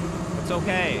 it's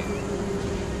okay.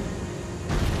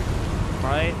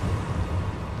 Right?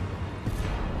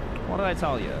 What did I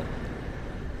tell you?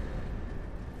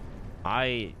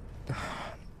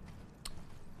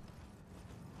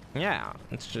 Yeah,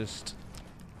 it's just...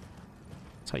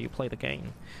 That's how you play the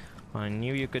game. I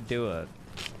knew you could do it.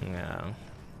 Yeah.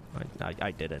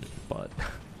 I didn't, but...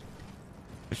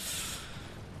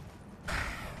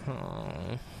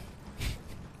 Oh.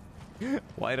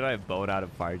 Why did I vote out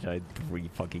of Fire Giant 3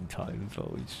 fucking times?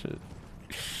 Holy shit.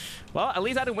 Well, at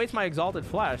least I didn't waste my Exalted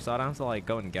Flesh, so I don't have to, like,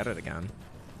 go and get it again.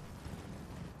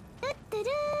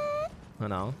 I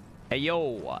know. Hey,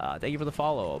 yo, thank you for the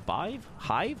follow. Bive?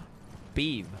 Hive?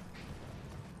 Beeve.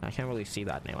 I can't really see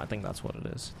that name. I think that's what it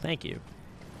is. Thank you.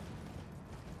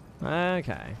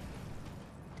 Okay.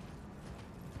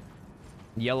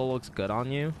 Yellow looks good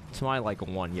on you. It's my, like,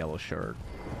 one yellow shirt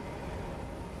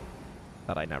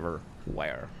that I never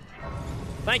wear.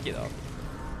 Thank you, though.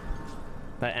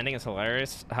 That ending is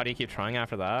hilarious. How do you keep trying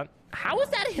after that? How is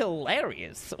that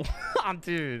hilarious?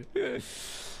 Dude.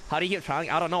 How do you keep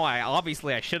trying? I don't know.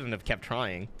 Obviously, I shouldn't have kept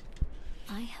trying.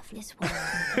 I have this one.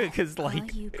 Because,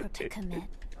 like... Are you prepared to commit?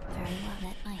 Very well,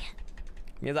 let my...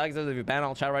 Miyazaki says if you ban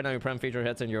all chat right now, your prem feature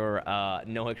hits and your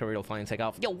no-hit career will finally take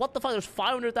off. Yo, what the fuck? There's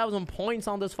 500,000 points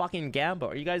on this fucking Gamba.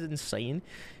 Are you guys insane?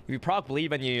 If you proc bleed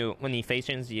when he face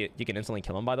changes, you can instantly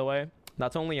kill him, by the way.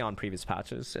 That's only on previous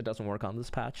patches. It doesn't work on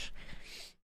this patch.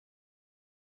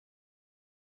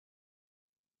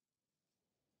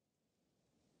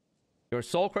 Your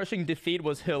soul-crushing defeat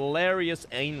was hilarious,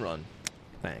 Ainrun.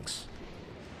 Thanks.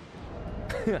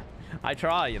 I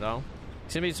try, you know.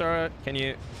 Excuse me, sir. Can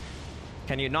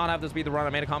you not have this be the run? I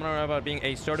made a comment about being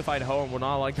a certified hoe and would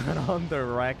not like that on the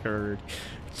record.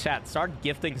 Chat, start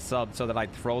gifting subs so that I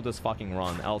throw this fucking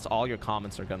run, else all your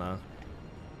comments are gonna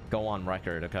go on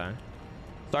record, okay?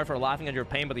 Sorry for laughing at your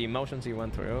pain, but the emotions you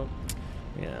went through.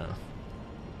 Yeah.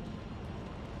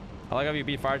 I like how you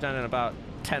beat Fire Giant and about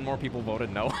 10 more people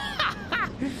voted no.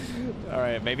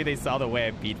 Alright, maybe they saw the way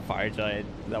I beat Fire Giant.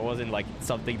 That wasn't like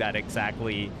something that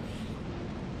exactly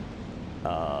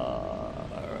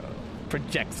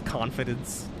projects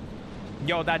confidence.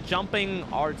 Yo, that jumping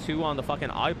R2 on the fucking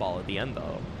eyeball at the end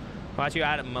though. Why don't you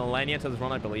add Millennia to this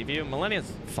run? I believe you.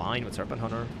 Millennia's fine with Serpent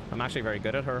Hunter. I'm actually very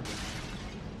good at her.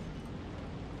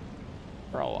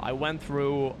 Bro, I went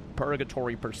through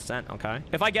Purgatory %, okay?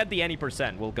 If I get the any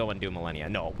 %, we'll go and do Millennia.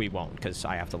 No, we won't, because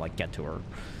I have to, like, get to her.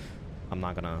 I'm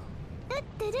not gonna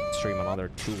stream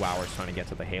another 2 hours trying to get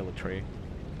to the Halo tree.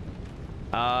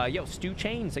 Yo, Stu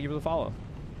Chains, thank you for the follow.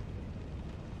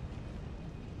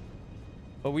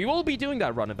 But we will be doing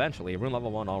that run eventually. Rune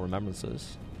level 1, all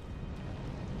remembrances.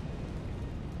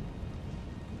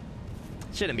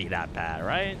 Shouldn't be that bad,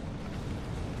 right?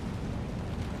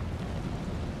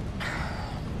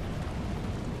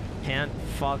 Can't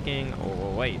fucking...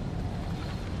 Oh, wait.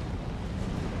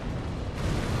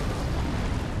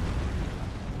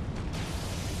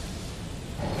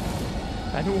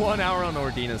 And 1 hour on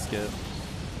Ordina skip.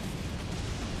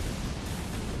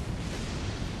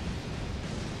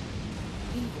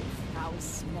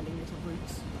 Foul-smelling little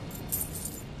brutes.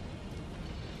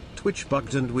 Twitch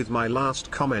bugged and with my last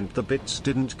comment the bits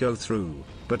didn't go through,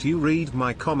 but you read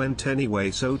my comment anyway,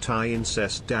 so tie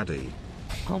incest daddy.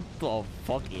 What the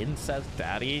fuck, incest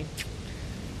daddy?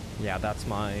 Yeah, that's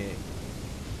my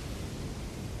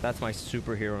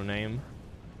superhero name.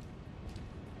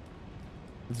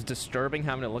 It's disturbing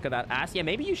having to look at that ass. Yeah,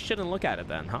 maybe you shouldn't look at it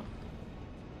then, huh?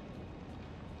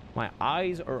 My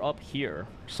eyes are up here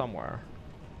somewhere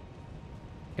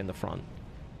in the front.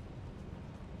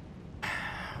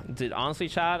 Dude, honestly,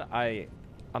 Chad,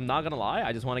 I'm not gonna lie,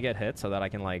 I just want to get hit so that I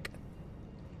can like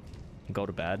go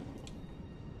to bed.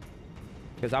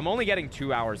 Because I'm only getting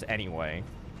 2 hours anyway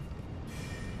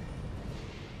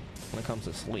when it comes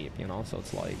to sleep, you know, so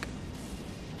it's like,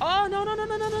 oh no.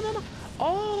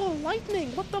 Oh,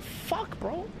 lightning, what the fuck,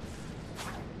 bro?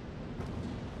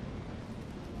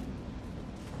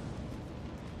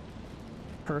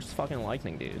 Cursed fucking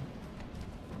lightning, dude.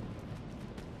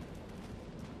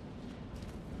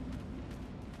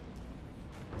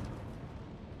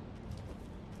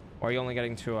 Or are you only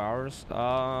getting 2 hours?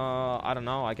 I don't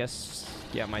know, I guess,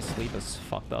 yeah, my sleep is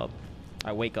fucked up.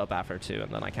 I wake up after 2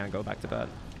 and then I can't go back to bed.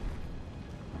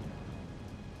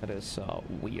 That is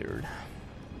weird.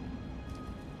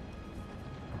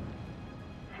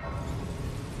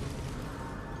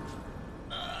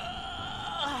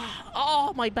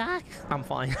 Oh, my back! I'm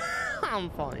fine. I'm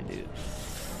fine, dude.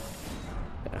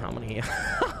 Okay, how many?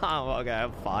 Oh, okay, I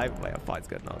have 5. Wait, 5's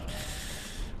good enough.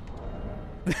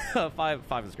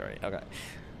 5 is great. Okay.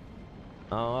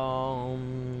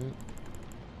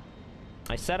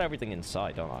 I set everything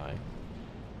inside, don't I?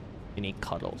 You need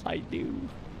cuddles. I do.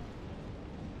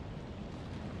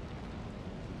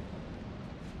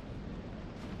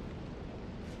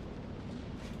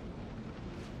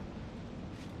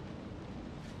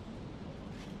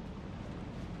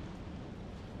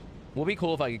 Would be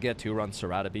cool if I could get 2 runs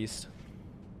to Elden Beast.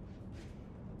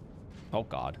 Oh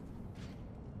god.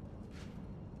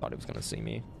 Thought he was gonna see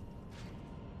me.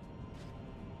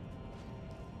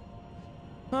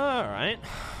 Alright.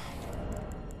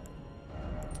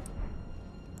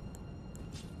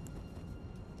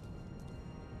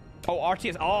 Oh,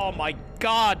 RTS. Oh my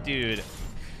god, dude.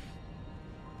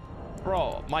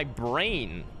 Bro, my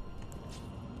brain.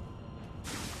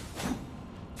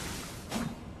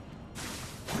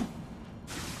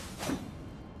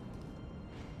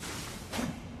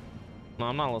 No,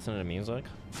 I'm not listening to music.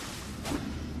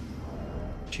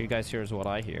 What you guys hear is what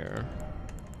I hear.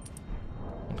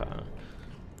 Okay.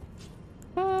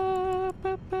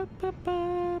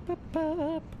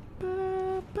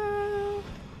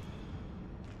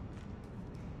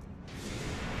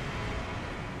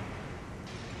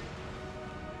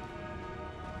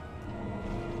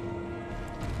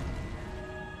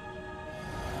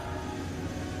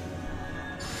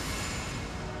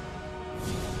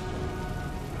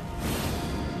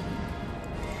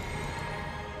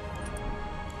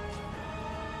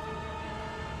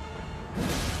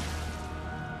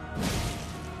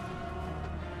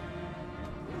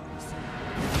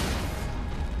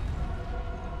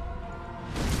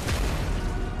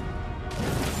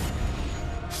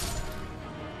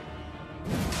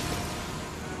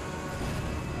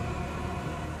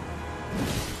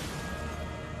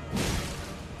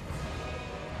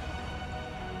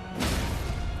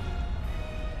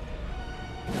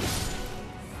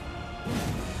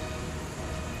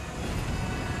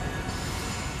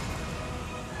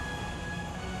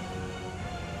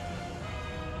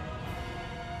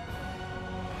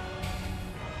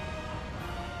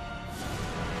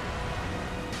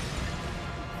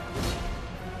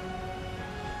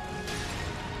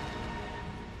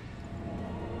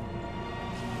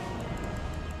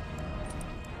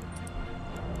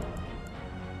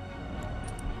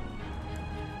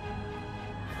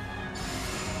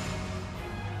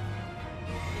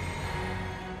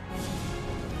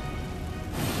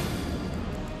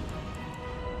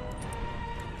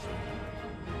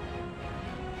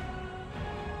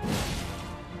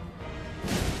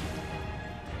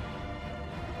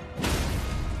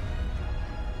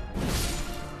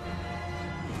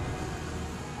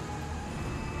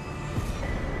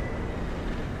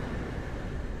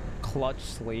 Clutch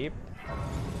sleep.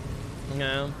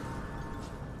 No.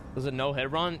 This is a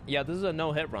no-hit run? Yeah, this is a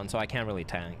no-hit run, so I can't really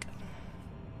tank.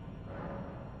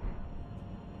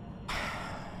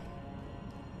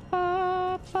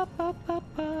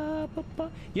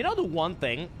 You know the one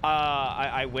thing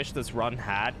I wish this run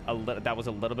had that was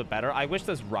a little bit better? I wish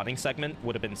this running segment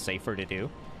would have been safer to do.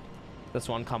 This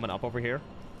one coming up over here.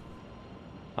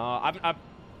 Okay,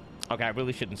 I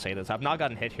really shouldn't say this. I've not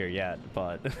gotten hit here yet,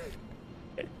 but...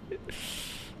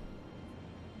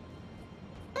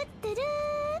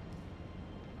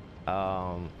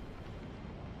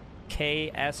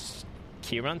 KS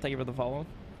Kieran, thank you for the follow.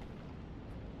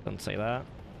 Don't say that.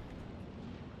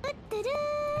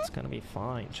 It's gonna be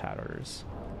fine, chatters.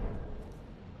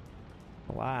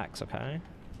 Relax, okay?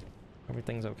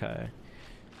 Everything's okay.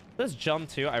 This jump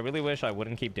too, I really wish I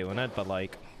wouldn't keep doing it, but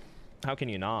like, how can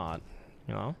you not?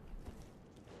 You know?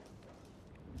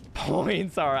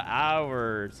 Points are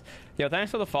ours. Yo,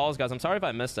 thanks for the follows, guys. I'm sorry if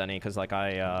I missed any, because like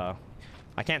I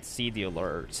can't see the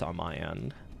alerts on my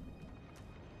end.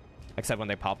 Except when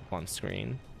they pop up on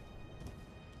screen.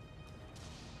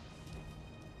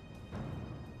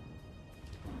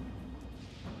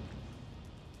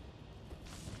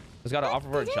 Just got an offer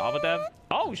for a Java dev?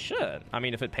 Oh, shit. I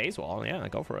mean, if it pays well, yeah,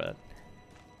 go for it.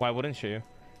 Why wouldn't you?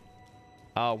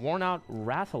 Worn out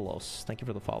Rathalos. Thank you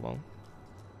for the follow.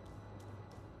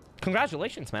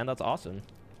 Congratulations, man. That's awesome.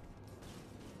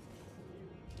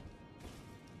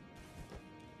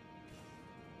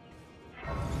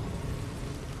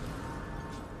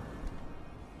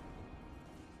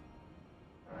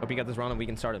 Hope you got this run and we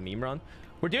can start a meme run.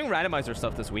 We're doing randomizer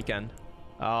stuff this weekend.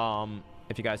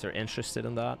 If you guys are interested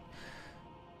in that.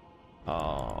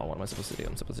 What am I supposed to do?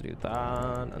 I'm supposed to do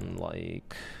that and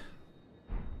like...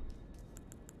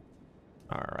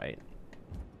 Alright.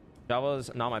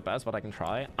 Java's not my best, but I can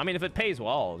try. I mean, if it pays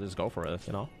well, just go for it,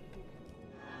 you know?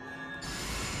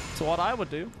 So what I would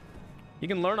do. You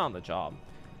can learn on the job.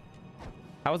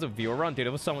 How was a viewer run? Dude, it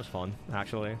was so much fun,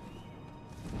 actually.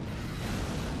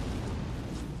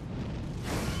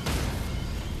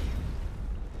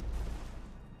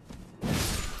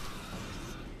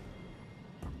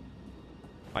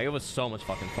 Like, it was so much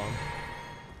fucking fun.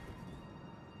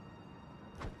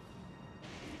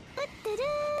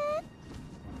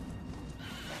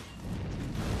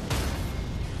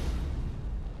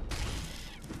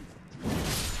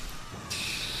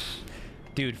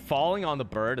 Dude, falling on the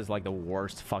bird is like the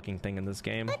worst fucking thing in this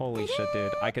game. Holy shit,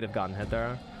 dude. I could have gotten hit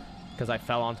there. Because I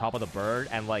fell on top of the bird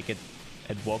and like it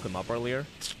woke him up earlier.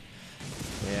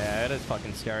 Yeah, it is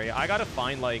fucking scary. I gotta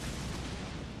find like...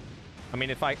 I mean,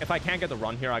 if I can't get the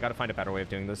run here, I gotta find a better way of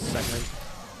doing this segment.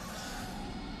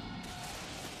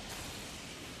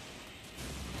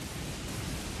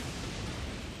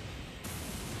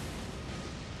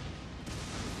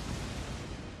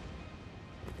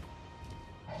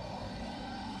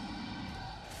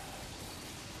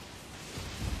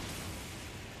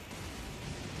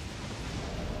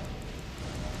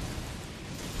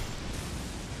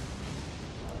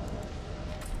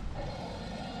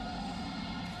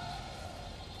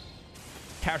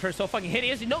 Character is so fucking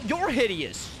hideous. No, you're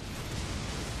hideous.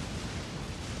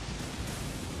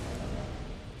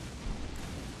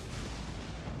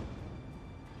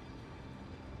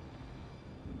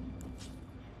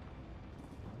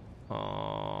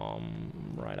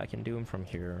 Right, I can do him from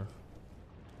here.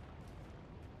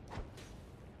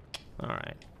 All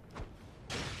right.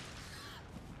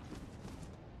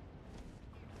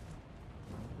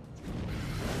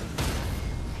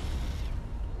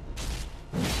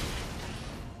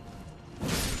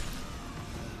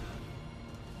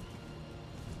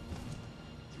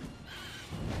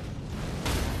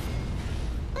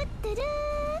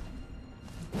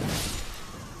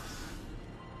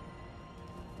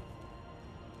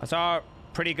 I saw a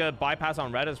pretty good bypass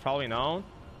on red, is probably known.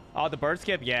 Oh, the bird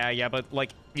skip, yeah, but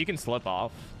like you can slip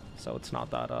off, so it's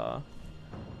not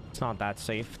that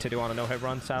safe to do on a no-hit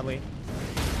run, sadly.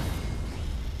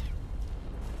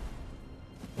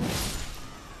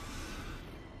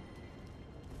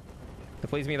 It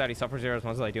pleases me that he suffers here as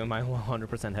much as I do in my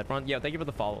 100% hit run. Yeah, thank you for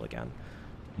the follow again.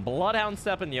 Bloodhound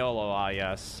step and YOLO, ah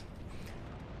yes.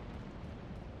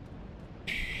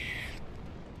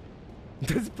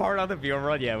 This part on the viewer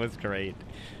run, yeah, it was great.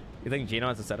 You think Gino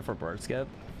has a setup for bird skip?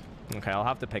 Okay, I'll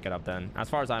have to pick it up then. As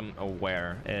far as I'm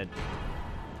aware,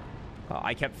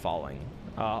 I kept falling.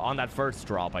 On that first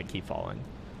drop, I keep falling.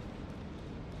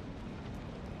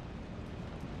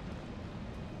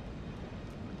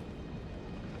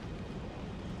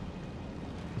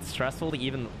 It's stressful to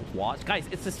even watch. Guys,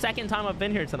 it's the second time I've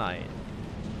been here tonight.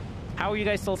 How are you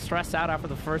guys still stressed out after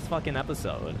the first fucking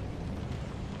episode?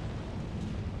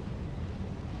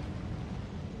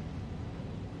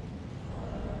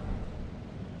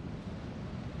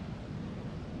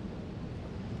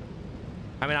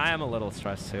 I mean, I am a little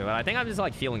stressed too, but I think I'm just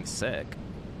like feeling sick.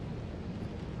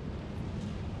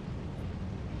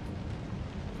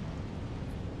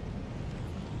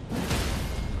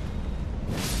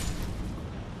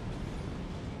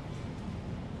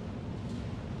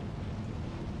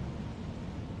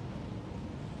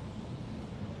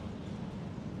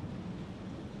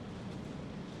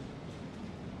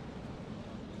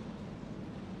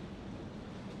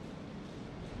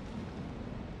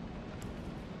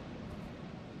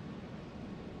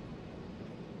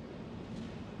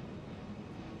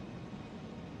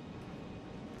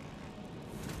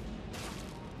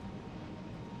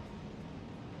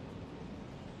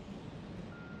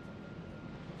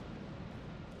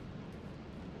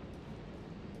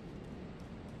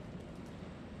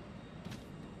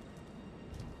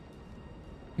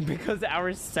 Because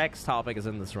our sex topic is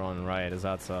in this run, right? Is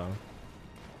that so?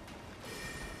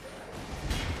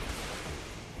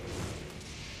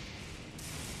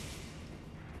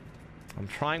 I'm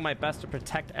trying my best to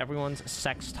protect everyone's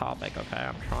sex topic, okay?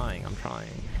 I'm trying.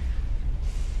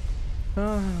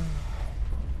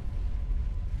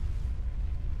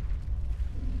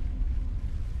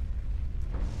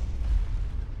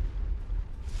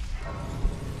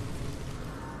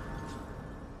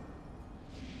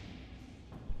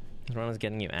 This run is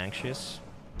getting you anxious.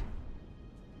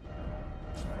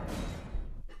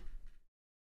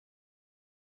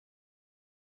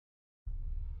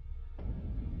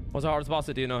 What's the hardest boss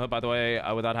to do, no, by the way,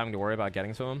 without having to worry about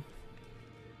getting to him?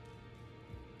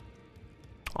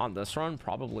 On this run,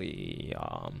 probably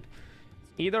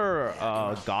either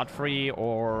Godfrey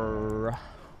or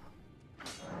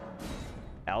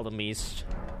Elden Beast.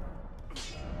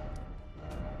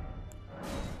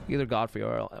 Either Godfrey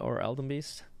or Elden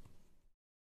Beast.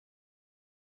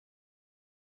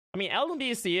 I mean, Elden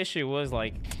Beast, the issue was,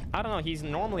 like, I don't know, he's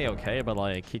normally okay, but,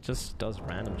 like, he just does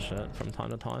random shit from time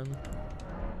to time.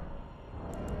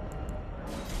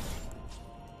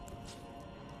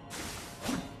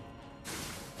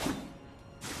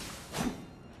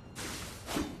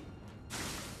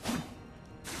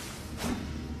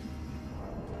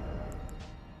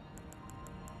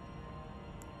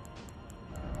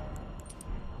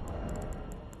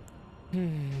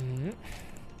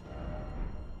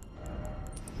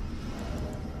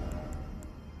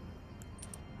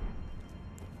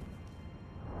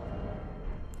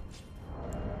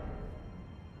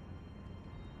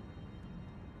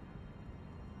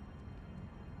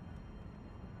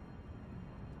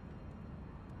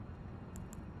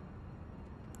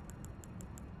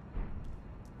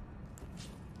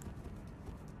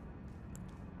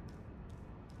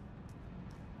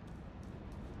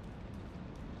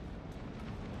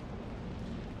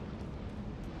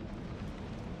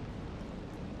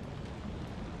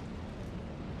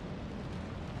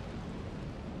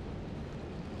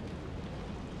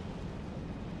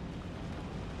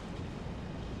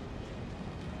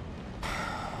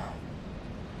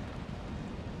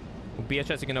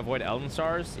 BHS, you can avoid Elden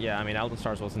Stars? Yeah, I mean, Elden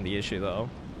Stars wasn't the issue, though.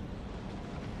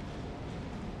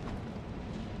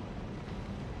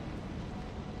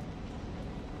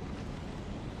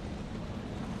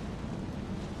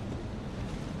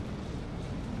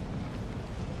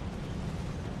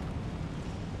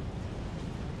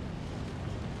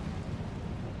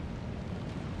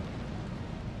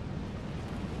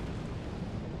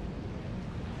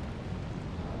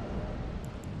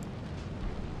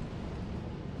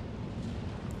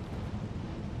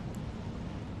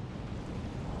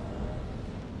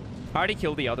 I already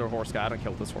killed the other horse guy. I don't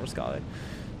kill this horse guy.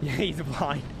 Yeah, he's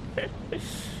blind.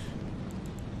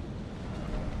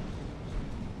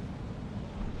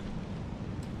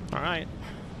 All right.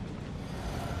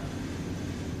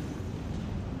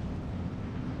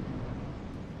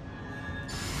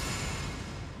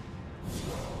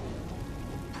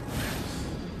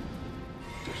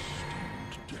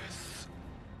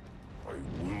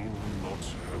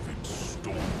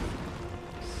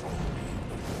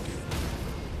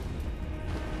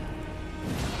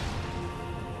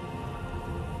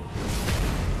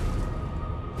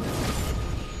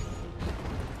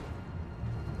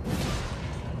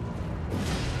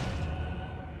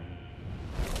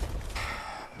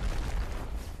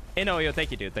 Hey, no, yo, thank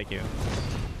you, dude. Thank you.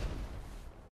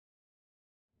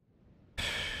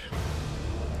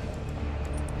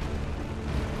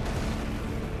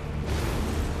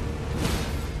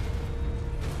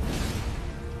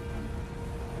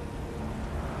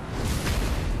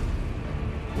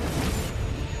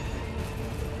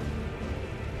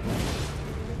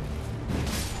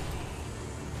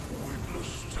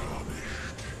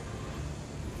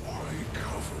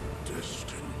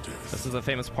 This is a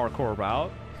famous parkour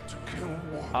route.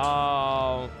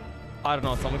 I don't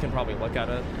know. Someone can probably look at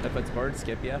it. If it's bird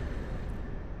skip, yeah.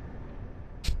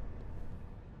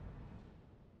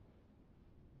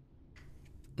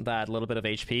 That little bit of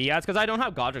HP. Yeah, it's because I don't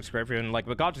have Godrick's Grapefruit. Like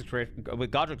with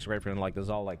Godrick's Grapefruit, like this is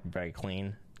all like very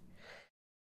clean.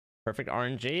 Perfect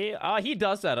RNG. He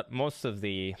does that most of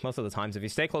the times. If you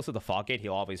stay close to the fog gate,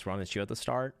 he'll always run at you at the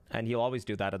start, and he'll always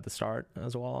do that at the start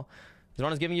as well. This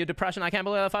one is giving you depression. I can't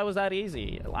believe if I was that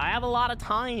easy. I have a lot of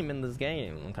time in this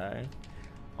game, okay?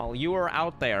 While you were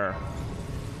out there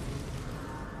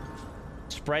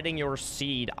spreading your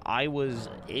seed, I was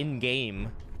in-game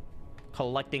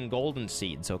collecting golden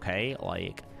seeds, okay?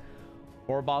 Like,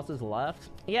 4 bosses left.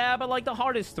 Yeah, but like the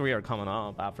hardest 3 are coming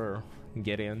up after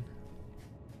Gideon.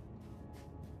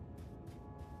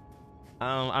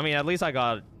 I mean, at least I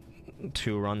got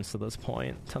 2 runs to this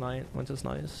point tonight, which is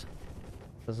nice.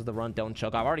 This is the run, don't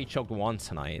choke. I've already choked once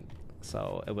tonight,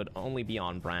 so it would only be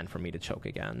on brand for me to choke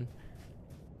again.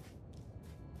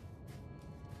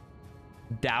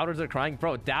 Doubters are crying.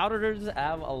 Bro, doubters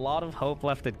have a lot of hope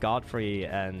left at Godfrey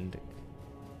and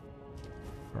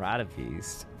Elden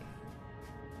Beast.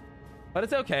 But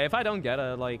it's okay. If I don't get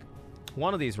a, like,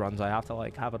 one of these runs, I have to,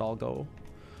 like, have it all go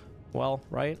well,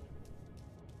 right?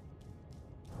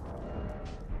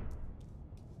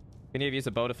 Can you use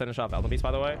a bow to finish off Elden Beast,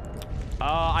 by the way?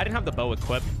 I didn't have the bow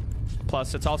equipped.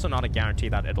 Plus, it's also not a guarantee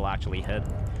that it'll actually hit.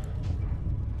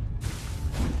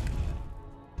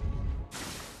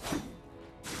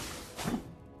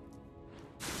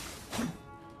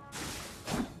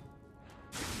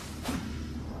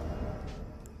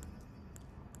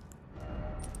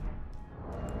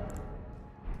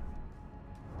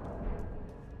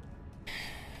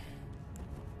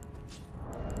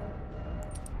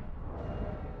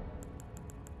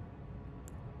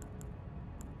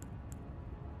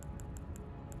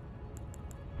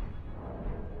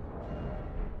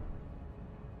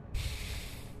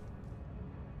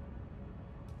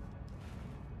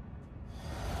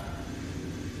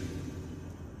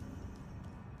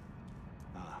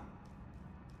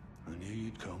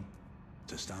 Come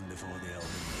to stand before the Elden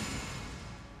Ring,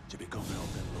 to become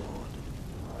Elden Lord.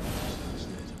 That's the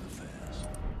state of affairs.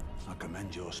 I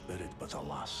commend your spirit, but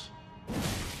alas,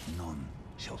 none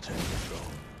shall take the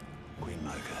throne. Queen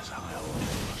Malekith has high over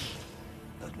us,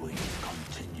 that we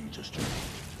continue to stray.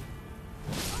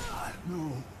 I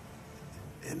know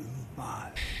in my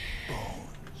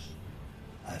bones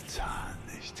a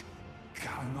tarnished.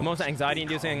 The most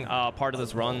anxiety-inducing part of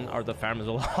this run are the farmers'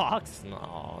 locks.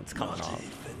 No, it's coming up.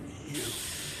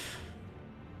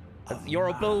 You're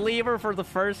a believer for the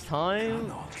first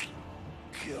time?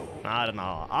 I don't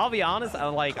know. I'll be honest,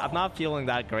 I'm not feeling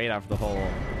that great after the whole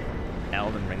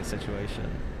Elden Ring situation.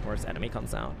 Worst enemy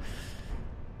comes out.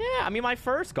 Yeah, I mean, my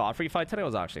first Godfrey fight today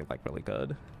was actually, like, really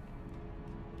good.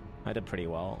 I did pretty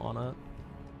well on it.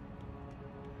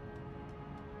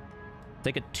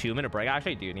 Take a 2-minute break. I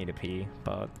actually do need to pee,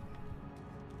 but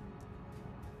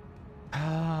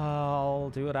I'll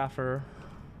do it after.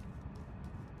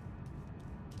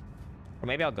 Or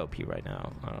maybe I'll go pee right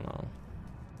now. I don't know.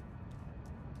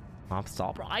 I'm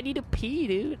stop, bro. I need to pee,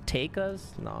 dude. Take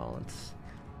us? No, it's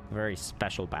a very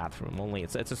special bathroom. Only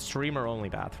it's a streamer only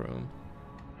bathroom.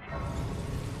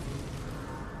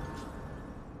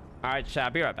 All right,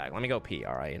 chat. Be right back. Let me go pee.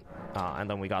 All right, and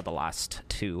then we got the last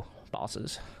 2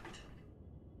 bosses.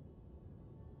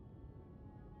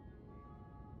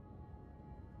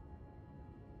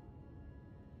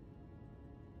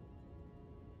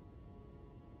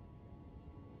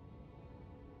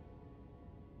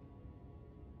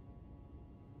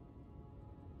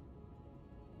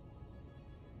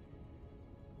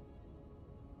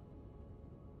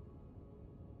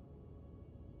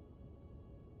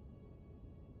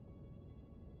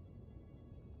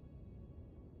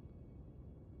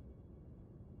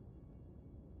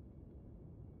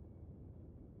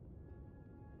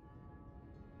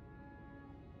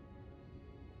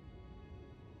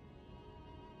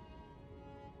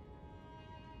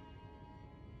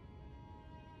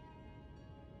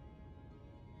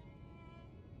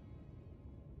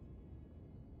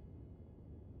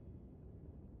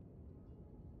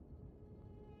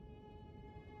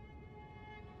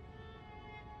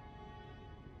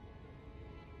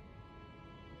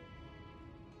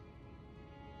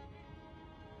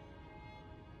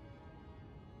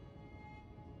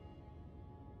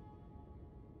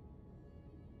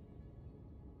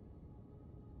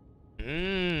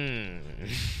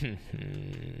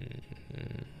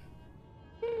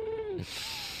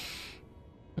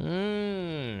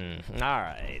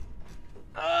 Alright.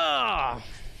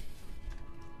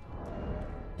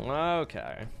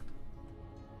 Okay.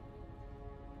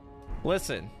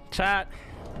 Listen, chat.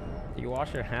 You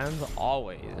wash your hands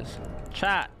always.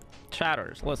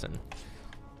 Chatters, listen.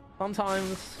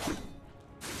 Sometimes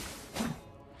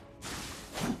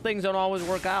things don't always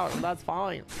work out, and that's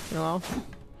fine, you know?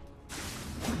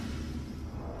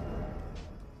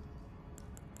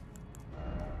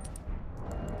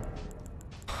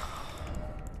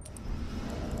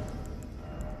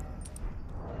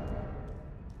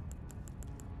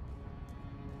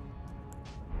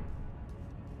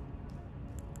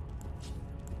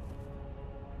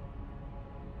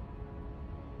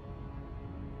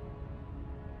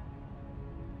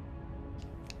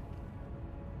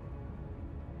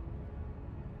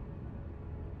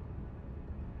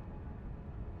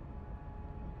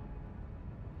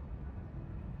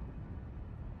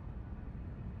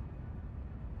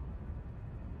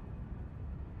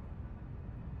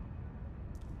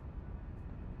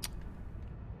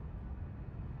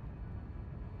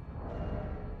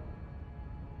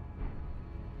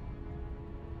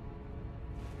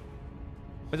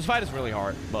 But this fight is really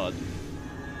hard, but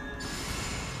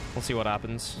we'll see what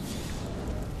happens.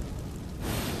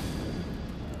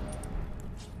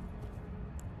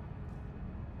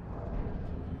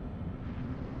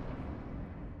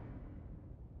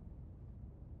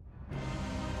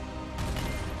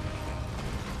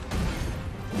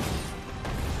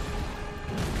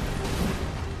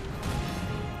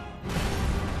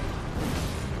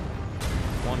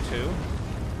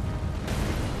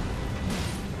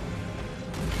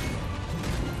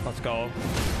 Go.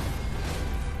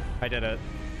 I did it.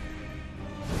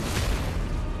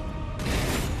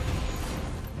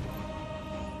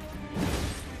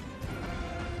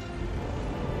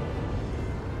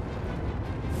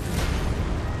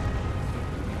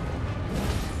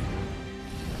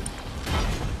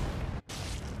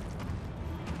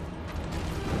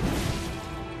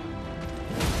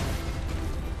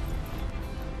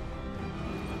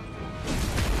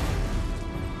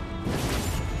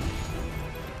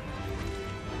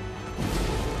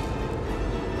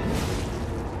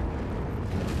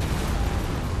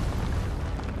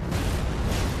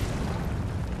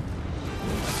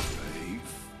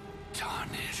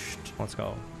 Let's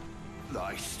go.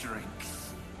 Thy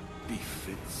strength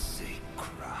befits a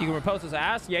crown. You can repose his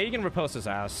ass? Yeah, you can repose his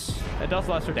ass. It does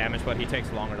lesser damage, but he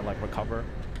takes longer to like recover.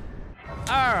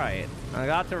 Alright. I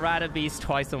got to Elden Beast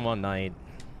twice in one night.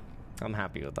 I'm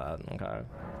happy with that. Okay.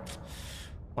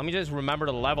 Let me just remember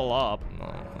to level up.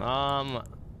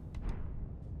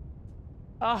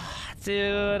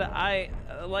 Dude,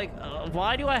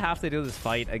 why do I have to do this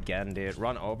fight again, dude?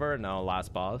 Run over? No,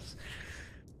 last boss.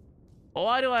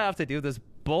 Why do I have to do this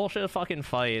bullshit fucking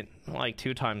fight like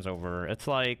 2 times over? It's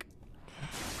like...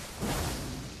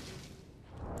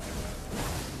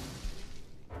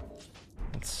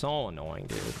 It's so annoying,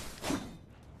 dude.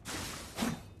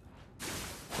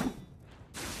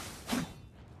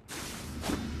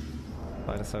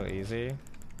 Fight is so easy.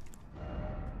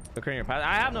 Cookery in your path.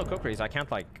 I have no cookeries. I can't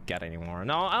like get any more.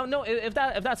 No, I don't know if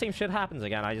that same shit happens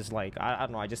again. I just like I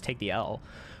don't know. I just take the L.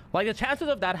 Like, the chances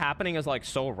of that happening is, like,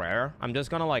 so rare. I'm just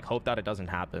gonna, like, hope that it doesn't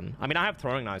happen. I mean, I have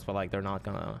throwing knives, but, like, they're not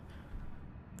gonna...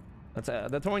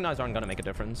 the throwing knives aren't gonna make a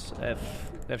difference.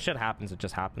 If shit happens, it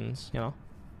just happens, you know?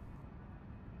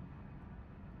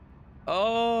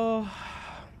 Oh...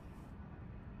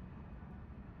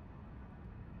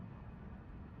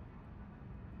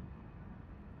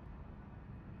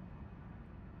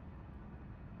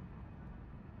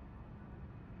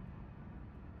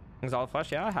 Exalted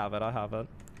Flesh? Yeah, I have it.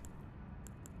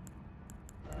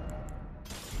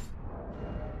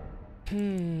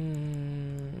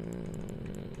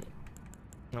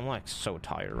 I'm like so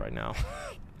tired right now.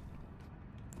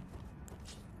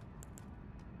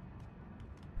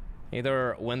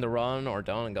 Either win the run or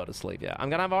don't and go to sleep. Yeah, I'm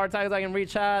gonna have a hard time because I can read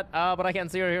chat, but I can't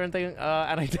see or hear anything,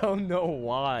 and I don't know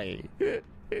why.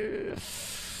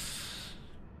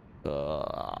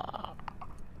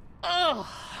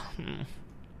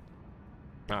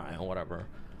 Alright, whatever.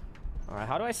 Alright,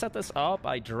 how do I set this up?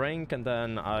 I drink and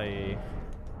then I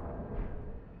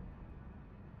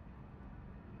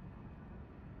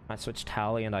switch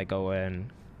tally and I go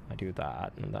in. I do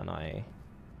that and then I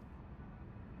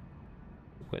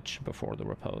switch before the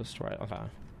repose, right? Okay.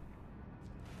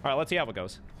 Alright, let's see how it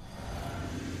goes.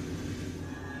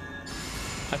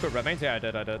 I put Redmanes? Yeah, I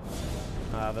did. I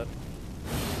have it.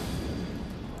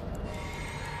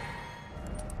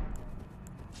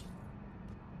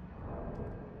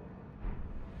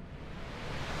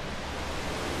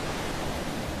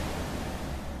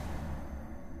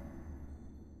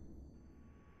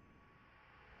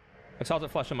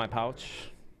 Exalted Flesh in my pouch.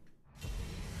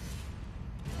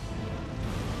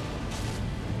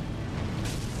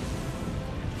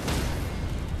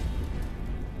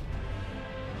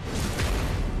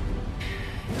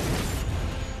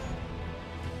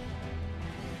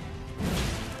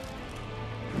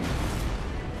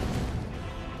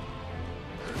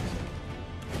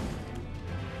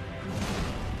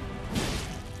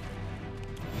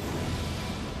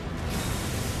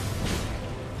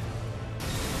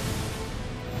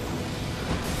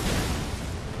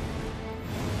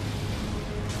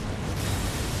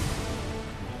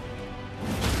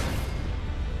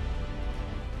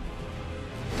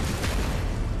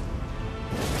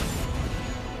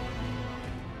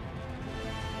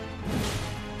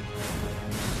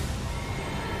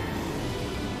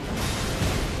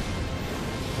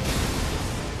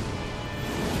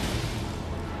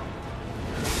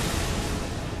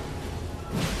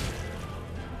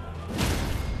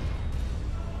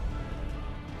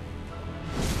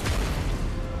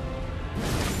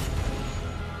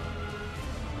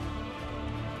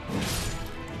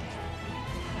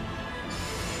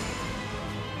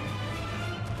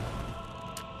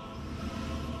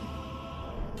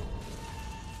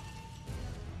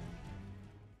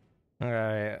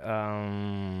 Alright,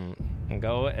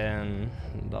 go in,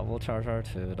 double charge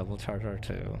R2, double charge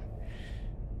R2.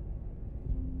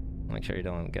 Make sure you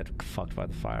don't get fucked by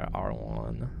the fire,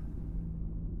 R1.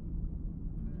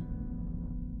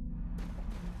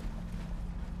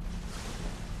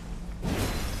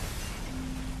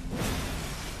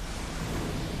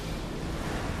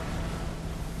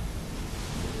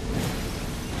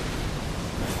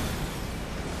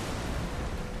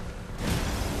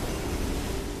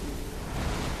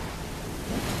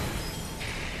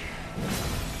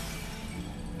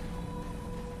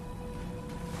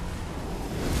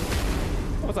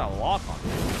 What's that lock on?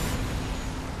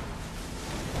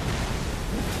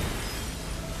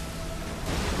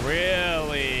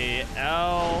 Really?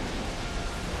 Elden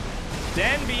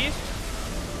Beast?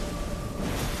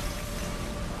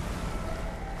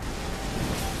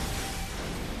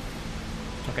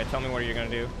 Okay, tell me what you're gonna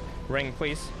do. Ring,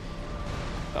 please.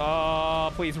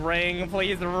 Oh, please ring,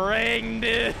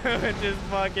 dude. Just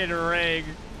fucking ring.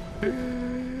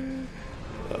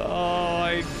 Oh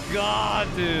my god,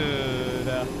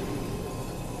 dude.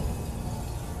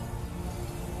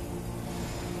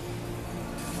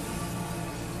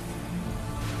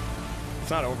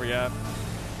 It's not over yet.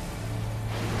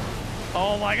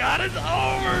 Oh my god, it's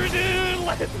over, dude.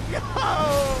 Let's go.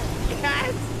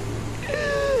 Yes.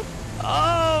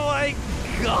 Oh my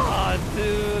god,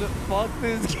 dude. Fuck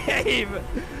this game.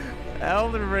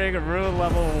 Elden Ring, rune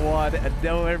level 1, and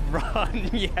no hit run.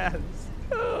 Yes.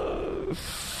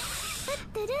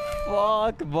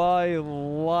 Fuck my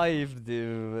life,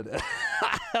 dude.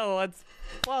 Let's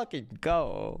fucking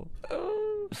go.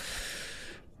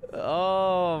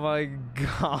 Oh my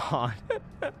god.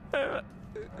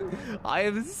 I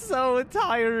am so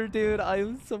tired, dude. I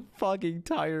am so fucking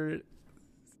tired.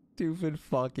 Stupid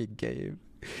fucking game.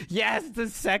 Yes, the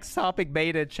sex topic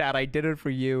made it, chat. I did it for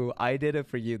you. I did it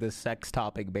for you. The sex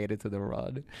topic made it to the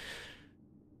run.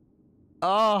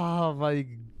 Oh my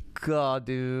god,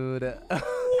 dude. What?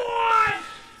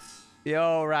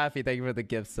 Yo, Rafi, thank you for the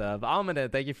gift sub. Omen,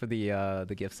 thank you for the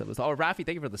gift sub. Oh, Rafi,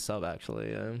 thank you for the sub,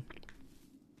 actually.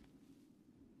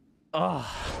 Oh.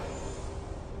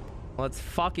 Let's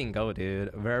fucking go,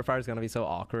 dude. Verifier's gonna be so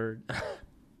awkward.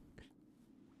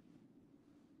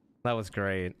 That was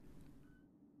great.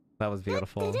 That was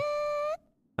beautiful.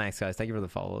 Thanks, guys. Thank you for the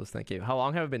follows. Thank you. How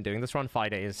long have I been doing this run?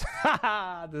 5 days.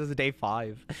 This is day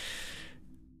 5.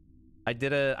 I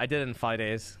did it in 5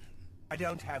 days. I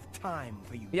don't have time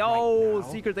for you. Yo, right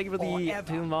now, Secret, thank you for the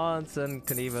 2 months, and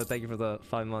Kaniva, thank you for the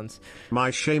 5 months.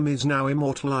 My shame is now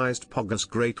immortalized. Pogga's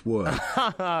great work.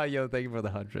 Yo, thank you for the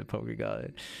 100, Poke guy.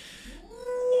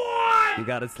 What? You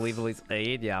gotta sleep at least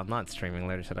 8? Yeah, I'm not streaming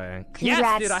later today. Congrats,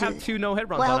 yes, dude, I have 2 no-hit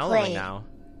runs on Elden Ring now.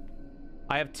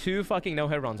 I have 2 fucking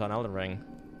no-hit runs on Elden Ring.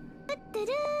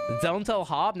 Don't tell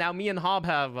Hob. Now me and Hob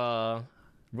have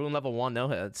rune level 1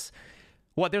 no-hits.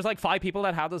 What, there's like 5 people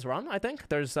that have this run, I think?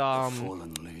 There's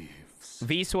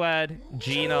V-Swed,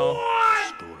 Gino.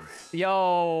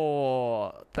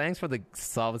 Yo, thanks for the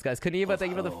subs, guys. Kaniva, thank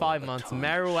you for the 5 months.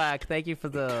 Marowak, thank you for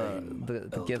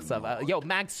the gift sub. Yo,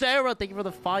 Maxera, thank you for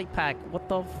the 5-pack. What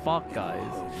the fuck,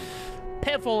 guys?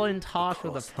 Piffle and Tosh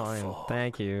for the prime.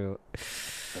 Thank you.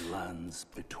 The lands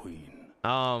between.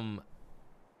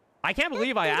 I can't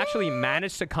believe I actually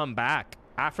managed to come back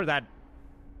after that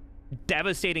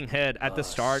devastating hit at the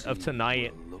start of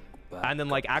tonight, and then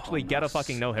like actually get a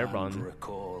fucking no-hit run.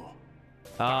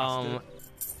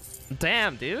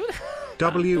 Damn, dude.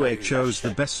 WHO's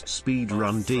the best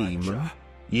speedrun demon.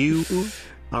 You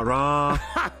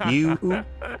you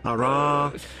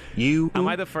you. Am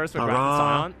I the first with Grafted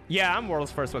Scion? Yeah, I'm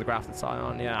world's first with Grafted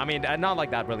Scion. Yeah, I mean, not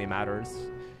like that really matters,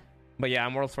 but yeah,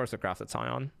 I'm world's first with Grafted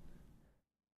Scion.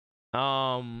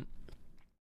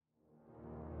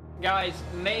 Guys,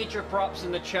 major props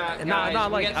in the chat.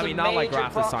 Not like, I mean, not like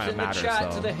Grafted Scion matters, chat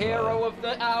though, to the hero of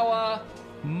the hour,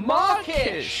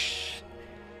 Markish.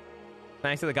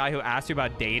 Thanks to the guy who asked you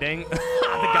about dating. The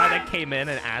guy that came in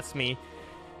and asked me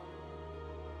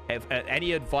if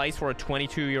any advice for a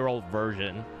 22-year-old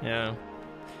virgin. Yeah.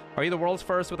 Are you the world's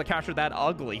first with a capture that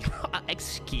ugly?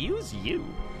 Excuse you.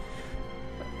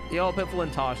 Yo, Piffle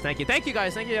and Tosh, thank you. Thank you,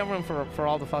 guys. Thank you, everyone, for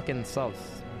all the fucking subs.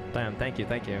 Damn, thank you,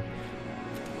 thank you.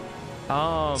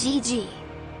 GG.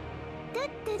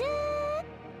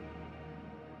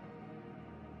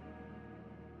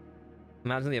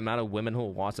 Imagine the amount of women who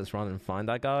will watch this run and find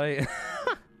that guy.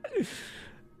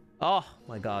 Oh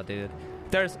my god, dude.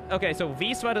 There's okay, so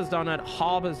V-Sweat has done it,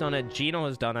 Hob has done it, Gino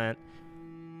has done it.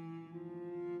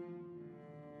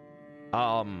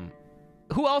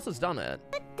 Who else has done it?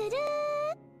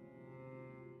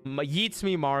 Yeets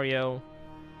Me Mario.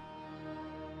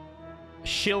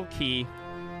 Shilky.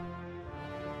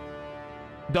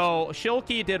 Though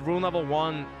Shilky did rune level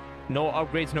 1, no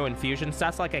upgrades, no infusions.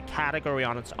 That's like a category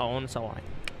on its own, so like,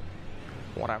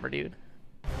 whatever, dude.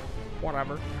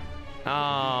 Whatever.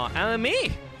 And then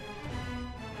me.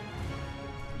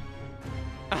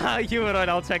 You and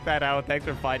I'll check that out. Thanks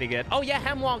for finding it. Oh yeah,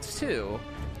 Hemlocks too.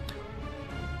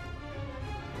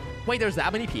 Wait, there's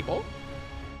that many people?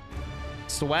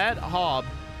 Sweat, Hob,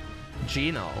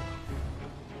 Gino,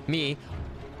 me,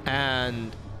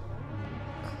 and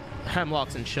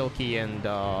Hemlocks and Shilky and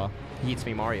Yeats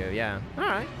Me Mario. Yeah. All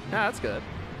right. Yeah, that's good.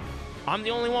 I'm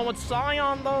the only one with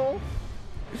Scion though.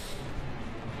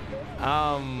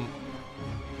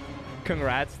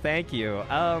 Congrats. Thank you.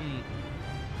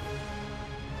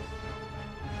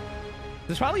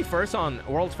 This is probably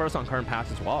world's first on current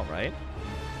patch as well, right?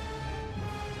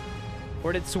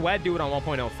 Or did Sweat do it on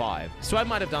 1.05? Sweat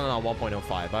might have done it on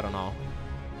 1.05. I don't know.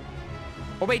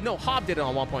 Oh wait, no, Hob did it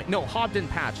on 1. No, Hob didn't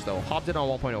patch though. Hob did it on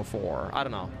 1.04. I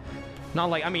don't know. Not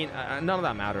like, I mean, none of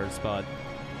that matters, but.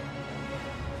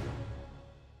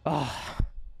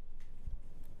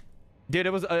 Dude,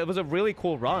 it was a really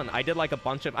cool run. I did like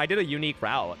I did a unique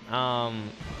route.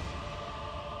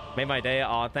 Made my day.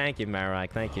 Oh, thank you,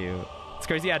 Marak. Thank you. It's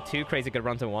crazy you had 2 crazy good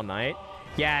runs in one night.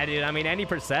 Yeah, dude, I mean, any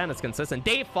percent is consistent.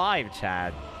 Day 5,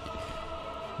 Chad.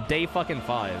 Day fucking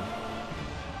 5.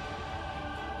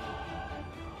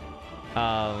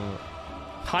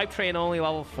 Hype train only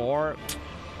level 4.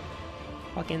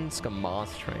 Fucking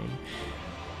Skamos train.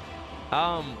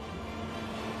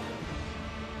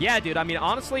 Yeah, dude, I mean,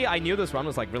 honestly, I knew this run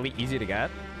was, like, really easy to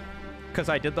get. Because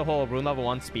I did the whole rune level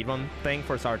 1 speedrun thing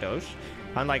for Sardosh.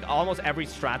 And, like, almost every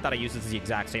strat that I use is the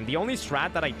exact same. The only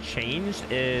strat that I changed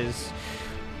is...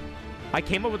 I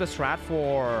came up with a strat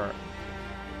for,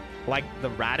 like, the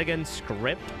Radagon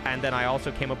script. And then I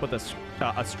also came up with a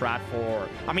strat for...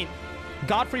 I mean,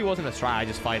 Godfrey wasn't a strat. I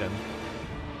just fight him.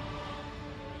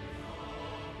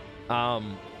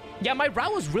 Yeah, my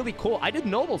route was really cool. I did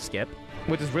Noble Skip,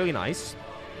 which is really nice.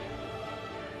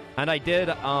 And I did,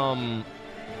 I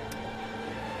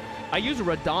used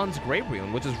Radahn's Grey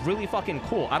Rune, which is really fucking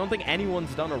cool. I don't think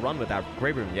anyone's done a run with that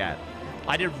Grey Rune yet.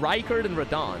 I did Rykard and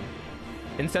Radahn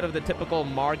instead of the typical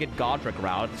Margit Godrick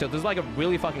route. So this is like a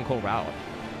really fucking cool route.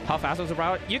 How fast was the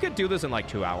route? You could do this in like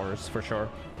 2 hours for sure.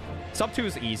 Sub 2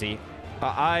 is easy.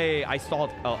 I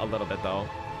stalled a little bit though.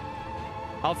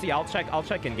 I'll see. I'll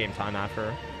check in game time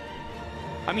after.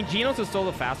 I mean, Geno's is still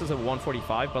the fastest at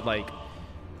 145, but like,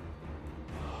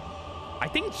 I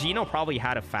think Gino probably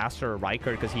had a faster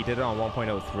Rykard because he did it on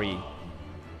 1.03.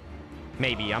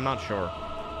 Maybe, I'm not sure.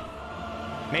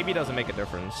 Maybe it doesn't make a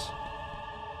difference.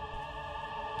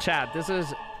 Chad, this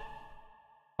is...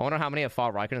 I wonder how many have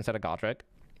fought Rykard instead of Godrick.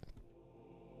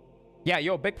 Yeah,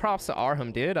 yo, big props to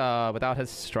Arham, dude. Without his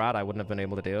strat, I wouldn't have been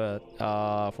able to do it.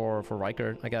 For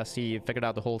Rykard, I guess. He figured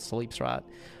out the whole sleep strat.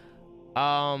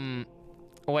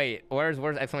 Wait, where's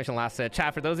exclamation last set?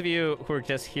 Chat, for those of you who are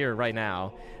just here right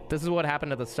now, this is what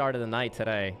happened at the start of the night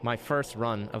today. My first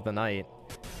run of the night.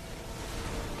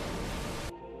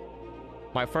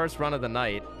 My first run of the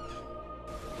night.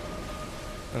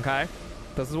 Okay?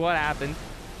 This is what happened.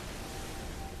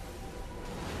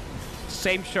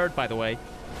 Same shirt, by the way.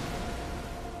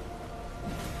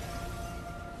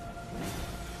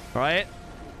 Right?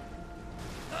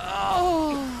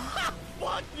 Oh!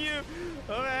 Fuck you!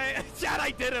 Alright. Chad,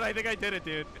 I did it. I think I did it,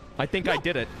 dude. I think I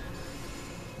did it.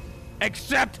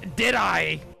 Except, did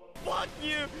I? Fuck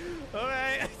you!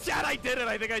 Alright. Chad, I did it.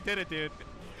 I think I did it, dude.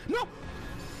 No!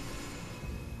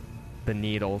 The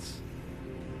needles.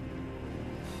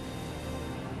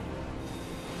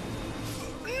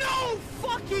 No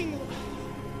fucking...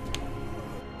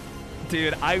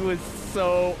 Dude, I was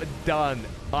so done.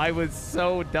 I was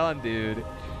so done, dude.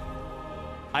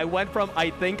 I went from I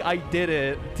think I did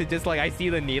it to just like I see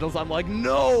the needles. I'm like,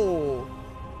 no!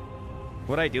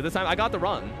 What'd I do this time? I got the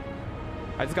run.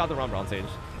 I just got the run, Bronze Age.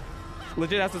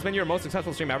 Legit, has this been your most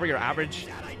successful stream ever? Your average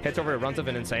hits over runs have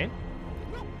been insane?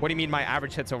 What do you mean my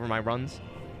average hits over my runs?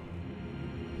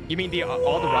 You mean the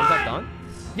all the runs I've done?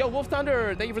 Yo, Wolf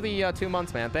Thunder, thank you for the 2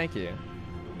 months, man. Thank you.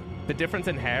 The difference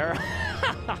in hair?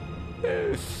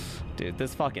 Dude,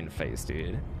 this fucking face,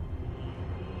 dude.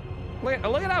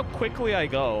 Look at how quickly I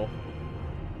go.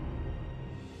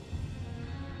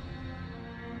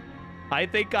 I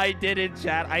think I did it,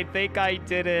 chat. I think I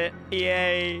did it.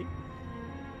 Yay.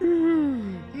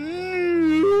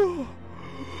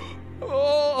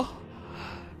 Oh.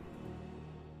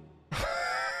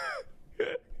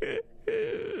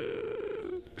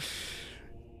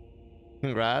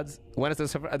 Congrats. When is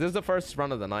this? This is the first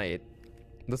run of the night.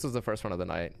 This is the first run of the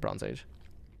night, Bronze Age.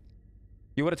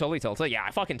 You would have totally tilted. Yeah, I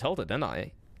fucking tilted, didn't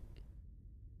I?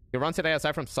 You run today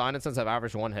aside from Scion since I've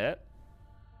averaged 1 hit.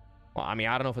 Well, I mean,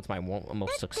 I don't know if it's my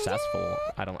most successful.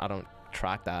 I don't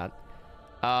track that.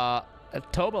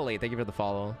 Tobali, thank you for the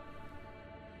follow.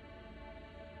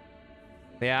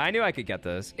 Yeah, I knew I could get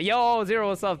this. Yo, Zero,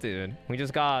 what's up, dude? We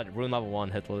just got rune level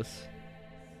 1 hitless.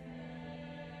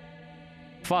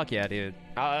 Fuck yeah, dude.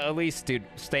 At least, dude,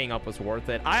 staying up was worth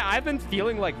it. I've been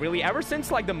feeling like really ever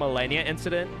since like the Millennia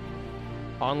incident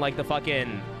on like the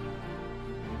fucking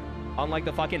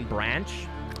branch.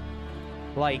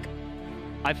 Like,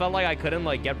 I felt like I couldn't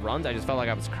like get runs. I just felt like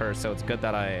I was cursed. So it's good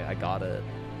that I got it.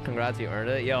 Congrats, you earned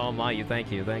it. Yo, Mayu,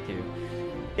 thank you, thank you.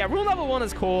 Yeah, rune level 1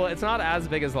 is cool. It's not as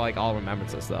big as like all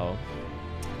remembrances though.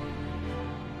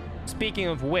 Speaking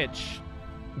of which,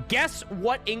 guess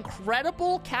what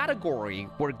incredible category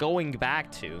we're going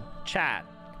back to? Chat.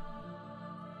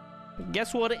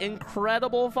 Guess what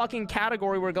incredible fucking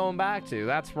category we're going back to?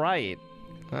 That's right.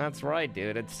 That's right,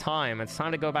 dude. It's time. It's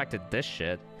time to go back to this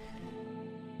shit.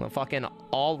 The fucking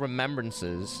all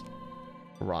remembrances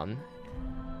run.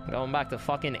 Going back to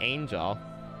fucking Angel.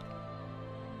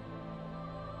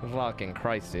 Fucking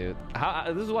Christ, dude.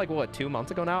 This is like, what, 2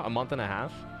 months ago now? A month and a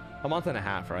half? A month and a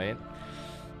half, right?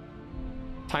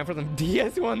 Time for some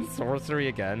DS1 sorcery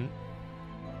again.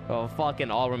 Oh,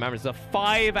 fucking all remember. It's a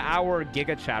 5-hour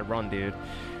Giga Chat run, dude.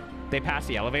 They passed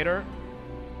the elevator.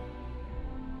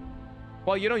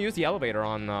 Well, you don't use the elevator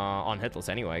on Hitless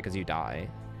anyway, because you die.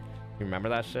 You remember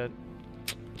that shit?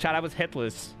 Chat, I was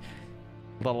Hitless.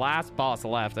 The last boss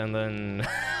left, and then...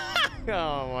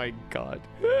 oh my god.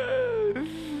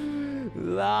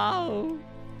 No.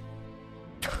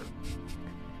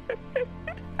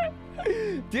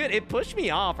 Dude, it pushed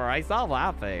me off, or I stopped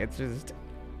laughing. It's just...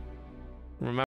 Remember